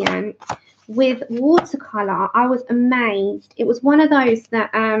resilient with watercolour. I was amazed. It was one of those that,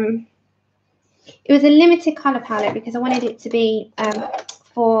 it was a limited colour palette because I wanted it to be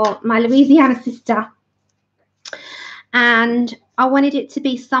for my Louisiana sister. And I wanted it to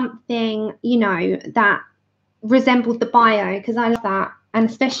be something, you know, that resembled the bio because I love that. And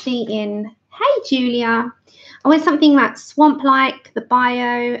especially in, hey, Julia. I want something like swamp-like, the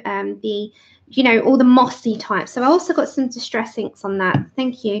bio, the, you know, all the mossy types. So I also got some distress inks on that.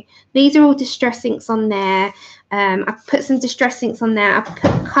 Thank you. These are all distress inks on there. I've put some distress inks on there. I've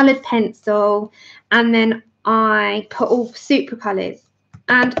put coloured pencil, and then I put all Supracolors.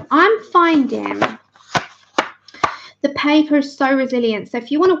 And I'm finding the paper is so resilient. So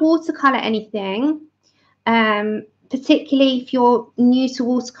if you want to watercolour anything, particularly if you're new to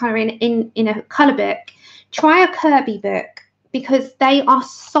watercolouring in a colour book, try a Kirby book because they are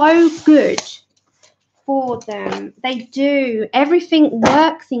so good for them. They do. Everything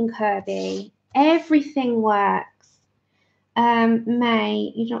works in Kirby. Everything works.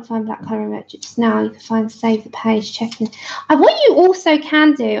 May, you don't find black colour image just now. You can find save the page, checking. What you also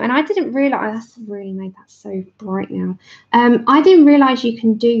can do, and I didn't realise, that's really made that so bright now. I didn't realise you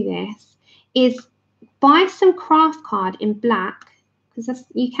can do this, is buy some craft card in black, because that's,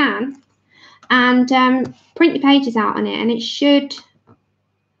 you can, and print your pages out on it, and it should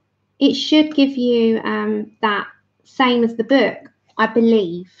give you that same as the book, I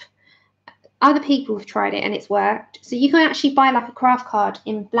believe. Other people have tried it and it's worked. So you can actually buy like a craft card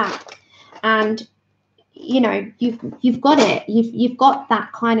in black, and you know, you've got it. You've got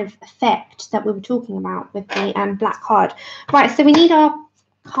that kind of effect that we were talking about with the black card. Right, so we need our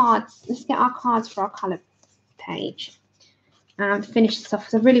cards. Let's get our cards for our colour page and finish this off,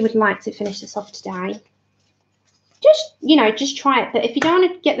 because I really would like to finish this off today. Just, you know, just try it. But if you don't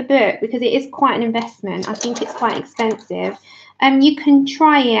want to get the book, because it is quite an investment, I think it's quite expensive, you can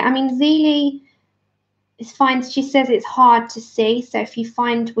try it. I mean, Zelie is fine. She says it's hard to see. So if you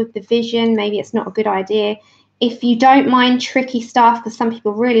find with the vision, maybe it's not a good idea. If you don't mind tricky stuff, because some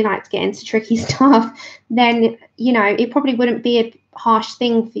people really like to get into tricky stuff, then, you know, it probably wouldn't be a harsh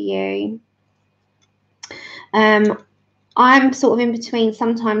thing for you. I'm sort of in between.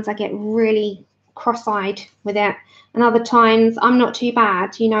 Sometimes I get really cross-eyed with it, and other times I'm not too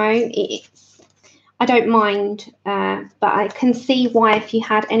bad, you know. I don't mind, but I can see why, if you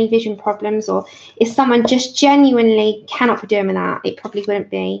had any vision problems, or if someone just genuinely cannot be doing with that, it probably wouldn't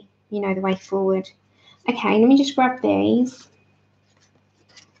be, you know, the way forward. Okay, let me just grab these.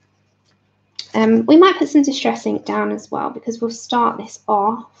 We might put some distress ink down as well, because we'll start this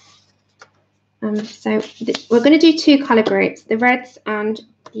off. So we're going to do two colour groups, the reds and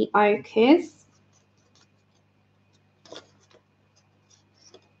the ochres.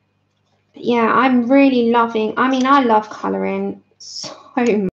 But yeah, I'm really loving, I mean, I love colouring so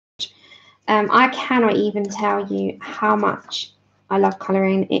much. I cannot even tell you how much I love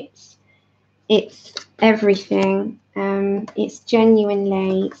colouring. It's everything. It's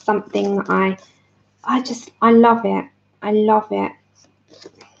genuinely something I love it. I love it.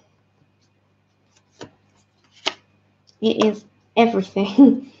 It is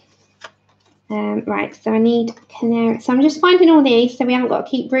everything. Right, so I need canary. So I'm just finding all these, so we haven't got to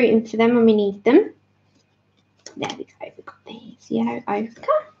keep rooting for them when we need them. There we go. We've got these. Yellow ochre.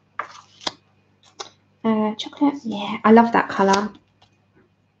 Chocolate. Yeah, I love that colour.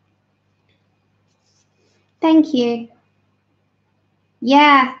 Thank you.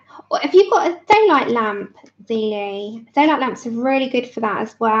 Yeah. Well, if you've got a daylight lamp, Zelie, daylight lamps are really good for that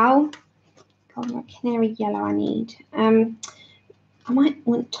as well. God, what canary yellow I need. I might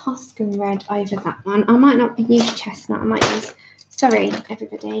want Tuscan red over that one. I might not use chestnut. I might use, sorry,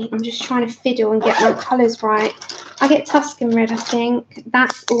 everybody. I'm just trying to fiddle and get my colours right. I get Tuscan red, I think.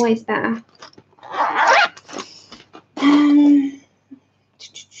 That's always better.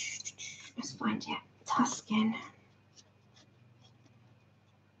 Let's find it. Tuscan.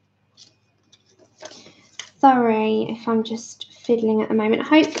 Sorry if I'm just fiddling at the moment.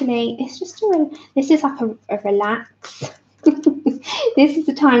 Hopefully, it's just this is like a relax. This is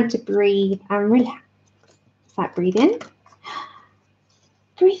the time to breathe and relax. Is that breathe in?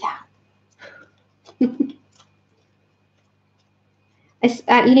 Breathe out. It's,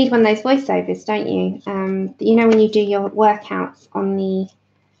 you need one of those voiceovers, don't you? You know when you do your workouts on the...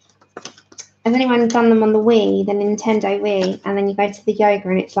 Has anyone done them on the Wii, the Nintendo Wii, and then you go to the yoga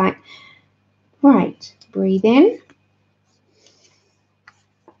and it's like, right, breathe in,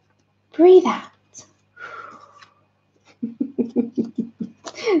 breathe out.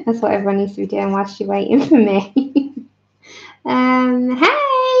 That's what everyone needs to be doing whilst you're waiting for me.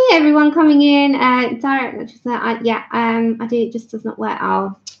 Hey, everyone coming in. Direct, I do. It just does not work.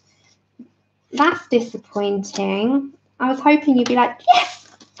 Oh, that's disappointing. I was hoping you'd be like, yes.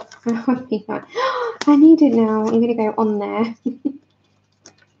 I would be like, oh, I need it now. I'm gonna go on there.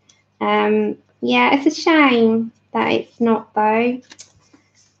 Yeah, it's a shame that it's not though.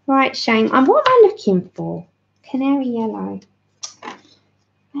 Right, shame. And what am I looking for? Canary Yellow.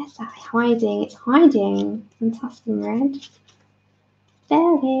 Where's that hiding? It's hiding. And Tuscan Red.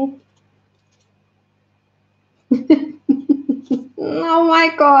 There it is. Oh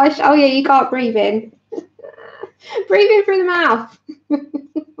my gosh. Oh yeah, you can't breathe in. Breathe in through the mouth.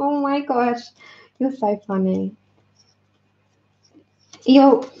 Oh my gosh. You're so funny.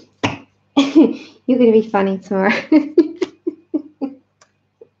 You're gonna be funny tomorrow.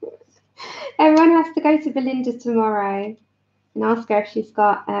 Everyone has to go to Belinda tomorrow and ask her if she's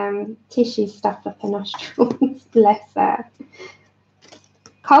got tissue stuffed up her nostrils. Bless her.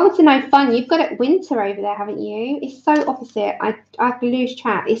 Cold to no fun. You've got it winter over there, haven't you? It's so opposite. I lose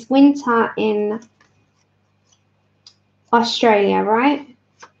track. It's winter in Australia, right?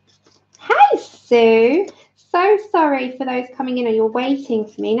 Hey, Sue. So sorry for those coming in and you're waiting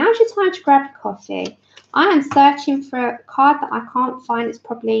for me. Now's your time to grab a coffee. I am searching for a card that I can't find. It's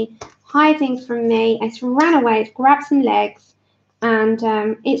probably hiding from me. It's ran away. It's grabbed some legs. And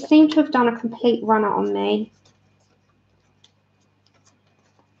it seemed to have done a complete runner on me.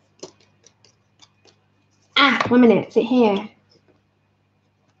 Ah, 1 minute. Is it here?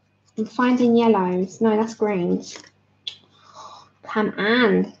 I'm finding yellows. No, that's greens. Come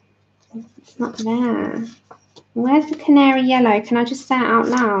on. It's not there. Where's the Canary Yellow? Can I just say it out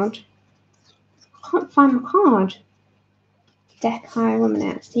loud? I can't find my card. Deco, 1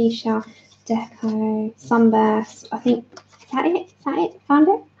 minute. Seashell, Deco, Sunburst. I think, is that it? Is that it? Found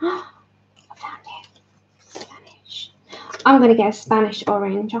it? I found it. Spanish. I'm going to get a Spanish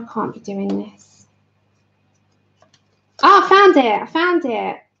orange. I can't be doing this. Oh, I found it. I found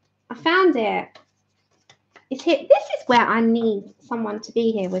it. I found it. It's here. This is where I need someone to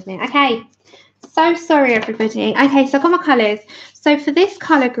be here with me. Okay. So sorry, everybody. Okay, so I've got my colours. So for this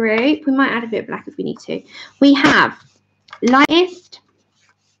colour group, we might add a bit of black if we need to. We have lightest,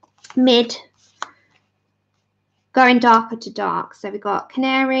 mid, going darker to dark. So we've got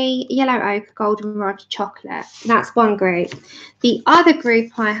Canary, Yellow Ochre, Goldenrod, Chocolate. That's one group. The other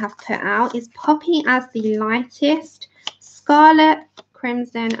group I have put out is Poppy as the lightest, Scarlet,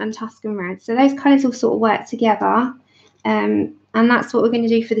 Crimson and Tuscan Red. So those colours all sort of work together. And that's what we're going to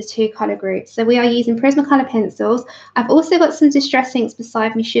do for the two colour groups. So we are using Prismacolor pencils. I've also got some distress inks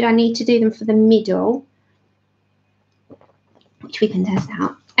beside me should I need to do them for the middle, which we can test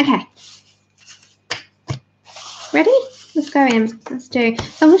out. Okay. Ready? Let's go in. Let's do.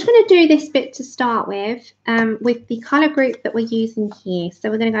 So I'm just going to do this bit to start with the colour group that we're using here. So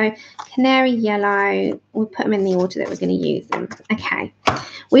we're going to go Canary Yellow. We'll put them in the order that we're going to use them. Okay.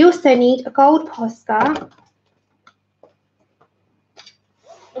 We also need a gold Posca,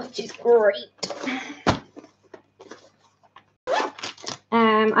 which is great.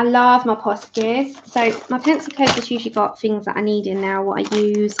 I love my Poscas. So my pencil case has usually got things that I need in now, what I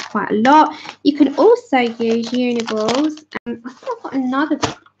use quite a lot. You can also use Uniballs. I think I've got another.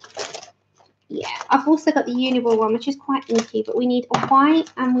 Yeah, I've also got the Uniball one, which is quite inky, but we need a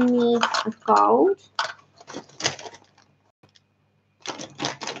white and we need a gold.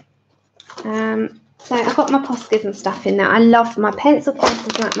 So I've got my Poscas and stuff in there. I love my pencil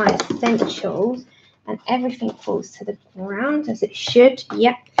cases, like my essentials, and everything falls to the ground as it should.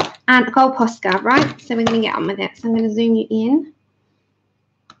 Yep. And a gold Posca, right? So we're going to get on with it. So I'm going to zoom you in.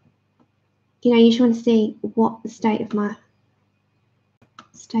 You know, you just want to see what the state of my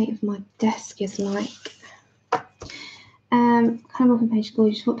desk is like. Kind of off the page,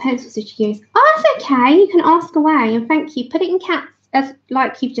 gorgeous. What pencils did you use? Oh, that's okay. You can ask away, and thank you. Put it in caps as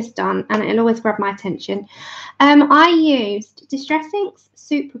like you've just done, and it'll always grab my attention. I used Distress Inks,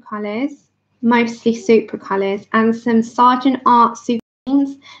 Super Colours, mostly Super Colours, and some Sergeant Art Super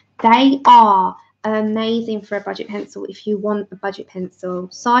Greens. They are amazing for a budget pencil if you want a budget pencil.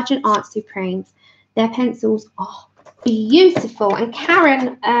 Sergeant Art Supremes, their pencils are beautiful, and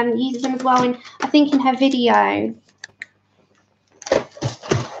Karen uses them as well in, I think, in her video.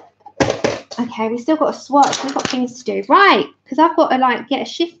 Okay, we've still got a swatch. We've got things to do, right? Because I've got to like get a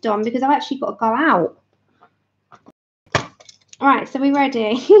shift on because I've actually got to go out. All right, so we're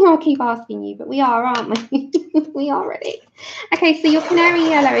ready. I'll keep asking you, but we are, aren't we? We are ready. Okay, so your Canary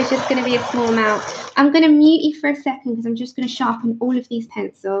Yellow is just going to be a small amount. I'm going to mute you for a second because I'm just going to sharpen all of these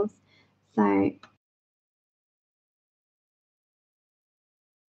pencils. So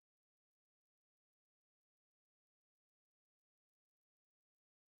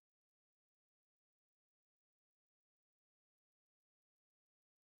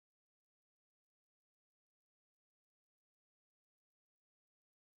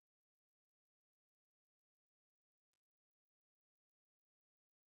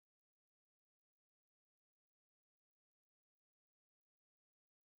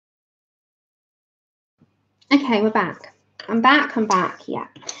okay, we're back. I'm back, yeah.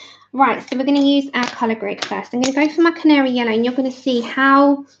 Right, so we're going to use our colour grade first. I'm going to go for my Canary Yellow, and you're going to see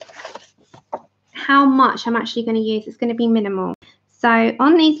how much I'm actually going to use. It's going to be minimal. So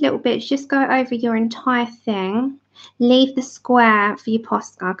on these little bits, just go over your entire thing. Leave the square for your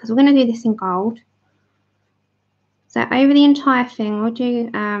Posca, because we're going to do this in gold. So over the entire thing, we'll do,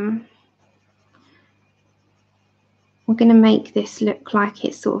 we're going to make this look like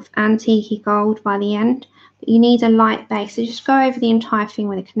it's sort of antique gold by the end. But you need a light base, so just go over the entire thing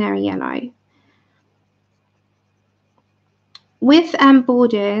with a Canary Yellow. With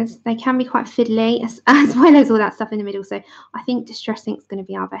borders, they can be quite fiddly, as well as all that stuff in the middle. So I think Distress Ink is going to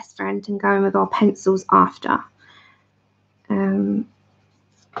be our best friend, and going with our pencils after. There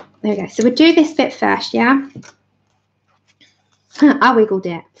we go. So we'll do this bit first, yeah? I wiggled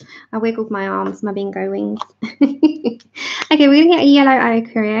it. I wiggled my arms, my bingo wings. Okay, we're going to get a yellow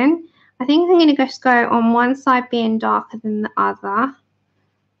ochre in. I think I'm going to just go on one side being darker than the other.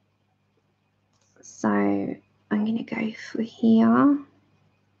 So I'm going to go for here.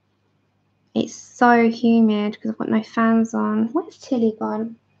 It's so humid because I've got no fans on. Where's Chilli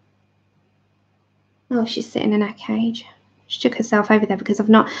gone? Oh, she's sitting in her cage. She took herself over there because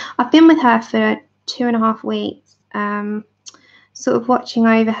I've been with her for 2.5 weeks, sort of watching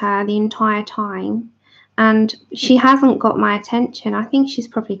over her the entire time, and she hasn't got my attention. I think she's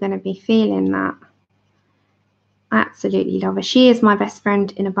probably going to be feeling that. I absolutely love her. She is my best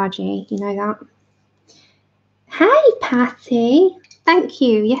friend in a budgie, you know that. Hey, Patty. Thank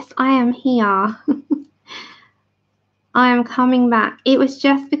you. Yes, I am here. I am coming back. It was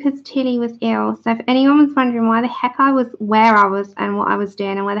just because Chilli was ill. So if anyone was wondering why the heck I was, where I was and what I was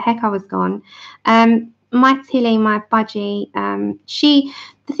doing and where the heck I was gone, my Chilli, my budgie,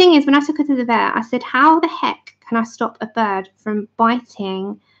 the thing is, when I took her to the vet, I said, how the heck can I stop a bird from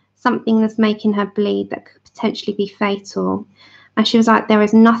biting something that's making her bleed that could potentially be fatal? And she was like, there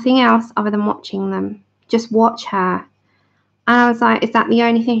is nothing else other than watching them. Just watch her. And I was like, is that the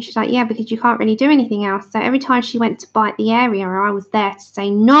only thing? She's like, yeah, because you can't really do anything else. So every time she went to bite the area, I was there to say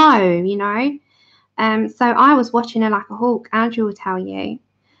no, you know. So I was watching her like a hawk, Andrew will tell you.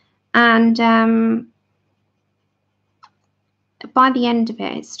 And by the end of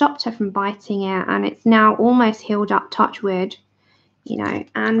it, it stopped her from biting it, and it's now almost healed up, touch wood, you know.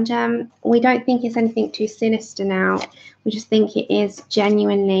 And we don't think it's anything too sinister now. We just think it is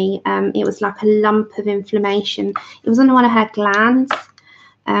genuinely, it was like a lump of inflammation. It was on one of her glands,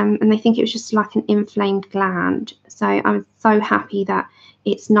 and they think it was just like an inflamed gland. So I'm so happy that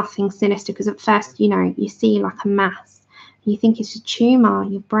it's nothing sinister, because at first, you know, you see like a mass, and you think it's a tumour.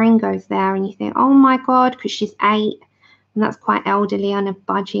 Your brain goes there, and you think, oh my God, because she's 8, and that's quite elderly on a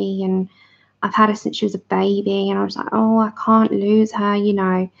budgie, and I've had her since she was a baby, and I was like, oh, I can't lose her, you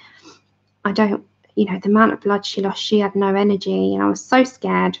know. I don't, you know, the amount of blood she lost, she had no energy, and I was so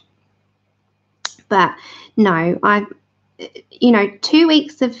scared. But no, you know, 2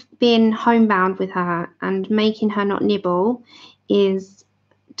 weeks of being homebound with her and making her not nibble it's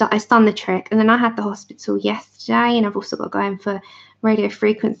done the trick. And then I had the hospital yesterday, and I've also got to go in for radio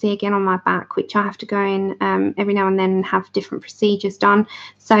frequency again on my back, which I have to go in every now and then and have different procedures done.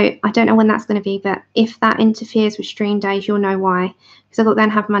 So I don't know when that's going to be, but if that interferes with stream days, you'll know why, because I've got to go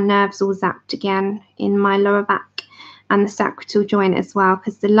and have my nerves all zapped again in my lower back and the sacral joint as well,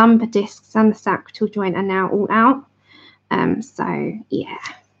 because the lumbar discs and the sacral joint are now all out. So yeah,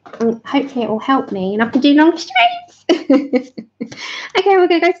 hopefully it will help me and I can do longer streams. Okay, we're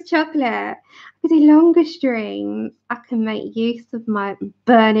going to go to chocolate. I can do longer streams. I can make use of my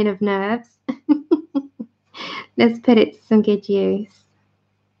burning of nerves. Let's put it to some good use.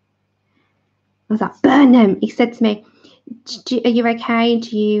 I was like, burn them. He said to me, are you okay?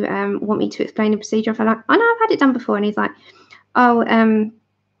 Do you want me to explain the procedure? I'm like, oh no, I've had it done before. And he's like, oh,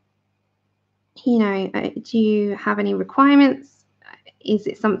 you know, do you have any requirements? Is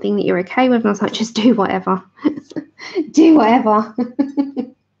it something that you're okay with? And I was like, just do whatever. Do whatever.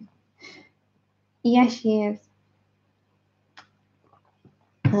 Yes, she is.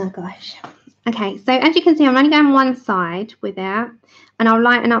 Oh gosh. Okay, so as you can see, I'm only going one side with it, and I'll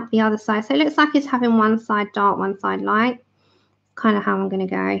lighten up the other side. So it looks like it's having one side dark, one side light. Kind of how I'm going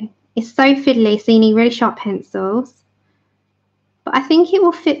to go. It's so fiddly, so you need really sharp pencils. But I think it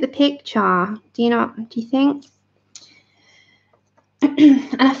will fit the picture. Do you think?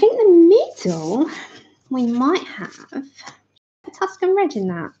 And I think the middle, we might have a Tuscan red in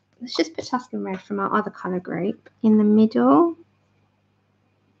that. Let's just put Tuscan red from our other colour group in the middle.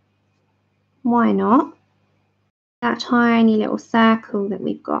 Why not? That tiny little circle that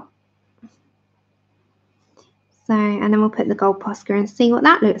we've got. So, and then we'll put the gold Posca and see what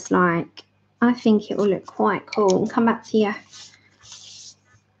that looks like. I think it will look quite cool. I'll come back to you.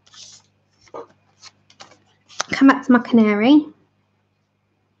 Come back to my canary.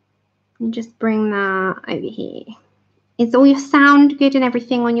 And just bring that over here. Is all your sound good and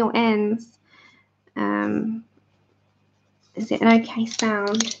everything on your ends? Is it an okay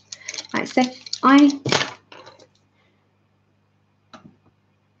sound? Right, so I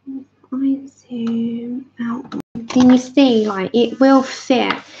zoom out. Can you see, like, it will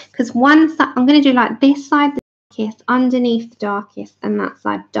fit? Because one side, I'm going to do like this side the darkest, underneath the darkest, and that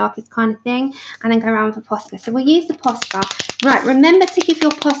side darkest kind of thing, and then go around with the Posca. So we'll use the Posca. Right, remember to give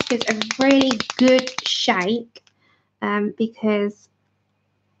your Poscas a really good shake, because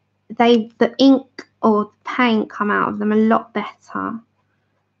the ink or the paint come out of them a lot better.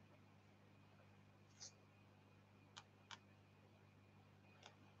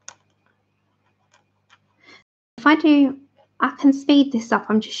 If I do, I can speed this up.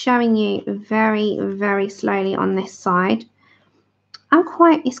 I'm just showing you very, very slowly on this side.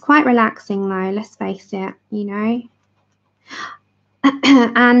 It's quite relaxing though, let's face it, you know.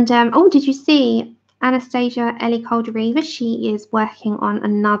 And oh, did you see Anastasia Ellie Caldereva? She is working on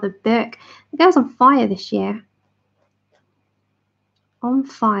another book. The girl's on fire this year. On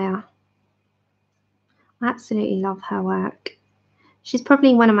fire. I absolutely love her work. She's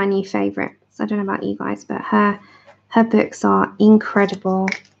probably one of my new favorites. I don't know about you guys, but her books are incredible.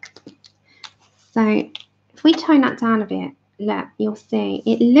 So if we tone that down a bit, look, you'll see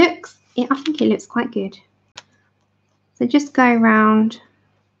I think it looks quite good. So just go around,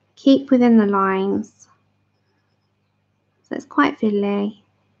 keep within the lines. So it's quite fiddly.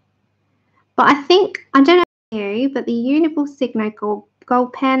 But I think, I don't know about you, but the Uniball Signo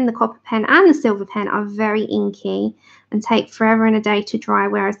gold pen, the copper pen and the silver pen are very inky and take forever and a day to dry,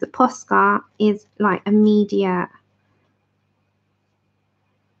 whereas the Posca is like immediate.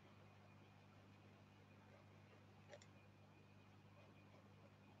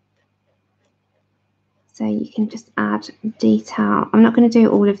 So you can just add detail. I'm not going to do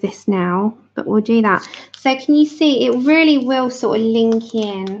all of this now, but we'll do that. So can you see it really will sort of link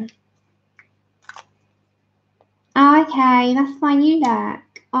in? Oh, okay, that's why you look.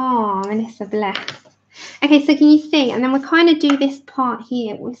 Oh, Melissa, bless. Okay, so can you see? And then we'll kind of do this part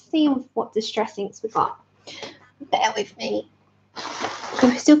here. We'll see what distress inks we've got. Bear with me.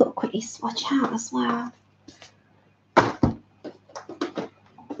 We've still got to quickly swatch out as well.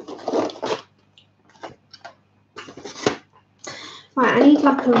 Right, I need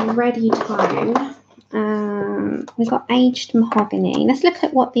like a ready tone. We've got aged mahogany. Let's look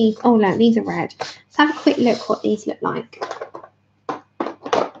at what these, oh no, these are red. Let's have a quick look what these look like.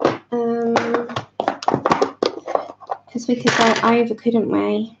 Because we could go over, couldn't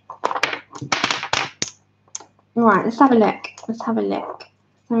we? Right, let's have a look. Let's have a look.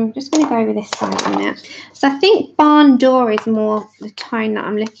 So I'm just going to go over this side a minute. So I think Barn Door is more the tone that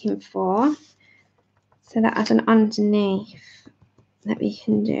I'm looking for. So that as an underneath that we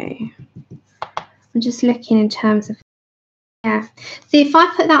can do. I'm just looking in terms of, yeah. See, if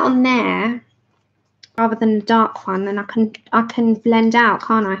I put that on there rather than the dark one, then I can blend out,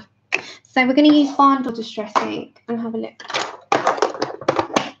 can't I? So we're going to use Barn Door Distress Ink and have a look.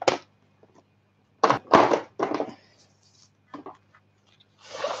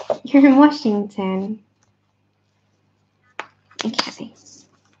 You're in Washington. Okay.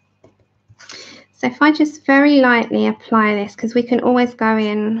 So if I just very lightly apply this, because we can always go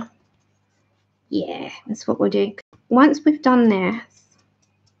in, yeah, that's what we'll do. Once we've done this,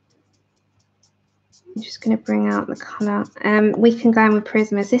 I'm just going to bring out the colour. We can go in with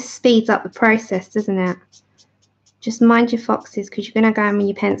Prismas. This speeds up the process, doesn't it? Just mind your foxes, because you're going to go in with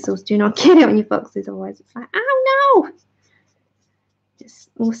your pencils. Do not get it on your foxes, otherwise it's like, oh no!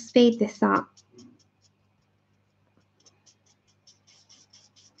 We'll speed this up.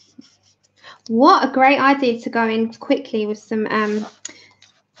 What a great idea to go in quickly with some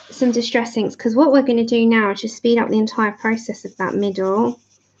distress inks, because what we're going to do now is just speed up the entire process of that middle.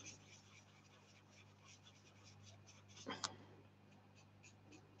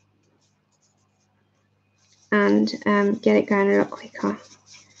 And get it going a lot quicker.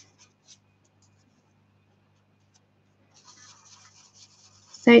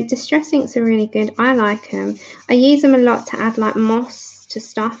 So distress inks are really good. I like them. I use them a lot to add like moss to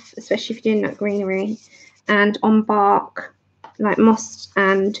stuff, especially if you're doing that greenery, and on bark, like moss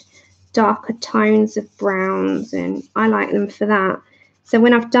and darker tones of browns, and I like them for that. So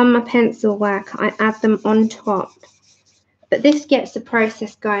when I've done my pencil work, I add them on top. But this gets the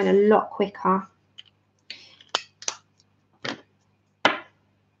process going a lot quicker.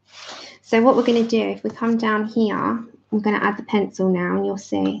 So what we're going to do, if we come down here, I'm going to add the pencil now, and you'll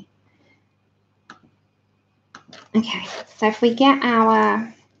see. Okay, so if we get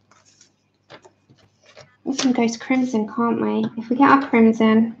our, we can go to crimson, can't we? If we get our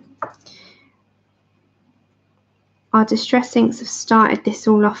crimson, our distress inks have started this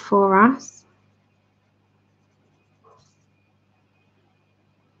all off for us.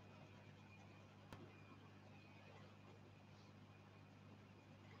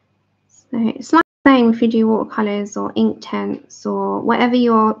 So it's like the same if you do watercolours or ink tints or whatever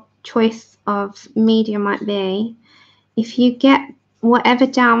your choice of media might be. If you get whatever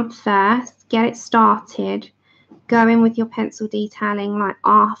down first, get it started, go in with your pencil detailing like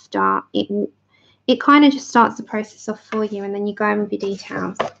after it kind of just starts the process off for you, and then you go in with your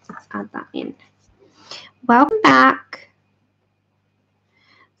details. Let's add that in. Welcome back.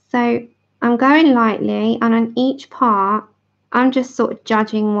 So I'm going lightly, and on each part I'm just sort of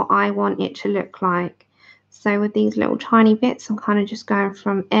judging what I want it to look like. So with these little tiny bits, I'm kind of just going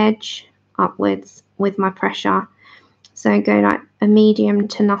from edge upwards with my pressure. So go like a medium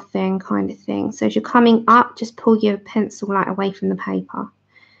to nothing kind of thing. So as you're coming up, just pull your pencil light away from the paper.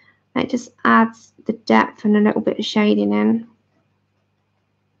 It just adds the depth and a little bit of shading in.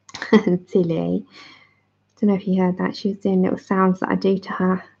 Silly. Don't know if you heard that. She was doing little sounds that I do to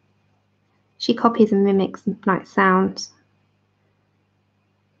her. She copies and mimics like sounds.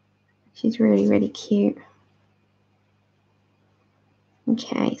 She's really, really cute.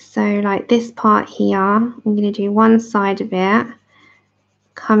 Okay, so like this part here, I'm going to do one side of it,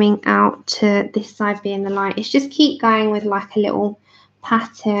 coming out to this side being the light. It's just keep going with like a little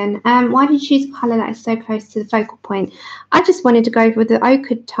pattern. Why did you choose a colour that is so close to the focal point? I just wanted to go with the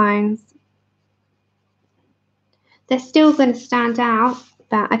ochre tones. They're still going to stand out,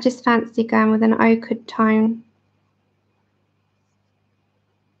 but I just fancy going with an ochre tone.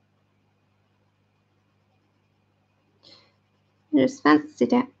 I just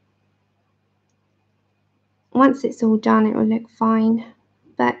fancied it. Once it's all done, it will look fine.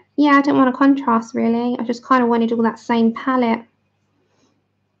 But yeah, I don't want a contrast really. I just kind of wanted all that same palette.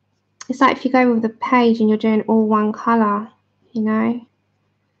 It's like if you go with a page and you're doing all one colour, you know.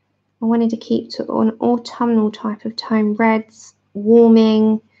 I wanted to keep to an autumnal type of tone, reds,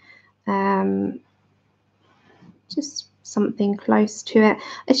 warming, just something close to it.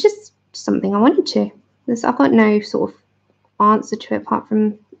 It's just something I wanted to. I've got no sort of answer to it apart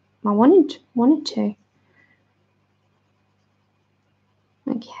from I wanted to.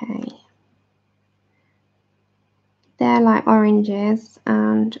 Okay. They're like oranges,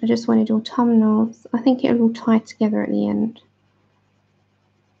 and I just wanted autumnals. I think it'll all tie together at the end.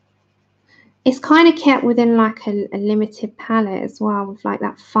 It's kind of kept within like a limited palette as well, with like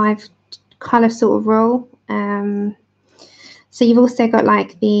that 5 colour sort of rule. So you've also got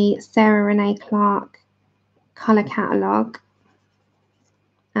like the Sarah Renee Clark colour catalogue,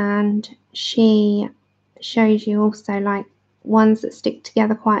 and she shows you also like ones that stick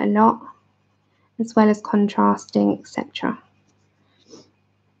together quite a lot, as well as contrasting, etc.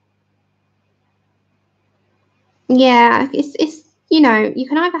 Yeah, it's you know, you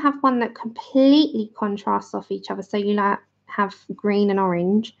can either have one that completely contrasts off each other, so you like have green and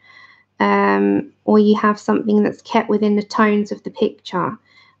orange, or you have something that's kept within the tones of the picture,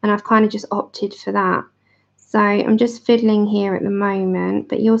 and I've kind of just opted for that. So I'm just fiddling here at the moment,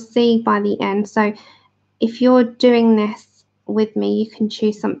 but you'll see by the end. So if you're doing this with me, you can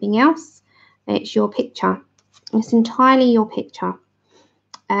choose something else. It's your picture. It's entirely your picture.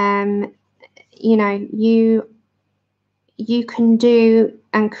 You know, you can do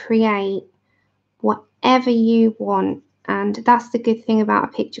and create whatever you want, and that's the good thing about a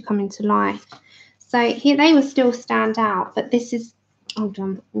picture coming to life. So here they will still stand out, but this is, hold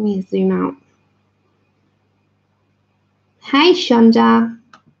on, let me zoom out. Hey Shonda.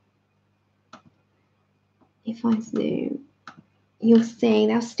 If I zoom, you'll see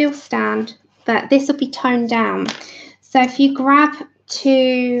they'll still stand, but this will be toned down. So if you grab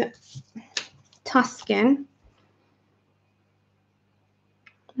to Tuscan,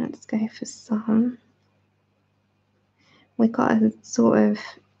 let's go for some. We've got to sort of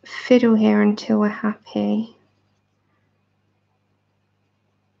fiddle here until we're happy.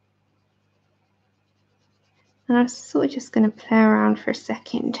 And I'm sort of just going to play around for a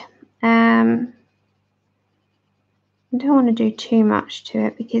second. I don't want to do too much to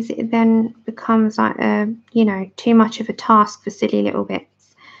it because it then becomes like a, you know, too much of a task for silly little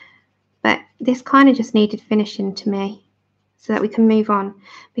bits. But this kind of just needed finishing to me so that we can move on,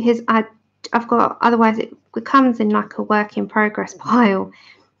 because I've got, otherwise it becomes in like a work in progress pile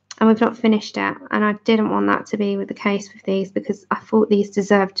and we've not finished it, and I didn't want that to be the case with these because I thought these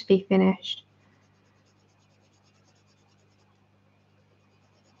deserved to be finished.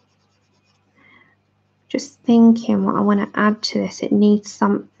 Just thinking what I want to add to this. It needs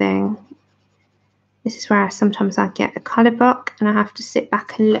something. This is where sometimes I get a colour block and I have to sit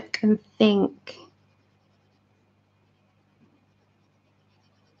back and look and think.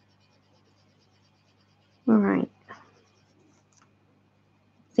 All right.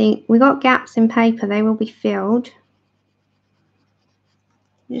 See, we got gaps in paper. They will be filled.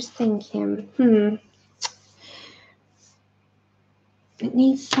 I'm just thinking, it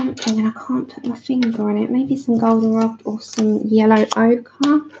needs something and I can't put my finger on it. Maybe some goldenrod or some yellow ochre.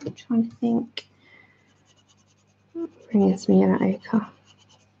 I'm trying to think. Bring in some yellow ochre.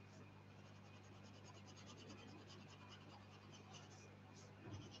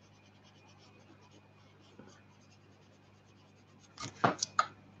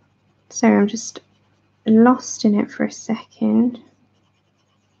 So I'm just lost in it for a second.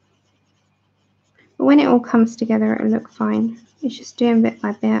 But when it all comes together, it'll look fine. It's just doing bit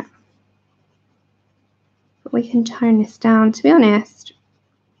by bit. But we can tone this down. To be honest,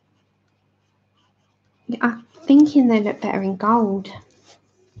 I'm thinking they look better in gold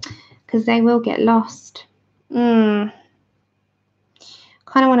because they will get lost. Kind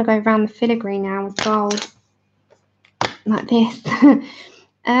of want to go around the filigree now with gold, like this.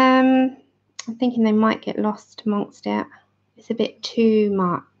 I'm thinking they might get lost amongst it. It's a bit too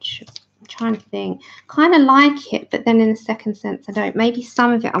much. I'm trying to think. Kind of like it, but then in the second sense I don't. Maybe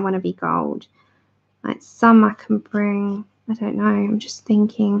some of it I want to be gold. Like some I can bring. I don't know. I'm just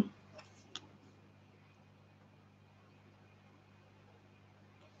thinking.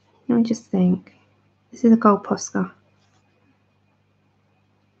 Let me just think. This is a gold Posca.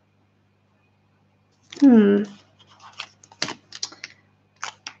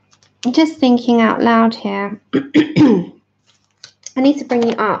 I'm just thinking out loud here. I need to bring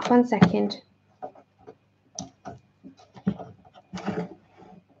you up. 1 second.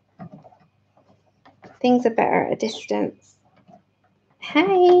 Things are better at a distance.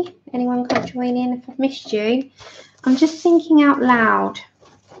 Hey, anyone can't join in if I've missed you? I'm just thinking out loud.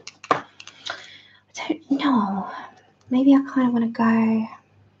 I don't know. Maybe I kind of want to go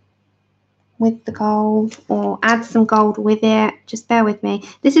with the gold or add some gold with it. Just bear with me.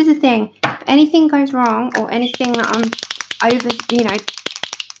 This is the thing. If anything goes wrong or anything that I'm over, you know,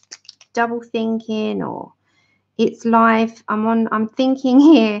 double thinking or it's live, I'm thinking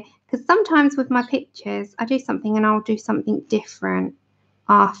here, because sometimes with my pictures I do something and I'll do something different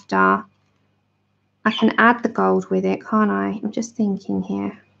after. I can add the gold with it, can't I? I'm just thinking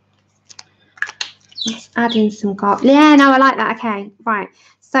here. Let's add in some gold. Yeah, no, I like that. Okay, right.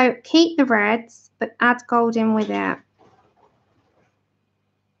 So keep the reds, but add gold in with it.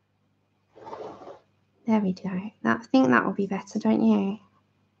 There we go. I think that will be better, don't you?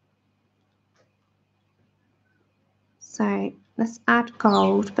 So let's add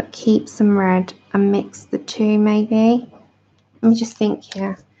gold, but keep some red and mix the two maybe. Let me just think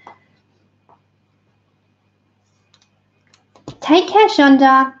here. Take care,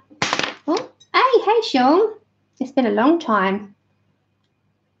 Shonda. Oh, hey, Sean. It's been a long time.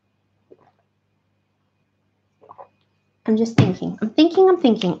 I'm just thinking. I'm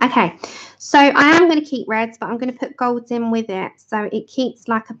thinking. Okay, so I am going to keep reds, but I'm going to put golds in with it. So it keeps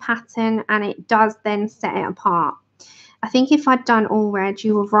like a pattern and it does then set it apart. I think if I'd done all red,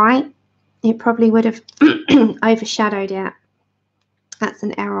 you were right. It probably would have overshadowed it. That's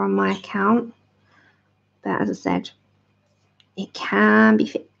an error on my account. But as I said, it can be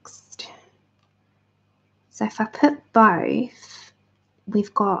fixed. So if I put both,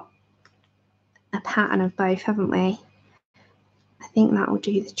 we've got a pattern of both, haven't we? I think that will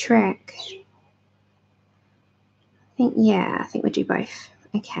do the trick. I think we'll do both.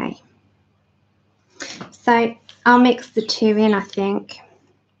 Okay. So I'll mix the two in, I think.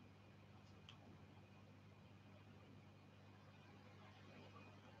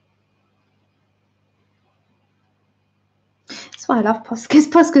 That's why I love Poscas.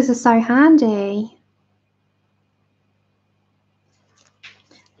 Poscas are so handy. I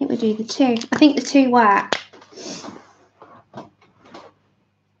think we'll do the two. I think the two work.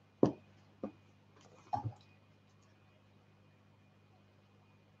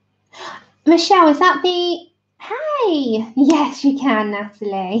 Michelle, is that the... Hey! Yes, you can,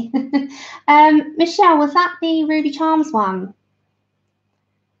 Natalie. Michelle, was that the Ruby Charms one?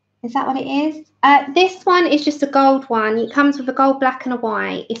 Is that what it is? This one is just a gold one. It comes with a gold, black and a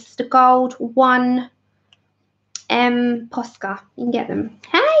white. It's the gold 1 Posca. You can get them.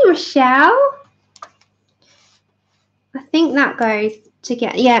 Hey, Michelle. I think that goes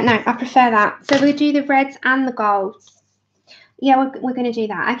together. Yeah, no, I prefer that. So we'll do the reds and the golds. Yeah, we're going to do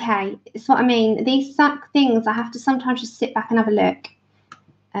that. Okay, it's what I mean. These things, I have to sometimes just sit back and have a look.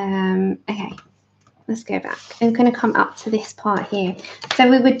 Okay, let's go back. We're going to come up to this part here. So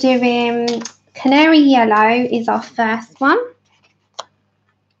we were doing Canary Yellow is our first one.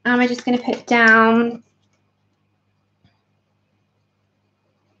 And we're just going to put down...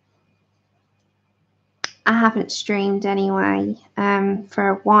 I haven't streamed anyway for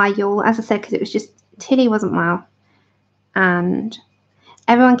a while, as I said, because it was just Tilly wasn't well. And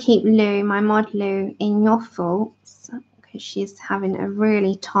everyone keep Lou, my mod Lou, in your thoughts because she's having a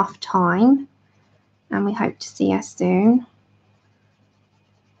really tough time and we hope to see her soon.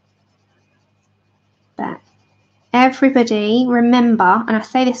 But everybody remember, and I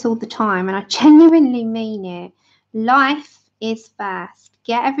say this all the time and I genuinely mean it, life is first.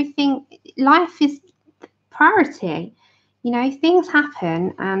 Get everything, life is priority. You know, things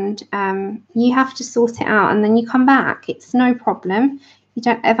happen and you have to sort it out and then you come back. It's no problem. You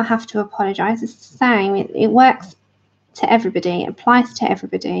don't ever have to apologise. It's the same. It works to everybody. It applies to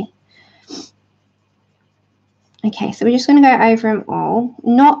everybody. Okay, so we're just going to go over them all.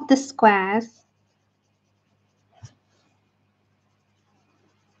 Not the squares.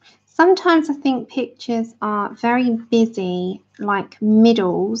 Sometimes I think pictures are very busy, like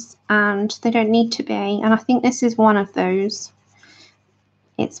middles, and they don't need to be. And I think this is one of those.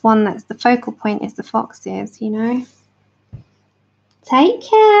 It's one that's the focal point is the foxes, you know. Take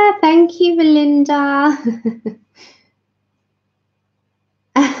care. Thank you, Belinda.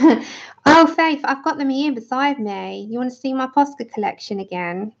 Oh, Faith, I've got them here beside me. You want to see my Posca collection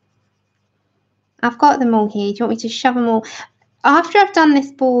again? I've got them all here. Do you want me to shove them all? After I've done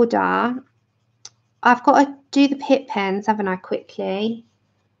this border, I've got to do the pip pens, haven't I, quickly?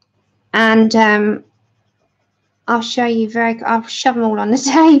 And I'll show you I'll shove them all on the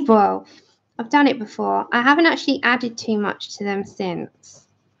table. I've done it before. I haven't actually added too much to them since.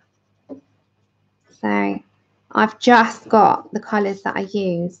 So I've just got the colours that I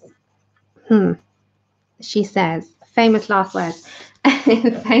use. She says. Famous last words.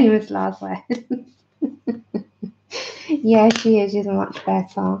 Famous last words. Yeah, she is. She's much better.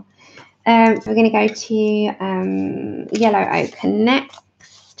 So we're going to go to Yellow Ochre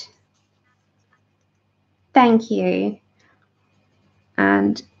next. Thank you.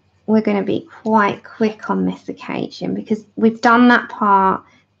 And we're going to be quite quick on this occasion because we've done that part.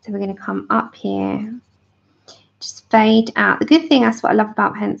 So we're going to come up here. Just fade out. The good thing, that's what I love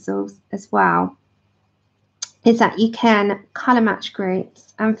about pencils as well, is that you can colour match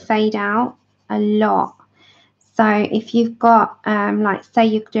groups and fade out a lot. So if you've got, like, say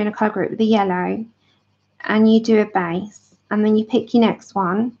you're doing a colour group with the yellow and you do a base and then you pick your next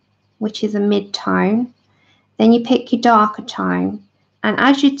one, which is a mid-tone, then you pick your darker tone. And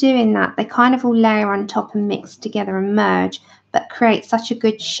as you're doing that, they kind of all layer on top and mix together and merge, but create such a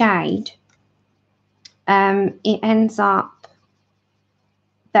good shade. It ends up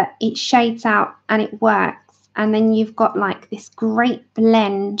that it shades out and it works. And then you've got like this great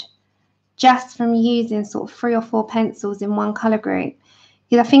blend just from using sort of 3 or 4 pencils in one colour group.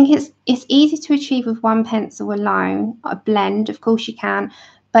 Because I think it's easy to achieve with one pencil alone, a blend, of course you can,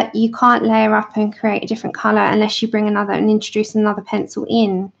 but you can't layer up and create a different colour unless you bring another and introduce another pencil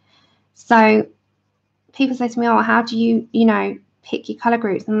in. So people say to me, oh, how do you, pick your colour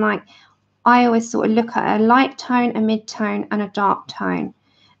groups? I'm like, I always sort of look at a light tone, a mid-tone and a dark tone.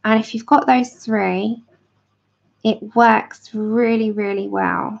 And if you've got those 3, it works really, really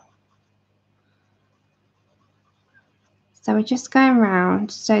well. So we're just going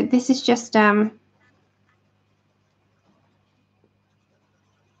around. So this is just sort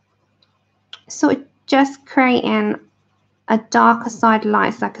of just creating a darker side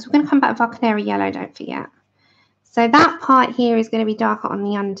light side, because we're going to come back with our Canary Yellow, don't forget. So that part here is going to be darker on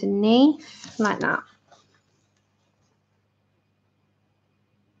the underneath, like that.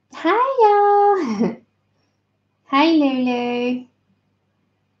 Hiya! Hey, Lulu.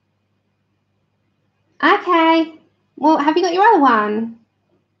 Okay. Well, have you got your other one?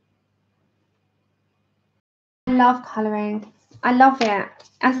 I love colouring. I love it.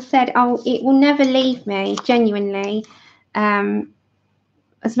 As I said, it will never leave me, genuinely.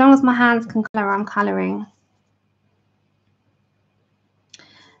 As long as my hands can colour, I'm colouring.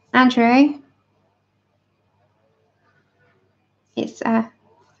 Andrew, it's a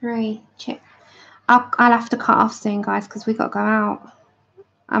 3 chip. I'll have to cut off soon, guys, because we got to go out.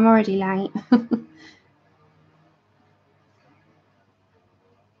 I'm already late.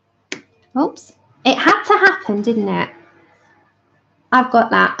 Oops. It had to happen, didn't it? I've got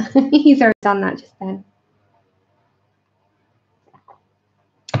that. He's already done that just then.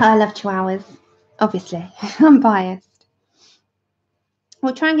 I love chihuahuas, obviously. I'm biased.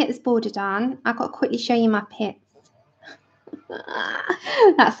 We'll try and get this border done. I've got to quickly show you my pits.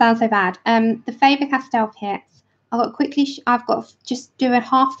 That sounds so bad. The Faber-Castell pits. I've got to just do a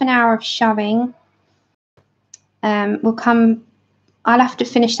half an hour of showing. I'll have to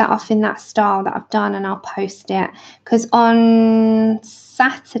finish that off in that style that I've done, and I'll post it, because on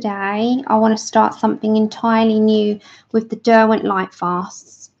Saturday I want to start something entirely new with the Derwent light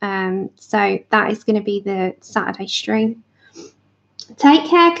fasts. So that is going to be the Saturday stream. Take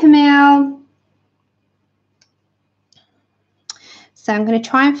care, Camille. So I'm going to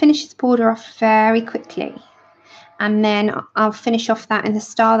try and finish this border off very quickly, and then I'll finish off that in the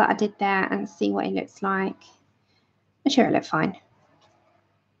style that I did there and see what it looks like. I'm sure it'll look fine.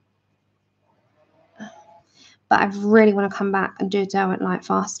 But I really want to come back and do a Derwent light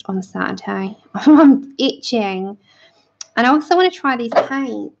fast on Saturday. I'm itching. And I also want to try these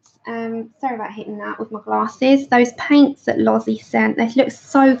paints. Sorry about hitting that with my glasses. Those paints that Lozzie sent, they look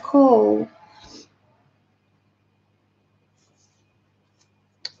so cool.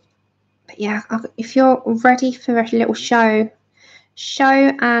 But yeah, if you're ready for a little show and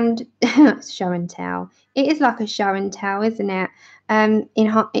show and tell. It is like a show and tell, isn't it? A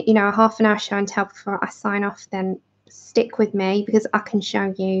half an hour show and tell before I sign off. Then stick with me, because I can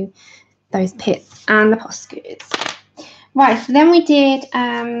show you those pits and the Poscas. Right, so then we did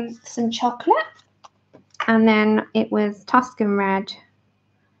some chocolate, and then it was Tuscan red.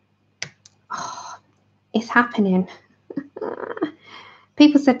 Oh, it's happening.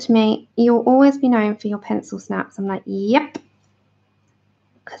 People said to me, "You'll always be known for your pencil snaps." I'm like, yep,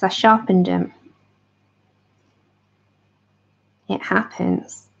 because I sharpened them. It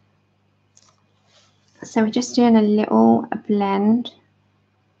happens. So we're just doing a little blend.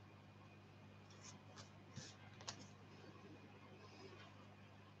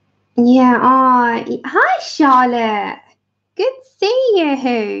 Yeah. Hi, Charlotte. Good to see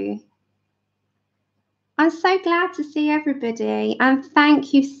you. I'm so glad to see everybody, and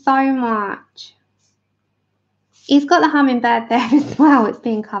thank you so much. He's got the hummingbird there as well. It's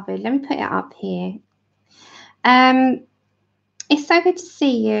being covered. Let me put it up here. It's so good to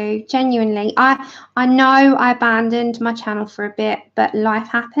see you, genuinely. I know I abandoned my channel for a bit, but life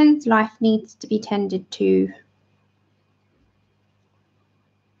happens. Life needs to be tended to.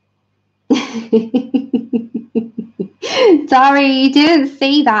 Sorry, you didn't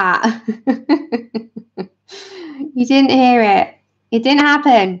see that. You didn't hear it. It didn't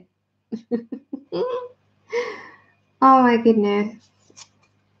happen. Oh my goodness.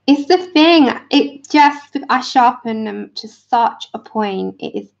 It's the thing. I sharpen them to such a point.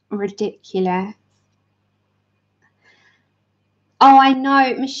 It is ridiculous. Oh, I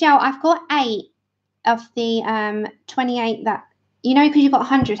know. Michelle, I've got 8 of the 28 that, because you've got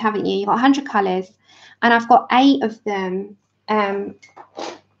 100, haven't you? You've got 100 colours. And I've got 8 of them. Oh,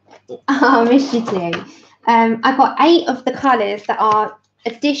 I miss you too. I've got 8 of the colours that are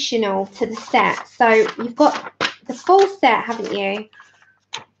additional to the set. So you've got the full set, haven't you?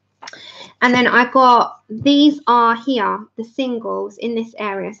 And then I got, these are here, the singles in this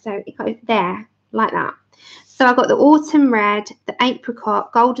area. So it goes there, like that. So I've got the Autumn Red, the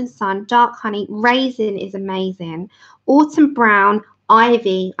Apricot, Golden Sun, Dark Honey, Raisin is amazing. Autumn Brown,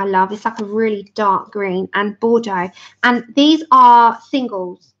 Ivy, I love. It's like a really dark green, and Bordeaux. And these are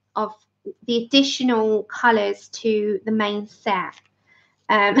singles of the additional colours to the main set.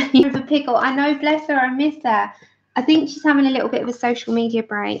 The Pickle, I know, bless her, I miss her. I think she's having a little bit of a social media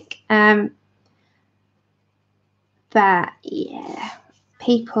break. But yeah,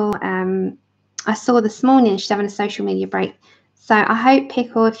 people, I saw this morning she's having a social media break. So I hope,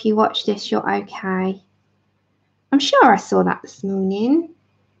 Pickle, if you watch this, you're okay. I'm sure I saw that this morning.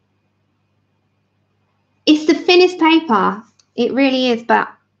 It's the thinnest paper. It really is, but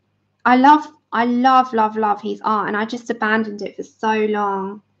I love his art, and I just abandoned it for so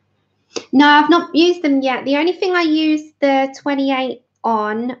long. No, I've not used them yet. The only thing I used the 28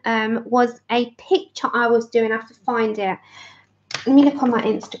 on was a picture I was doing. I have to find it. Let me look on my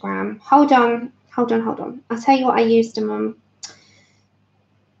Instagram. Hold on. I'll tell you what I used them on.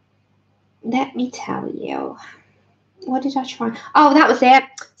 Let me tell you. What did I try? Oh, that was it.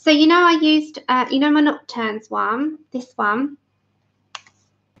 So, you know, I used, you know, my Nocturnes one, this one.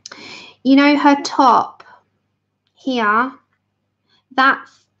 You know, her top here,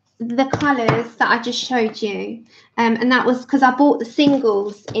 that's the colours that I just showed you. And that was because I bought the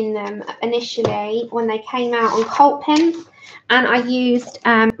singles in them initially when they came out on Cult pens. And I used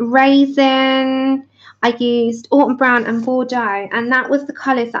Raisin, I used Autumn Brown and Bordeaux. And that was the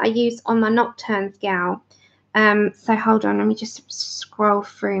colours that I used on my Nocturnes gal. So hold on, let me just scroll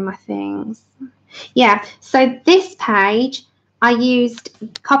through my things. Yeah, so this page, I used a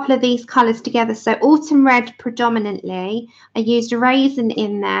couple of these colours together. So Autumn Red predominantly. I used Raisin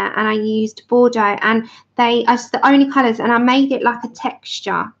in there, and I used Bordeaux, and they are the only colours, and I made it like a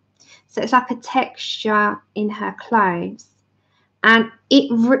texture. So it's like a texture in her clothes, and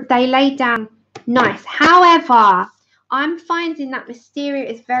they laid down nice. However, I'm finding that Mysteria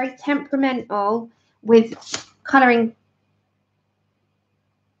is very temperamental with colouring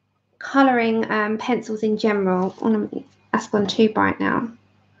pencils in general. That's gone too bright now.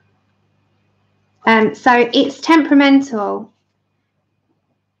 So it's temperamental.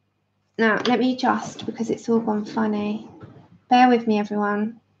 Now let me adjust because it's all gone funny. Bear with me,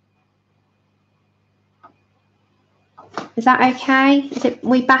 everyone. Is that okay?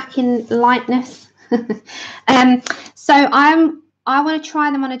 We back in lightness? So I want to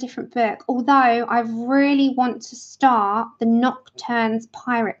try them on a different book, although I really want to start the Nocturnes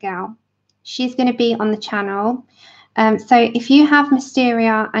Pirate Gal. She's going to be on the channel. So if you have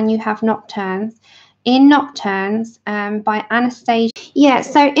Mysteria and you have Nocturnes, in Nocturnes by Anastasia. Yeah,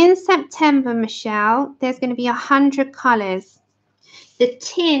 so in September, Michelle, there's going to be 100 colours. The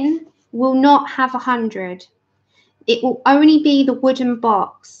tin will not have 100. It will only be the wooden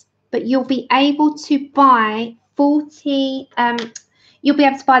box, but you'll be able to buy 40, you'll be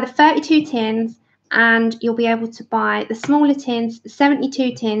able to buy the 32 tins, and you'll be able to buy the smaller tins, the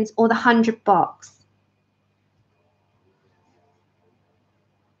 72 tins, or the 100 box.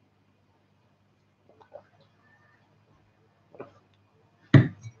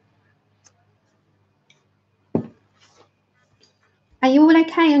 Are you all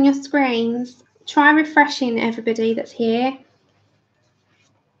okay on your screens? Try refreshing everybody that's here.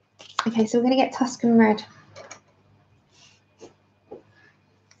 Okay, so we're going to get Tuscan Red.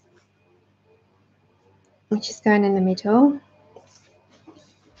 Which is going in the middle.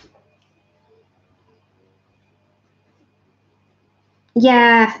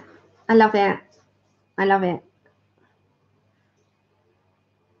 Yeah, I love it. I love it.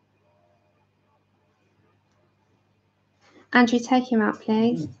 Andrew, take him out,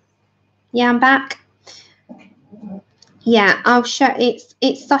 please. Yeah, I'm back. Yeah, I'll show.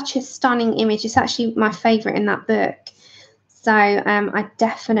 It's such a stunning image. It's actually my favourite in that book. So I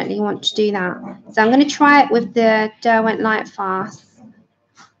definitely want to do that. So I'm going to try it with the Derwent Light Fast.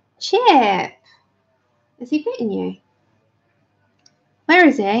 Chip, has he bitten you? Where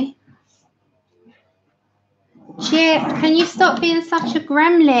is he? Chip, can you stop being such a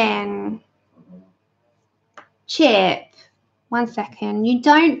gremlin? Chip, 1 second. You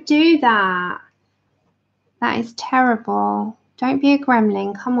don't do that. That is terrible. Don't be a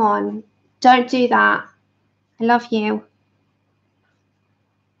gremlin. Come on. Don't do that. I love you.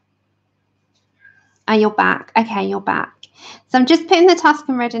 Oh, you're back. Okay, you're back. So I'm just putting the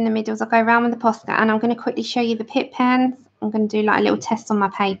Tuscan Red in the middle as I go around with the Posca, and I'm going to quickly show you the pip pens. I'm going to do like a little test on my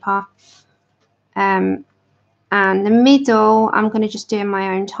paper. And the middle, I'm going to just do in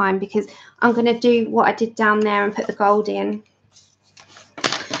my own time because I'm going to do what I did down there and put the gold in.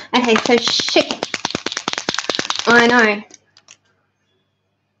 Okay, so I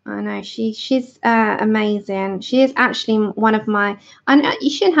know she's amazing. She is actually one of my, I know you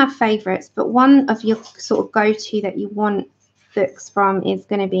shouldn't have favorites, but one of your sort of go-to that you want books from is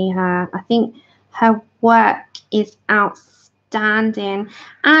going to be her. I think her work is outstanding.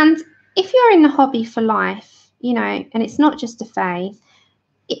 And if you're in the hobby for life, you know, and it's not just a phase,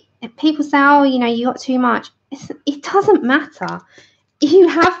 people say, oh, you know, you got too much. It doesn't matter. You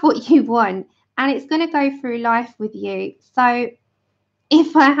have what you want, and it's going to go through life with you. So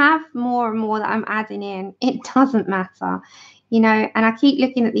if I have more and more that I'm adding in, it doesn't matter, you know. And I keep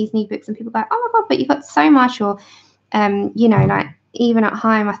looking at these new books and people go, oh my God, but you've got so much, or, you know, like even at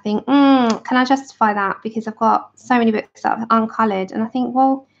home, I think, can I justify that? Because I've got so many books that are uncoloured, and I think,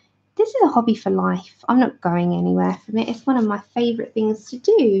 well, this is a hobby for life. I'm not going anywhere from it. It's one of my favourite things to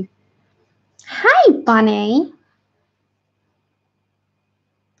do. Hey, Bunny.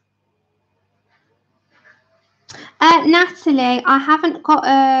 Natalie, I haven't got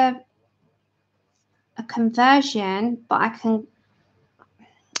a conversion, but I'm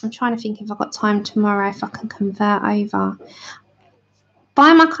trying to think if I've got time tomorrow if I can convert over.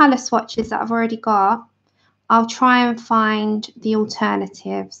 By my colour swatches that I've already got, I'll try and find the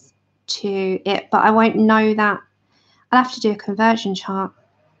alternatives to it, but I won't know that. I'll have to do a conversion chart,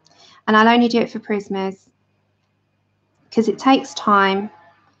 and I'll only do it for Prismas because it takes time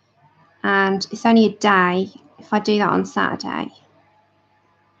and it's only a day if I do that on Saturday.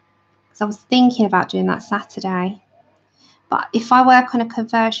 Because I was thinking about doing that Saturday, but if I work on a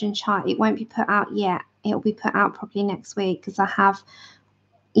conversion chart, it won't be put out yet. It'll be put out probably next week because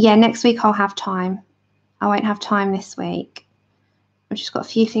next week I'll have time. I won't have time this week. I've just got a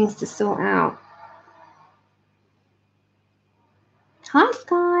few things to sort out. Hi,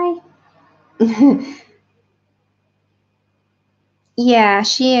 Sky. Yeah,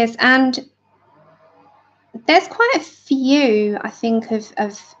 she is. And there's quite a few, I think,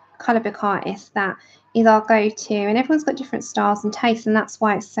 of colour book artists that is our go-to. And everyone's got different styles and tastes, and that's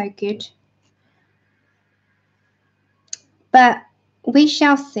why it's so good. But we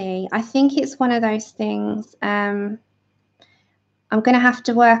shall see. I think it's one of those things I'm going to have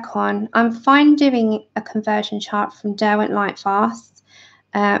to work on. I'm fine doing a conversion chart from Derwent Lightfast,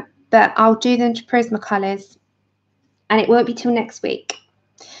 but I'll do them to Prismacolors, and it won't be till next week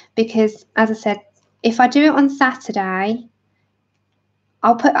because, as I said, if I do it on Saturday,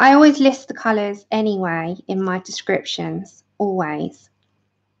 I always list the colours anyway in my descriptions, always,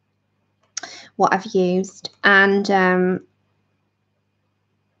 what I've used. And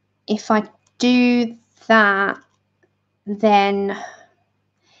if I do that, then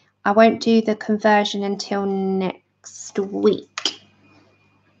I won't do the conversion until next week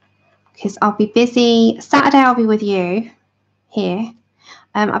because I'll be busy. Saturday I'll be with you here.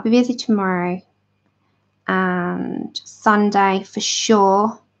 I'll be busy tomorrow and Sunday for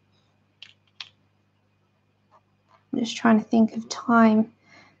sure. I'm just trying to think of time.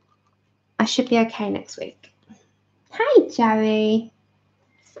 I should be okay next week. Hey, Joey.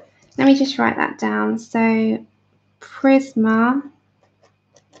 Let me just write that down. So Prisma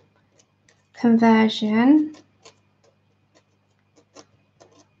conversion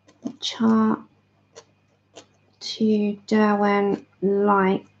chart to Derwent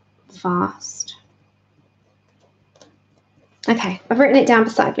Lightfast. Okay, I've written it down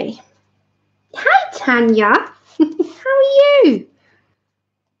beside me. Hi, Tanya. How are you?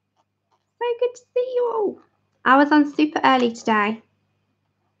 So good to see you all. I was on super early today.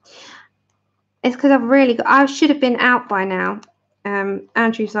 It's because I should have been out by now.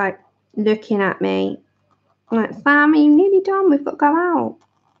 Andrew's like looking at me. I'm like, Sam, are you nearly done? We've got to go out.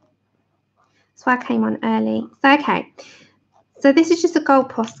 That's why I came on early. So, okay. So this is just a gold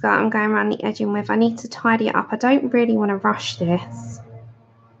Posca I'm going around the edging with. I need to tidy it up. I don't really want to rush this.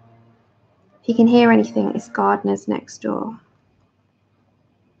 If you can hear anything, it's gardeners next door.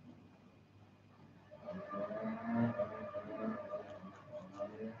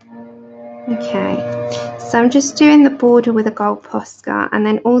 Okay, so I'm just doing the border with a gold Posca, and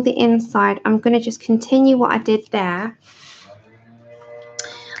then all the inside, I'm going to just continue what I did there.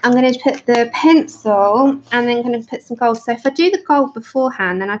 I'm going to put the pencil and then going to put some gold. So if I do the gold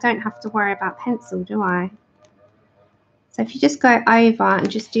beforehand, then I don't have to worry about pencil, do I? So if you just go over and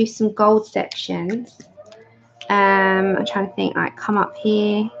just do some gold sections, I'm trying to think, like come up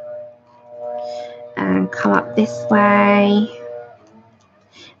here and come up this way.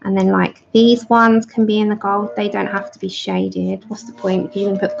 And then like these ones can be in the gold. They don't have to be shaded. What's the point? Because you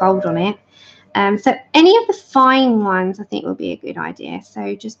can put gold on it. So any of the fine ones I think will be a good idea.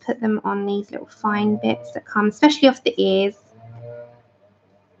 So just put them on these little fine bits that come, especially off the ears.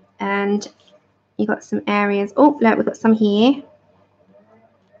 And you got some areas. Oh, look, we've got some here.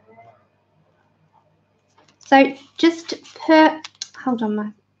 So just put, hold on,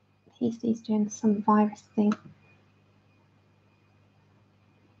 my PC's doing some virus thing.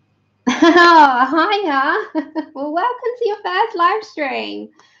 Oh, hiya. Well, welcome to your first live stream.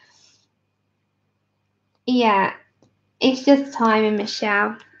 Yeah, it's just timing,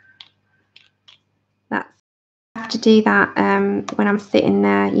 Michelle. I have to do that when I'm sitting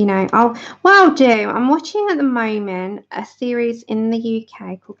there, you know. I'm watching at the moment a series in the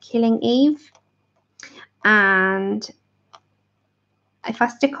UK called Killing Eve, and if I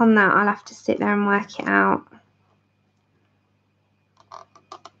stick on that, I'll have to sit there and work it out.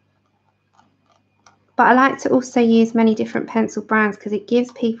 but I like to also use many different pencil brands because it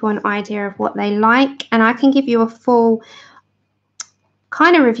gives people an idea of what they like, and I can give you a full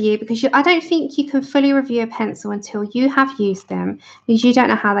kind of review because I don't think you can fully review a pencil until you have used them, because you don't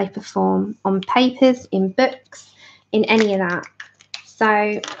know how they perform on papers, in books, in any of that.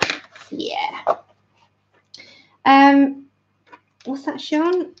 So yeah. What's that,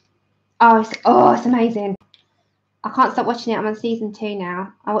 Sean? Oh, it's amazing. I can't stop watching it. I'm on season 2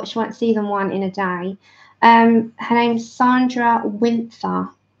 now. I watched season 1 in a day. Her name's Sandra Winther.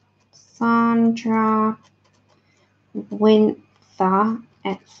 Sandra Winther.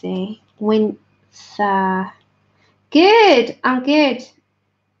 Etsy. Winther. Good. I'm good.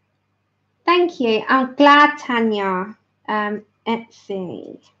 Thank you. I'm glad, Tanya.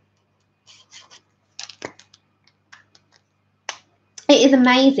 Etsy. It is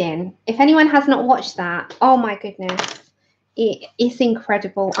amazing. If anyone has not watched that, oh my goodness. It's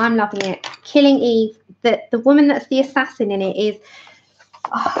incredible. I'm loving it. Killing Eve, the woman that's the assassin in it is,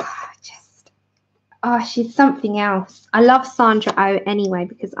 she's something else. I love Sandra Oh anyway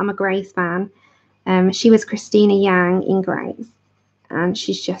because I'm a Grace fan. She was Christina Yang in Grace, and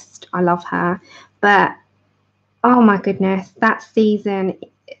she's just, I love her. But oh my goodness, that season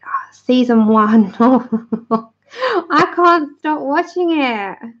 1. I can't stop watching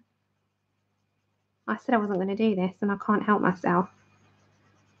it. I said I wasn't going to do this, and I can't help myself.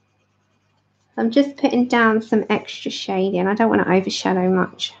 I'm just putting down some extra shading. I don't want to overshadow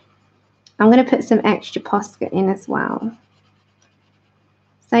much. I'm going to put some extra Posca in as well.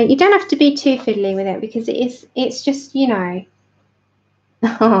 So you don't have to be too fiddly with it because it's just, you know.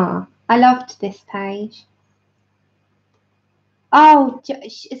 I loved this page. Oh,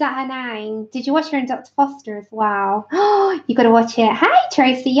 is that her name? Did you watch her in Dr. Foster as well? Oh, you got to watch it. Hey,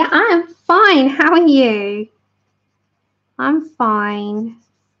 Tracy. Yeah, I am fine. How are you? I'm fine.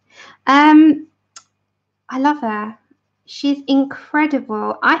 I love her. She's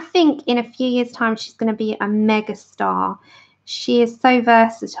incredible. I think in a few years' time, she's going to be a mega star. She is so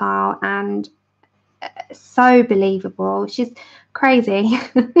versatile and so believable. She's crazy.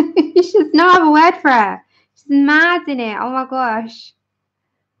 There's no other word for her. She's mad in it. Oh my gosh.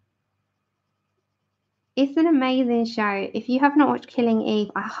 It's an amazing show. If you have not watched Killing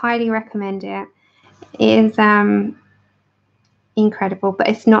Eve, I highly recommend it. It is incredible, but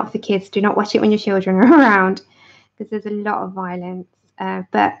it's not for kids. Do not watch it when your children are around because there's a lot of violence.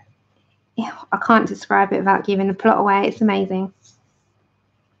 But I can't describe it without giving the plot away. It's amazing.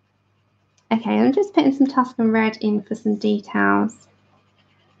 Okay, I'm just putting some Tuscan red in for some details.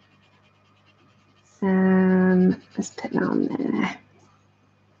 Let's put that on there.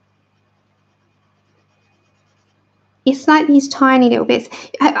 It's like these tiny little bits.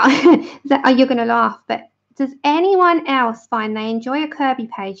 You're going to laugh, but does anyone else find they enjoy a Kirby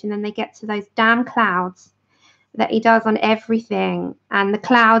page and then they get to those damn clouds that he does on everything, and the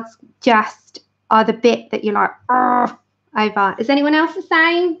clouds just are the bit that you're like, oh, over. Is anyone else the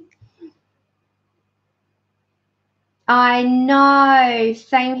same? I know.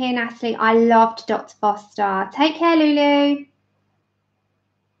 Same here, Natalie. I loved Dr. Foster. Take care, Lulu.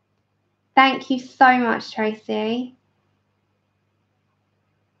 Thank you so much, Tracy.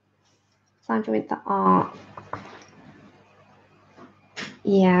 Sandra with the art.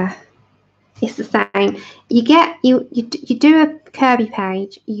 Yeah, it's the same. You do a Kirby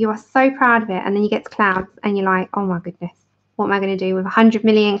page, you are so proud of it, and then you get to clouds and you're like, oh my goodness, what am I going to do with 100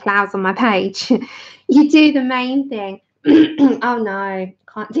 million clouds on my page? You do the main thing. Oh no,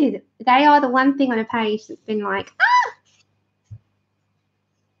 can't do that. They are the one thing on a page that's been like, ah!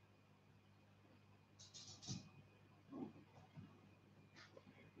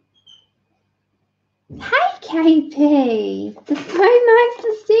 Hey, KP. It's so nice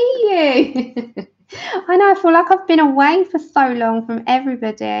to see you. I know, I feel like I've been away for so long from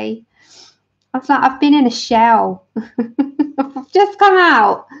everybody. I was like, I've been in a shell. I've just come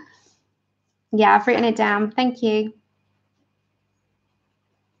out. Yeah, I've written it down. Thank you.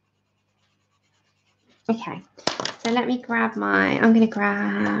 Okay, so let me grab I'm going to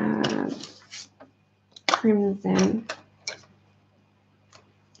grab Crimson.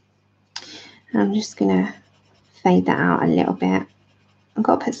 I'm just going to fade that out a little bit. I've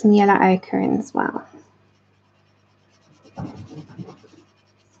got to put some yellow ochre in as well.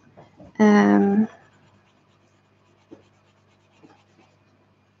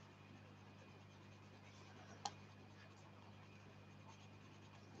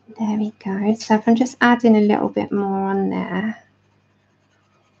 There we go. So if I'm just adding a little bit more on there.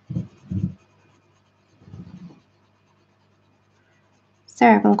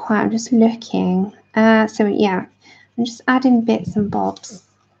 Sorry, I've gone quiet. I'm just looking. So yeah, I'm just adding bits and bobs.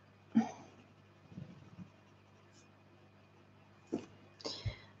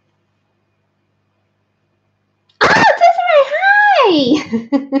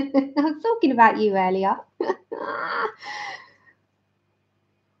 I was talking about you earlier.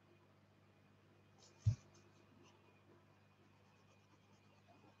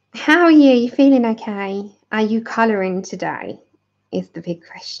 How are you? You feeling okay? Are you colouring today? Is the big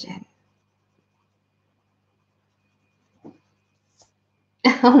question.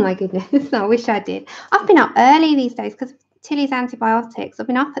 Oh my goodness, I wish I did. I've been up early these days because Tilly's antibiotics. I've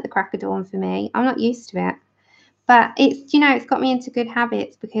been up at the crack of dawn for me. I'm not used to it. But it's, you know, it's got me into good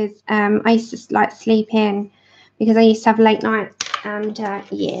habits because I used to like sleep in because I used to have late nights. And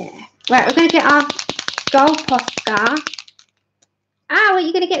yeah. Right, we're going to get our gold Posca. Ah, what are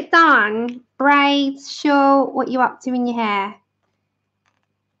you going to get done? Braids, shawl, what are you up to in your hair?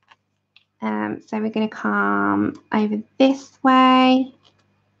 So we're going to come over this way.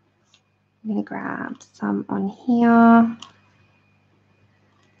 I'm going to grab some on here.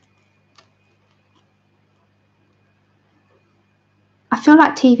 I feel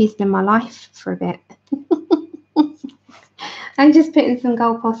like TV's been my life for a bit. I'm just putting some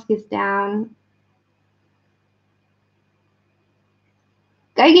gold Poscas down.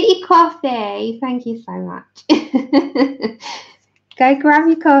 Go get your coffee. Thank you so much. Go grab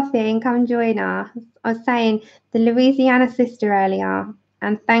your coffee and come join us. I was saying the Louisiana sister earlier,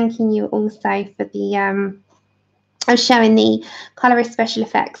 and thanking you also for the I was showing the colorist special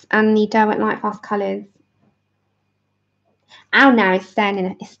effects and the Derwent Lightfast colours. Ow, now it's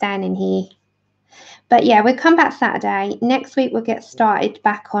standing here. But yeah, we'll come back Saturday. Next week we'll get started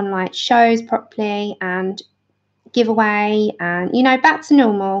back on like shows properly and giveaway and, you know, back to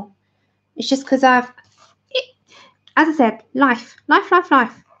normal. It's just because as I said, life.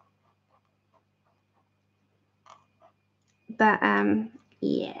 But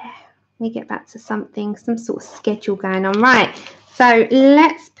yeah, we get back to some sort of schedule going on. Right, so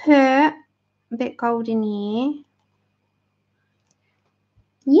let's put a bit gold in here.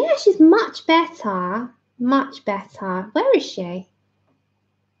 Yeah, she's much better. Much better. Where is she?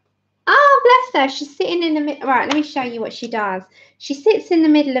 Oh, bless her. She's sitting in the middle. Right, let me show you what she does. She sits in the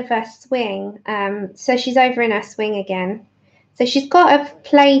middle of her swing. So she's over in her swing again. So she's got a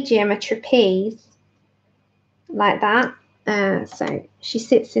plagium, a trapeze, like that. So she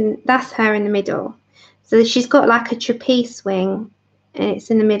sits in, that's her in the middle. So she's got like a trapeze swing, and it's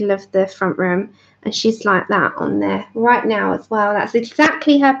in the middle of the front room. And she's like that on there right now as well. That's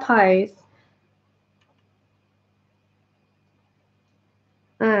exactly her pose.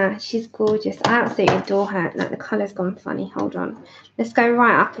 She's gorgeous. I absolutely adore her. Like the colour's gone funny. Hold on. Let's go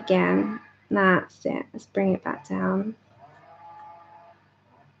right up again. That's it. Let's bring it back down.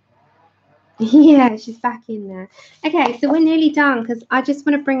 Yeah, she's back in there. Okay, so we're nearly done because I just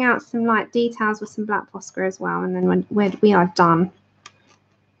want to bring out some like details with some black Posca as well, and then when we are done.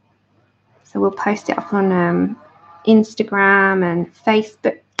 So we'll post it up on Instagram and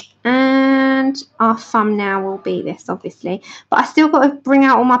Facebook, and our thumbnail will be this, obviously. But I still got to bring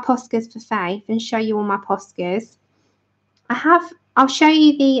out all my Poscas for Faith and show you all my Poscas. I'll show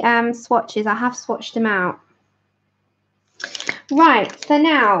you the swatches. I have swatched them out. Right, so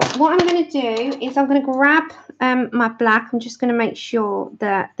now what I'm going to do is I'm going to grab my black. I'm just going to make sure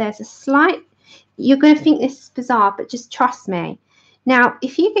that there's a slight, you're going to think this is bizarre, but just trust me. Now,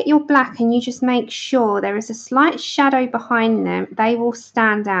 if you get your black and you just make sure there is a slight shadow behind them, they will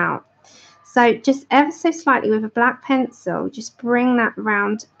stand out. So just ever so slightly with a black pencil, just bring that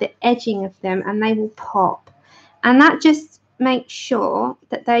around the edging of them and they will pop. And that just makes sure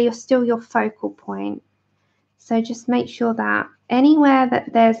that they're still your focal point. So just make sure that anywhere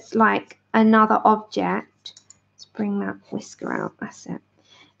that there's like another object, let's bring that whisker out, that's it.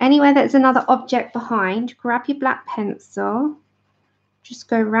 Anywhere there's another object behind, grab your black pencil, just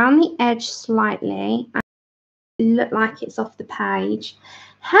go around the edge slightly and look like it's off the page.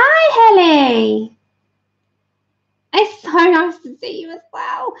 Hi, Helly. It's so nice to see you as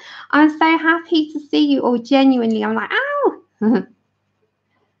well. I'm so happy to see you all, genuinely. I'm like, ow.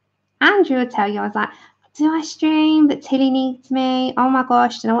 Andrew will tell you, I was like, do I stream? But Tilly needs me. Oh my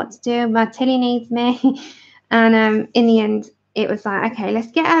gosh, don't know what to do. But Tilly needs me. And in the end, it was like, okay,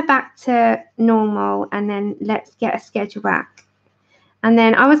 let's get her back to normal and then let's get a schedule back. And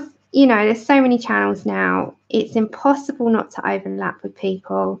then I was, you know, there's so many channels now. It's impossible not to overlap with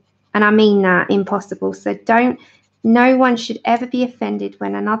people. And I mean that, impossible. So no one should ever be offended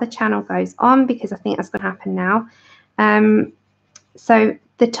when another channel goes on, because I think that's going to happen now. So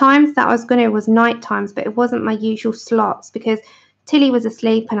the times that I was going to was night times, but it wasn't my usual slots because Tilly was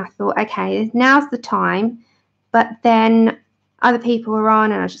asleep and I thought, okay, now's the time. But then other people were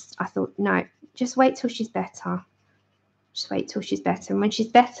on and I thought, no, just wait till she's better. Just wait till she's better. And when she's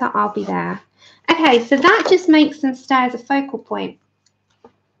better, I'll be there. Okay, so that just makes them stay as a focal point.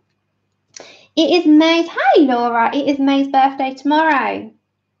 It is May's. Hey, Laura. It is May's birthday tomorrow.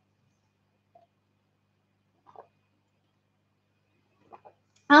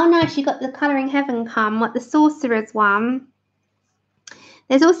 Oh, nice. You got the Colouring Heaven come. What, the Sorcerer's one?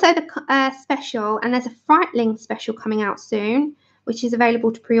 There's also the special, and there's a Frightling special coming out soon, which is available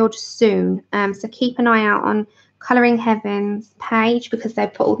to pre-order soon. So keep an eye out on Colouring Heaven's page because they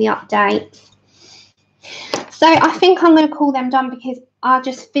put all the updates. So I think I'm going to call them done because I'll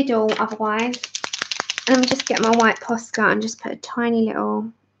just fiddle otherwise. And let me just get my white Posca and just put a tiny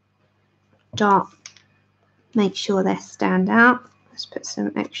little dot. Make sure they stand out. Let's put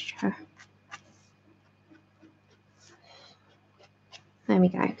some extra. There we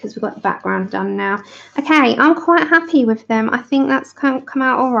go, because we've got the background done now. Okay, I'm quite happy with them. I think that's come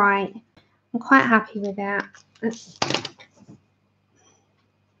out all right. I'm quite happy with that. There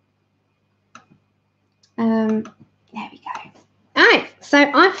we go. All right, so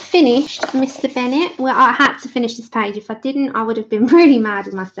I've finished Mr. Bennett. Well, I had to finish this page. If I didn't, I would have been really mad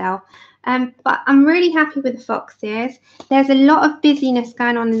with myself. But I'm really happy with the foxes. There's a lot of busyness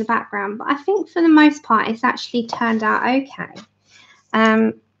going on in the background, but I think for the most part, it's actually turned out okay.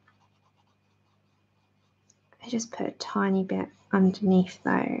 I just put a tiny bit underneath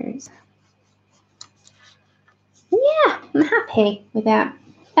those. Yeah, I'm happy with that.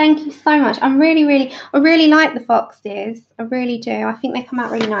 Thank you so much. I really like the foxes. I really do. I think they come out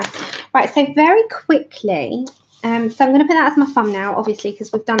really nice. Right, so very quickly, so I'm going to put that as my thumbnail, obviously,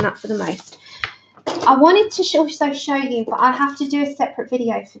 because we've done that for the most. I wanted to also show you, but I have to do a separate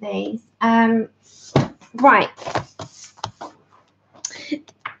video for these. Right.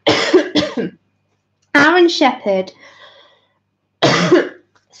 Aaron Shepherd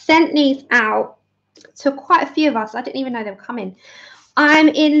sent these out to quite a few of us. I didn't even know they were coming. I'm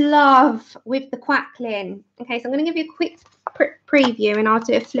in love with the Quackling. Okay, so I'm going to give you a quick preview and I'll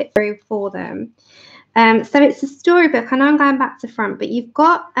do a flip through for them. So it's a storybook. I know I'm going back to front, but you've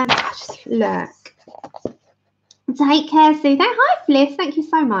got, just look. Take care, Sue. Hi, Fliss. Thank you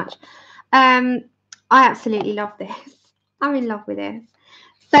so much. I absolutely love this. I'm in love with this.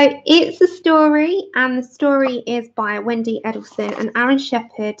 So it's a story, and the story is by Wendy Edelson, and Aaron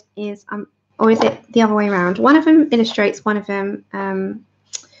Shepherd is, or is it the other way around? One of them illustrates, one of them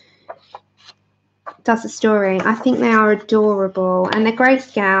does the story. I think they are adorable, and they're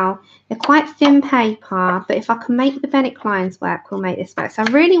grayscale. They're quite thin paper, but if I can make the Bennett Klein's work, we'll make this work. So I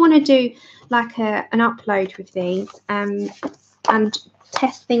really want to do like an upload with these and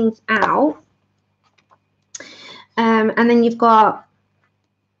test things out. And then you've got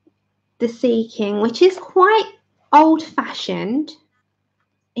the Sea King, which is quite old-fashioned.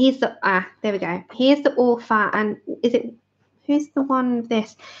 He's the there we go. Here's the author, and who's the one of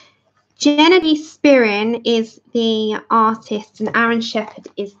this? Genevieve Spirin is the artist, and Aaron Shepherd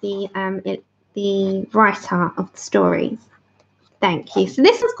is the writer of the stories. Thank you. So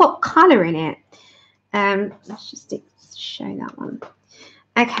this one's got colour in it. Let's just show that one.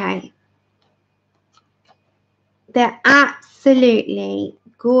 Okay. They're absolutely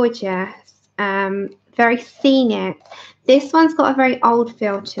gorgeous. Very scenic. This one's got a very old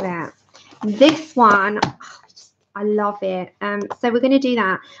feel to it. This one, I love it. So we're going to do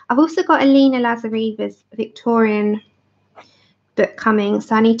that. I've also got Alina Lazareva's Victorian book coming,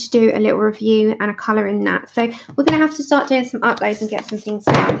 so I need to do a little review and a colour in that. So we're going to have to start doing some uploads and get some things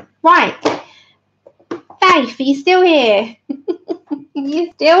done. Right, Faith, are you still here?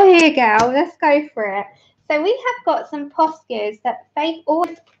 You're still here, girl. Let's go for it. So we have got some Poscas that Faith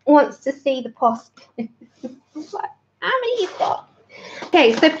always wants to see the Posca. How many you got?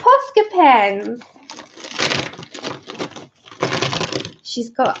 Okay, so Posca pens. She's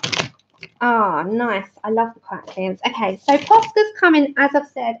got, oh, nice. I love the Quacklings. Okay, so Posca's coming, as I've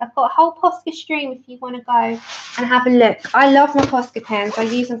said. I've got a whole Posca stream if you want to go and have a look. I love my Posca pens. I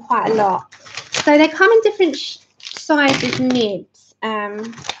use them quite a lot. So they come in different sizes, nibs.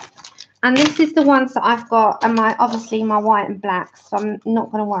 And this is the ones that I've got, and obviously my white and black, so I'm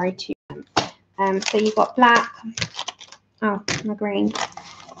not going to worry too much. So you've got black, oh, my green,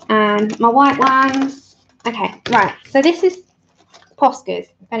 and my white ones. Okay, right, so this is Poscas,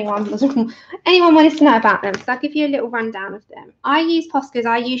 if anyone wanted to know about them. So I'll give you a little rundown of them. I use Poscas.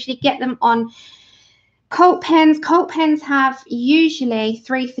 I usually get them on Colt pens. Colt pens have usually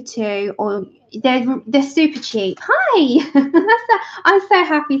 3 for 2, or they're super cheap. Hi, I'm so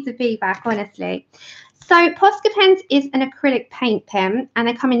happy to be back, honestly. So Posca pens is an acrylic paint pen, and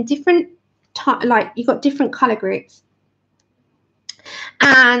they come in different like you've got different color groups.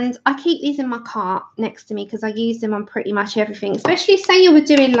 And I keep these in my cart next to me because I use them on pretty much everything. Especially say you were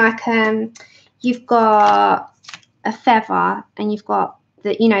doing like you've got a feather and you've got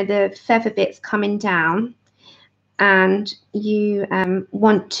the feather bits coming down, and you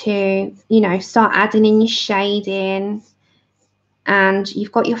want to, start adding in your shading, and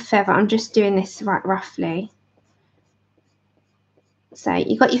you've got your feather. I'm just doing this right roughly. So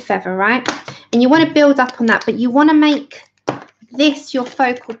you got your feather, right? And you want to build up on that, but you want to make this your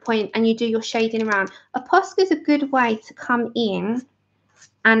focal point, and you do your shading around. A Posca is a good way to come in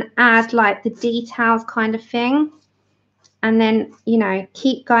and add like the details kind of thing. And then,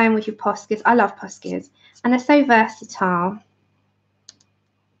 keep going with your Poscas. I love Poscas, and they're so versatile.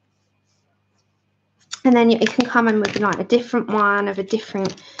 And then you can come in with like a different one of a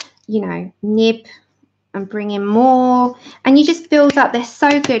different, nib, and bring in more. And you just build up. They're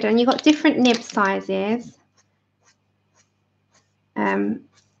so good. And you've got different nib sizes. I'm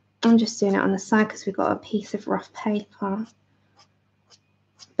just doing it on the side because we've got a piece of rough paper.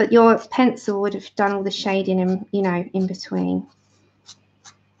 But your pencil would have done all the shading in between.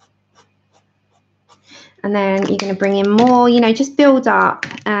 And then you're going to bring in more, just build up.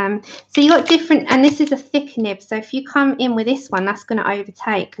 So you got different, and this is a thick nib. So if you come in with this one, that's going to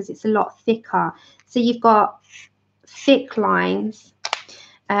overtake because it's a lot thicker. So you've got thick lines.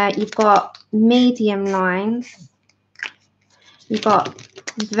 You've got medium lines. You've got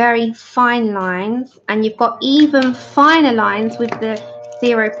very fine lines. And you've got even finer lines with the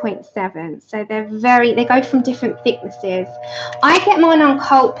 0.7. So they go from different thicknesses. I get mine on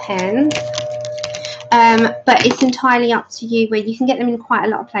Cobalt pens. But it's entirely up to you, where you can get them in quite a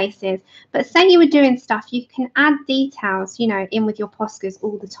lot of places. But say you were doing stuff, you can add details, in with your Poscas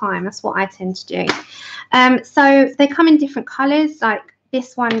all the time. That's what I tend to do. So they come in different colours. Like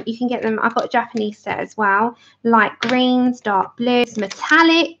this one, you can get them. I've got a Japanese set as well. Light greens, dark blues,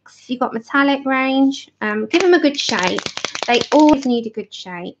 metallics. You've got metallic range. Give them a good shake. They always need a good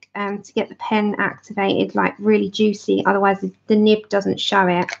shake to get the pen activated, like really juicy. Otherwise, the nib doesn't show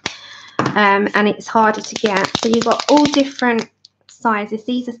it. And it's harder to get. So you've got all different sizes.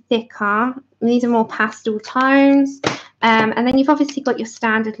 These are thicker. These are more pastel tones. And then you've obviously got your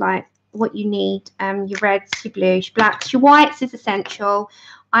standard, like what you need. Your reds, your blues, your blacks, your whites is essential.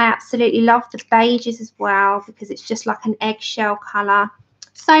 I absolutely love the beiges as well because it's just like an eggshell colour.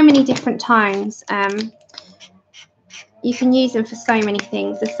 So many different tones. You can use them for so many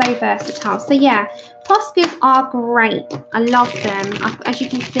things. They're so versatile. So yeah, Poscas are great. I love them. As you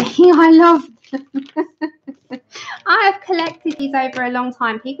can see, I love them. I have collected these over a long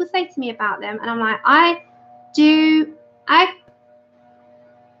time. People say to me about them, and I'm like, you got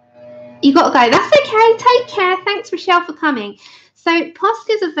to go. That's okay. Take care. Thanks, Rochelle, for coming. So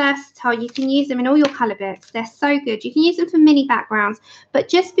Poscas are versatile. You can use them in all your colour bits. They're so good. You can use them for mini backgrounds, but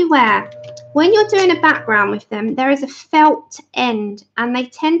just beware. When you're doing a background with them, there is a felt end, and they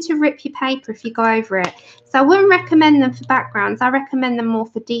tend to rip your paper if you go over it. So I wouldn't recommend them for backgrounds. I recommend them more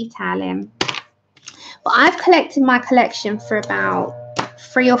for detailing. But I've collected my collection for about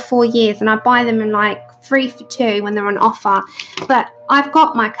 3 or 4 years, and I buy them in like 3 for 2 when they're on offer. But I've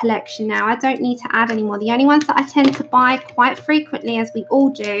got my collection now. I don't need to add any more. The only ones that I tend to buy quite frequently, as we all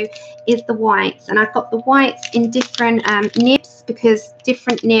do, is the whites. And I've got the whites in different nibs, because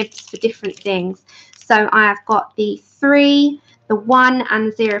different nibs for different things. So I have got the 3, the 1 and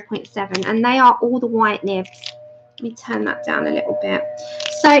the 0.7, and they are all the white nibs. Let me turn that down a little bit.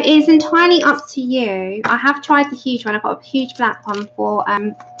 So it is entirely up to you. I have tried the huge one. I've got a huge black one for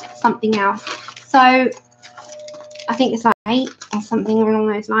something else. So I think it's like 8 or something along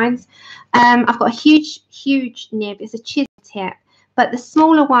those lines. I've got a huge nib. It's a chisel tip, but the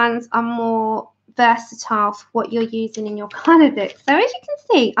smaller ones are more versatile for what you're using in your colour book. So as you can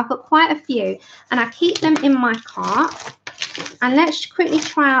see, I've got quite a few, and I keep them in my cart. And let's quickly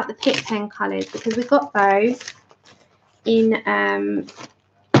try out the Pick Pen colours, because we've got those in the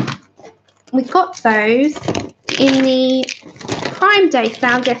Prime Day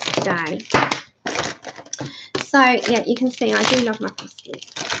sale yesterday. So yeah, you can see I do love my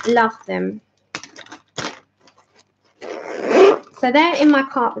Poscas. Love them. So they're in my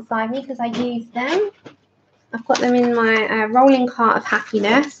cart beside me because I use them. I've got them in my rolling cart of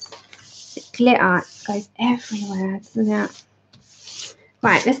happiness. It's glitter. It goes everywhere, doesn't it?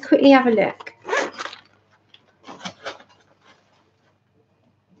 Right, let's quickly have a look.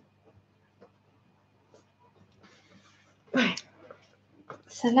 Right.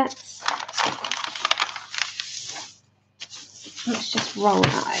 So let's just roll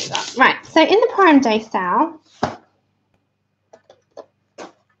that over. Right, so in the Prime Day sale,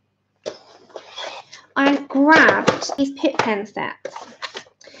 I grabbed these Pick Pen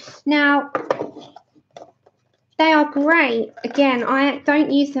sets. Now, they are great. Again, I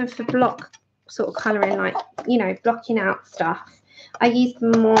don't use them for block sort of colouring, like, blocking out stuff. I use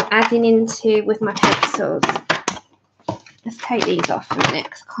them more adding into with my pencils. Let's take these off a minute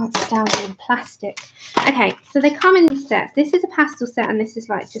because I can't stand them in plastic. Okay, so they come in these sets. This is a pastel set and this is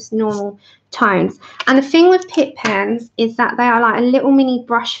like just normal tones. And the thing with Pitt pens is that they are like a little mini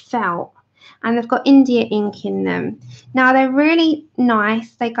brush felt and they've got India ink in them. Now they're really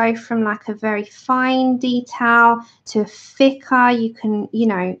nice. They go from like a very fine detail to thicker. You can, you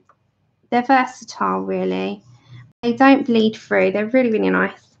know, they're versatile really. They don't bleed through. They're really, really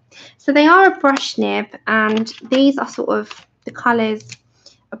nice. So they are a brush nib, and these are sort of the colours,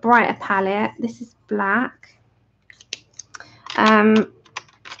 a brighter palette. This is black,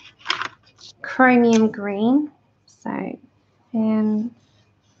 chromium green, so thin,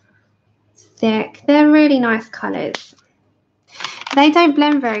 thick. They're really nice colours. They don't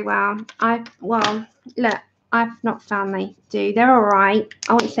blend very well. Well, look, I've not found they do. They're all right.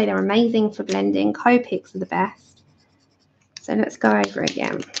 I wouldn't say they're amazing for blending. Copics are the best. So let's go over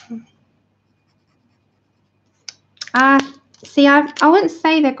again. See, I wouldn't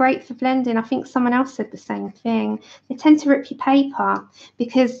say they're great for blending. I think someone else said the same thing. They tend to rip your paper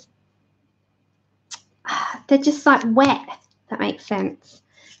because they're just like wet. If that makes sense.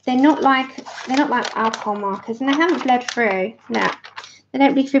 They're not like alcohol markers, and they haven't bled through. No, they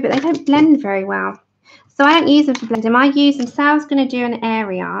don't bleed through, but they don't blend very well. So I don't use them for blending. I use them. Say I was going to do an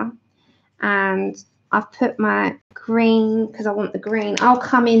area, and I've put my green because I want the green. I'll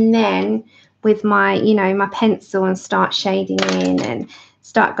come in then with my, you know, my pencil and start shading in and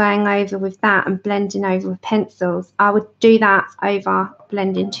start going over with that and blending over with pencils. I would do that over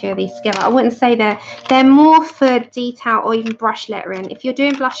blending two of these together. I wouldn't say they're more for detail or even brush lettering. If you're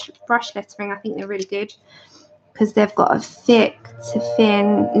doing brush lettering, I think they're really good because they've got a thick to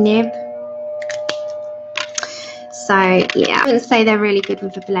thin nib. So yeah, I wouldn't say they're really good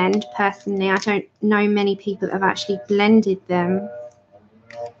with a blend personally. I don't know many people that have actually blended them.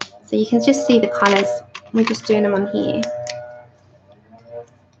 So you can just see the colours. We're just doing them on here.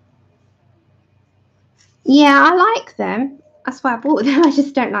 Yeah, I like them. That's why I bought them. I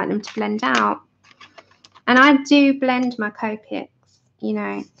just don't like them to blend out. And I do blend my Copics, you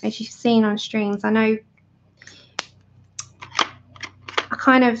know, as you've seen on streams. I know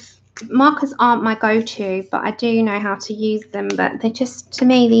markers aren't my go-to, but I do know how to use them. But they just, to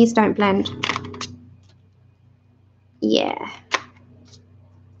me, these don't blend. Yeah.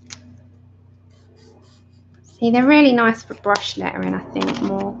 See, they're really nice for brush lettering, I think,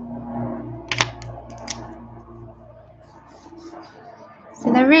 more.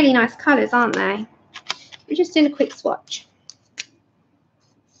 So they're really nice colours, aren't they? We're just doing a quick swatch.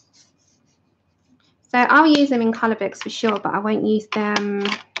 So I'll use them in colour books for sure, but I won't use them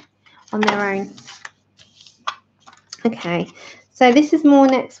on their own. Okay, so this is more,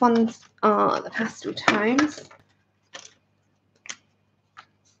 next ones are the pastel tones.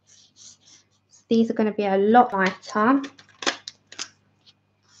 These are going to be a lot lighter.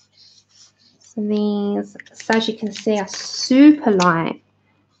 So these, so as you can see, are super light.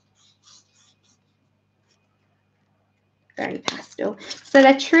 Very pastel. So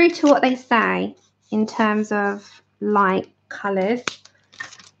they're true to what they say in terms of light colours.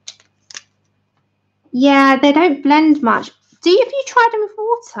 Yeah, they don't blend much. Have you tried them with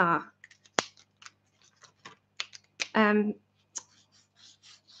water?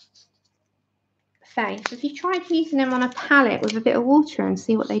 Faith, have you tried using them on a palette with a bit of water and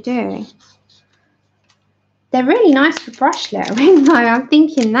see what they do? They're really nice for brush lettering though. I'm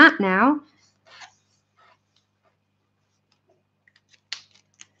thinking that now.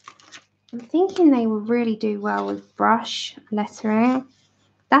 I'm thinking they will really do well with brush lettering.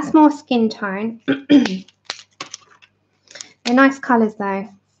 That's more skin tone. They're nice colours though.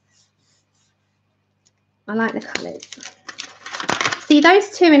 I like the colours. See, those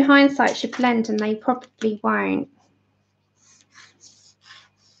two in hindsight should blend and they probably won't.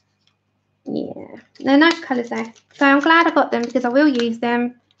 Yeah, they're nice colours though. So I'm glad I got them because I will use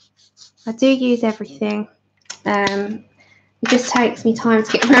them. I do use everything. It just takes me time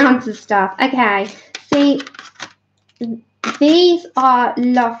to get around to stuff. Okay, see, these are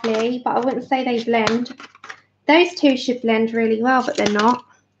lovely, but I wouldn't say they blend. Those two should blend really well, but they're not.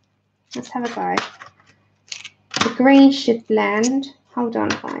 Let's have a go. The green should blend. Hold on,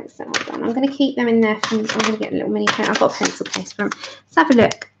 guys. Hold on. I'm going to keep them in there. I'm going to get a little mini pen. I've got a pencil case for them. Let's have a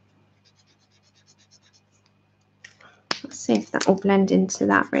look. Let's see if that will blend into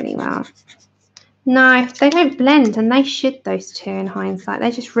that really well. No, they don't blend, and they should, those two in hindsight. They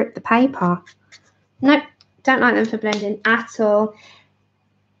just rip the paper. Nope, don't like them for blending at all.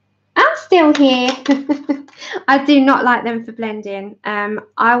 I'm still here. I do not like them for blending.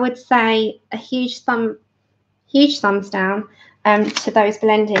 I would say a huge thumbs down. to those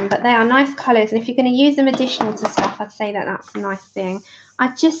blending, but they are nice colours, and if you're going to use them additional to stuff, I'd say that that's a nice thing.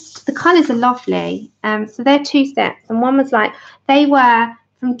 The colours are lovely. So they're 2 sets, and one was like, they were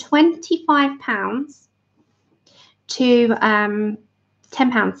from £25 to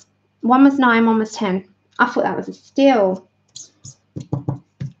 £10. One was 9, one was 10. I thought that was a steal.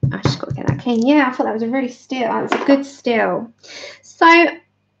 I just got to get that clean. Yeah, I thought that was a really steal. That was a good steal. So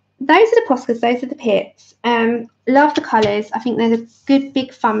those are the Poscas, those are the pits. Love the colours. I think there's a good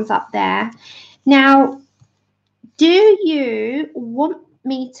big thumbs up there. Now, do you want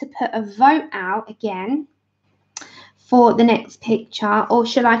me to put a vote out again for the next picture, or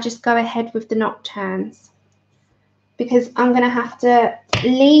should I just go ahead with the nocturnes? Because I'm going to have to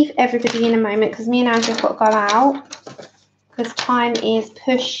leave everybody in a moment because me and Andrew have got to go out because time is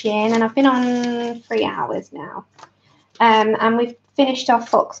pushing, and I've been on 3 hours now. And we've finished our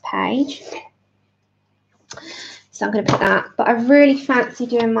Fox page. So I'm going to put that. But I really fancy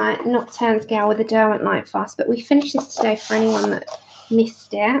doing my Nocturnes Gale with the Derwent Light Fast. But we finished this today for anyone that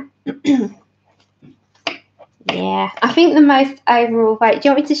missed it. Yeah, I think the most overall vote. Do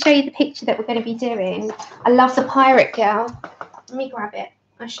you want me to show you the picture that we're going to be doing? I love the Pirate Girl. Let me grab it.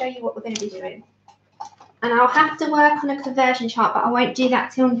 I'll show you what we're going to be doing. And I'll have to work on a conversion chart, but I won't do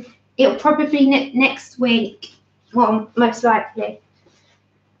that till it'll probably next week. Well, most likely.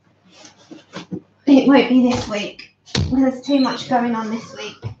 It won't be this week. There's too much going on this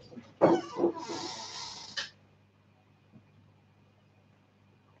week.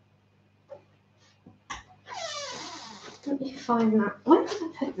 Let me find that. Where did I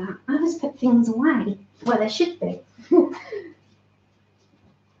put that? I just put things away. Well, there should be. Okay.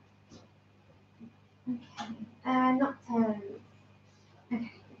 Nocturnes.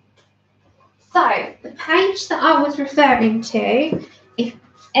 Okay. So, the page that I was referring to, if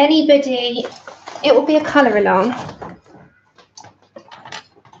anybody, it will be a colour along.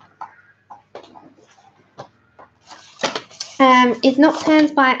 Is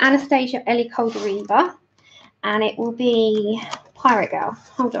Nocturnes by Anastasia Ellie Caldereva, and it will be Pirate Girl.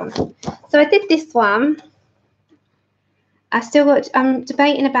 Hold on. So I did this one. I'm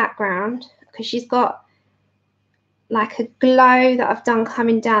debating a background because she's got like a glow that I've done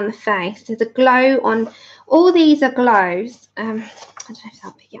coming down the face. There's a glow on, all these are glows. I don't know if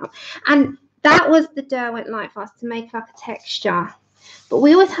I'll pick it up. And that was the Derwent Light Fast to make like a texture. But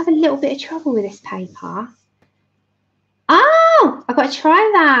we always have a little bit of trouble with this paper. Oh, I've got to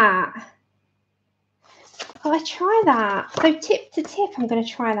try that. So tip to tip, I'm going to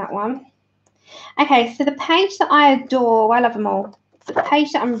try that one. Okay, so the page that I adore, well, I love them all. But the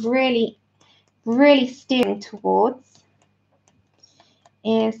page that I'm really, really steering towards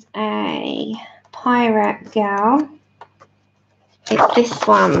is a Pirate Girl. It's this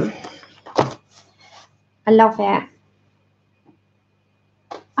one. I love it.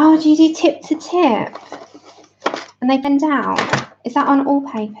 Oh, do you do tip to tip? And they bend out. Is that on all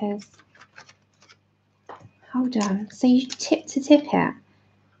papers? Hold on. So you tip to tip it.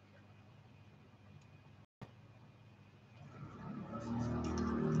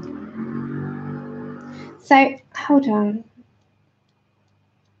 So hold on.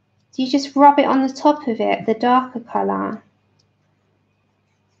 Do you just rub it on the top of it, the darker colour?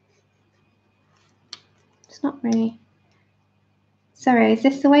 It's not really. Sorry, is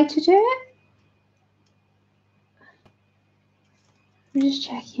this the way to do it? I'm just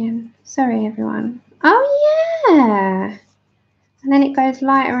checking. Sorry, everyone. Oh, yeah. And then it goes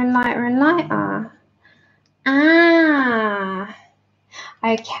lighter and lighter and lighter. Ah.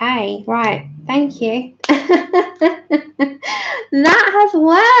 Okay, right. Thank you. That has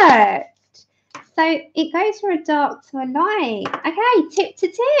worked. So it goes from a dark to a light. Okay, tip to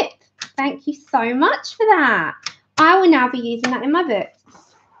tip. Thank you so much for that. I will now be using that in my books.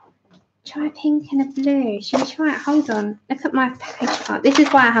 Try a pink and a blue. Should we try it? Hold on. Look at my paper. This is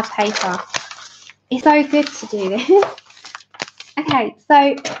why I have paper. It's so good to do this. Okay,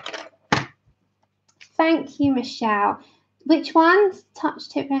 so thank you, Michelle. Which ones? Touch,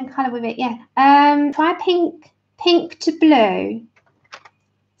 tip, and colour with it. Yeah. Try pink to blue.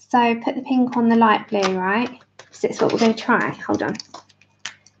 So put the pink on the light blue, right? So that's what we're going to try. Hold on.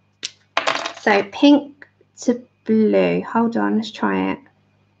 So pink to blue. Hold on. Let's try it.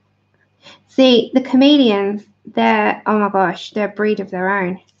 See, the chameleons, they're, oh my gosh, they're a breed of their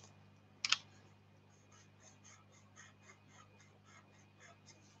own.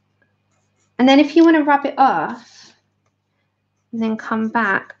 And then if you want to rub it off and then come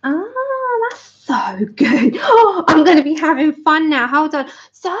back, that's so good. Oh, I'm going to be having fun now. Hold on.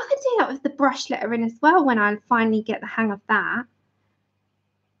 So I can do that with the brush lettering as well when I finally get the hang of that.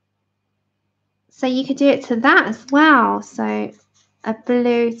 So you could do it to that as well. So a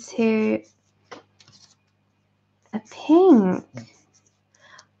blue to a pink.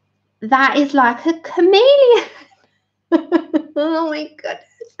 That is like a chameleon. Oh my goodness.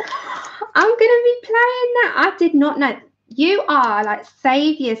 I'm going to be playing that. I did not know. You are like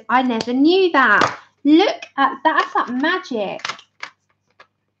saviors. I never knew that. Look at that. That's like magic.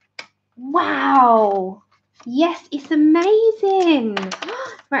 Wow. Yes, it's amazing.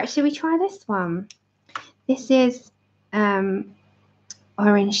 Right, should we try this one? This is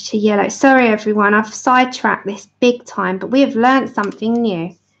orange to yellow. Sorry, everyone. I've sidetracked this big time, but we have learned something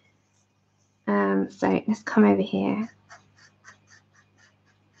new. So let's come over here.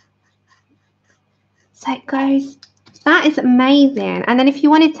 So it goes, that is amazing. And then if you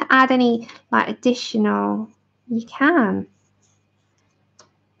wanted to add any like additional, you can.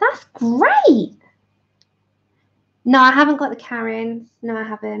 That's great. No, I haven't got the Karens. No, I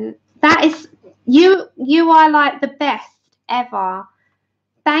haven't. That is, you are like the best ever.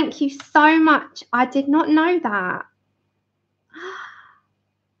 Thank you so much. I did not know that.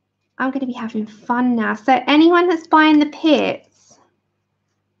 I'm going to be having fun now. So anyone that's buying the pits,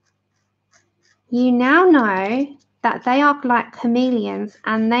 you now know that they are like chameleons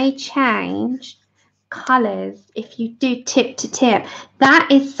and they change colours if you do tip to tip. That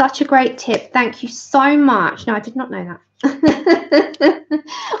is such a great tip. Thank you so much. No, I did not know that.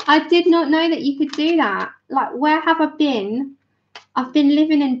 I did not know that you could do that. Like, where have I been? I've been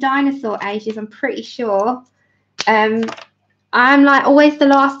living in dinosaur ages, I'm pretty sure. I'm like always the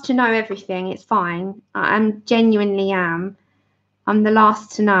last to know everything. It's fine. I'm genuinely am. I'm the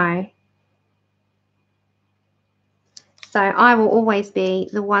last to know. So I will always be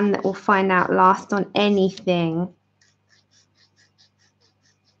the one that will find out last on anything.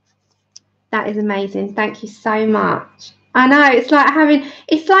 That is amazing. Thank you so much. I know, it's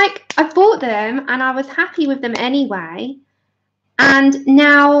like I bought them and I was happy with them anyway. And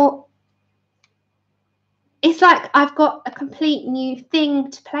now it's like I've got a complete new thing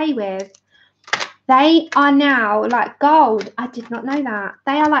to play with. They are now like gold. I did not know that.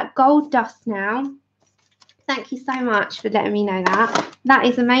 They are like gold dust now. Thank you so much for letting me know that. That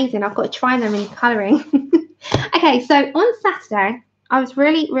is amazing. I've got to try them in colouring. Okay, so on Saturday, I was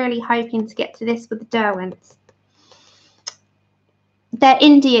really hoping to get to this with the Derwents. They're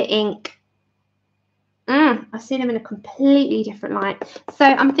India ink. I see them in a completely different light. So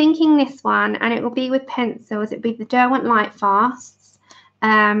I'm thinking this one, and it will be with pencils. It'll be the Derwent Light Fasts.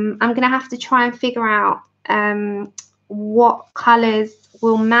 I'm going to have to try and figure out what colours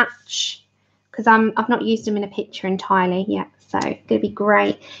will match, because I've not used them in a picture entirely yet. So it's going to be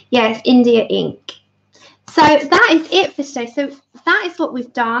great. Yeah, it's India ink. So that is it for today. So that is what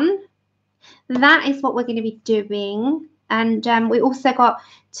we've done. That is what we're going to be doing. And we also got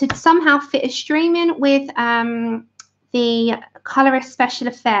to somehow fit a stream in with the Colorist Special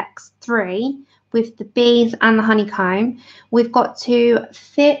Effects 3 with the bees and the honeycomb. We've got to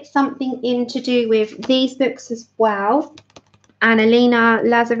fit something in to do with these books as well. And Alina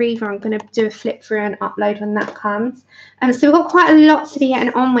Lazareva, I'm going to do a flip through and upload when that comes. So we've got quite a lot to be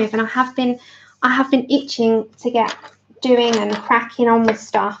getting on with, and I have been itching to get doing and cracking on with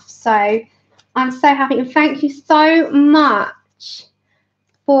stuff. So I'm so happy, and thank you so much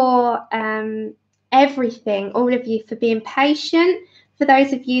for everything, all of you, for being patient. For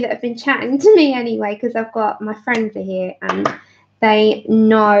those of you that have been chatting to me anyway, because I've got my friends are here and they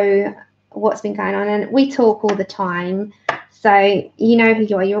know what's been going on, and we talk all the time. So you know who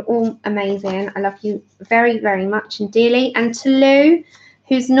you are. You're all amazing. I love you very much and dearly. And to Lou,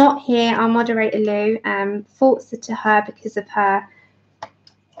 who's not here, our moderator Lou, thoughts are to her because of her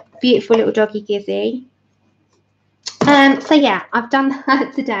beautiful little doggy Gizzy. So yeah, I've done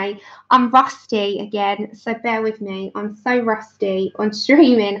that today. I'm rusty again, so bear with me. I'm so rusty on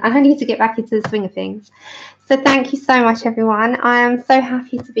streaming, and I need to get back into the swing of things. So thank you so much, everyone. I am so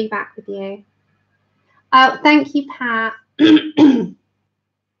happy to be back with you. Thank you, Pat.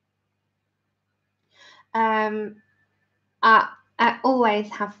 I always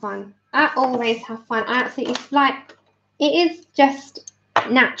have fun. I always have fun. I absolutely, it's like, it is just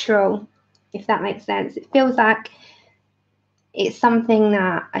natural, if that makes sense. It feels like it's something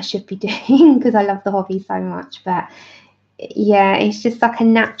that I should be doing because I love the hobby so much. But yeah, it's just like a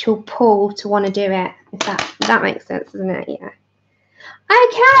natural pull to want to do it, if that makes sense, doesn't it? Yeah.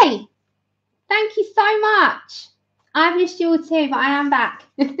 Okay. Thank you so much. I've missed you all too, but I am back.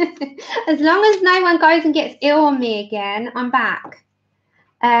 As long as no one goes and gets ill on me again, I'm back.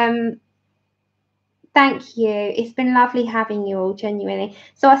 Thank you. It's been lovely having you all, genuinely.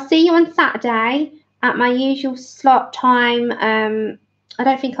 So I'll see you on Saturday at my usual slot time. I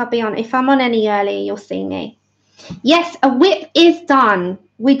don't think I'll be on. If I'm on any earlier, you'll see me. Yes, a whip is done.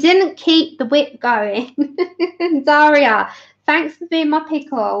 We didn't keep the whip going. Daria, thanks for being my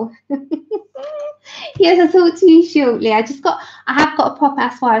pickle. Yes, I'll talk to you shortly. I have got a pop,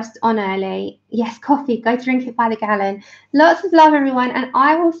 that's why I was on early. Yes, coffee, go drink it by the gallon. Lots of love, everyone, and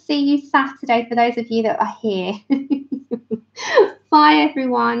I will see you Saturday for those of you that are here. Bye,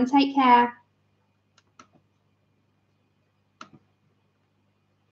 everyone. Take care.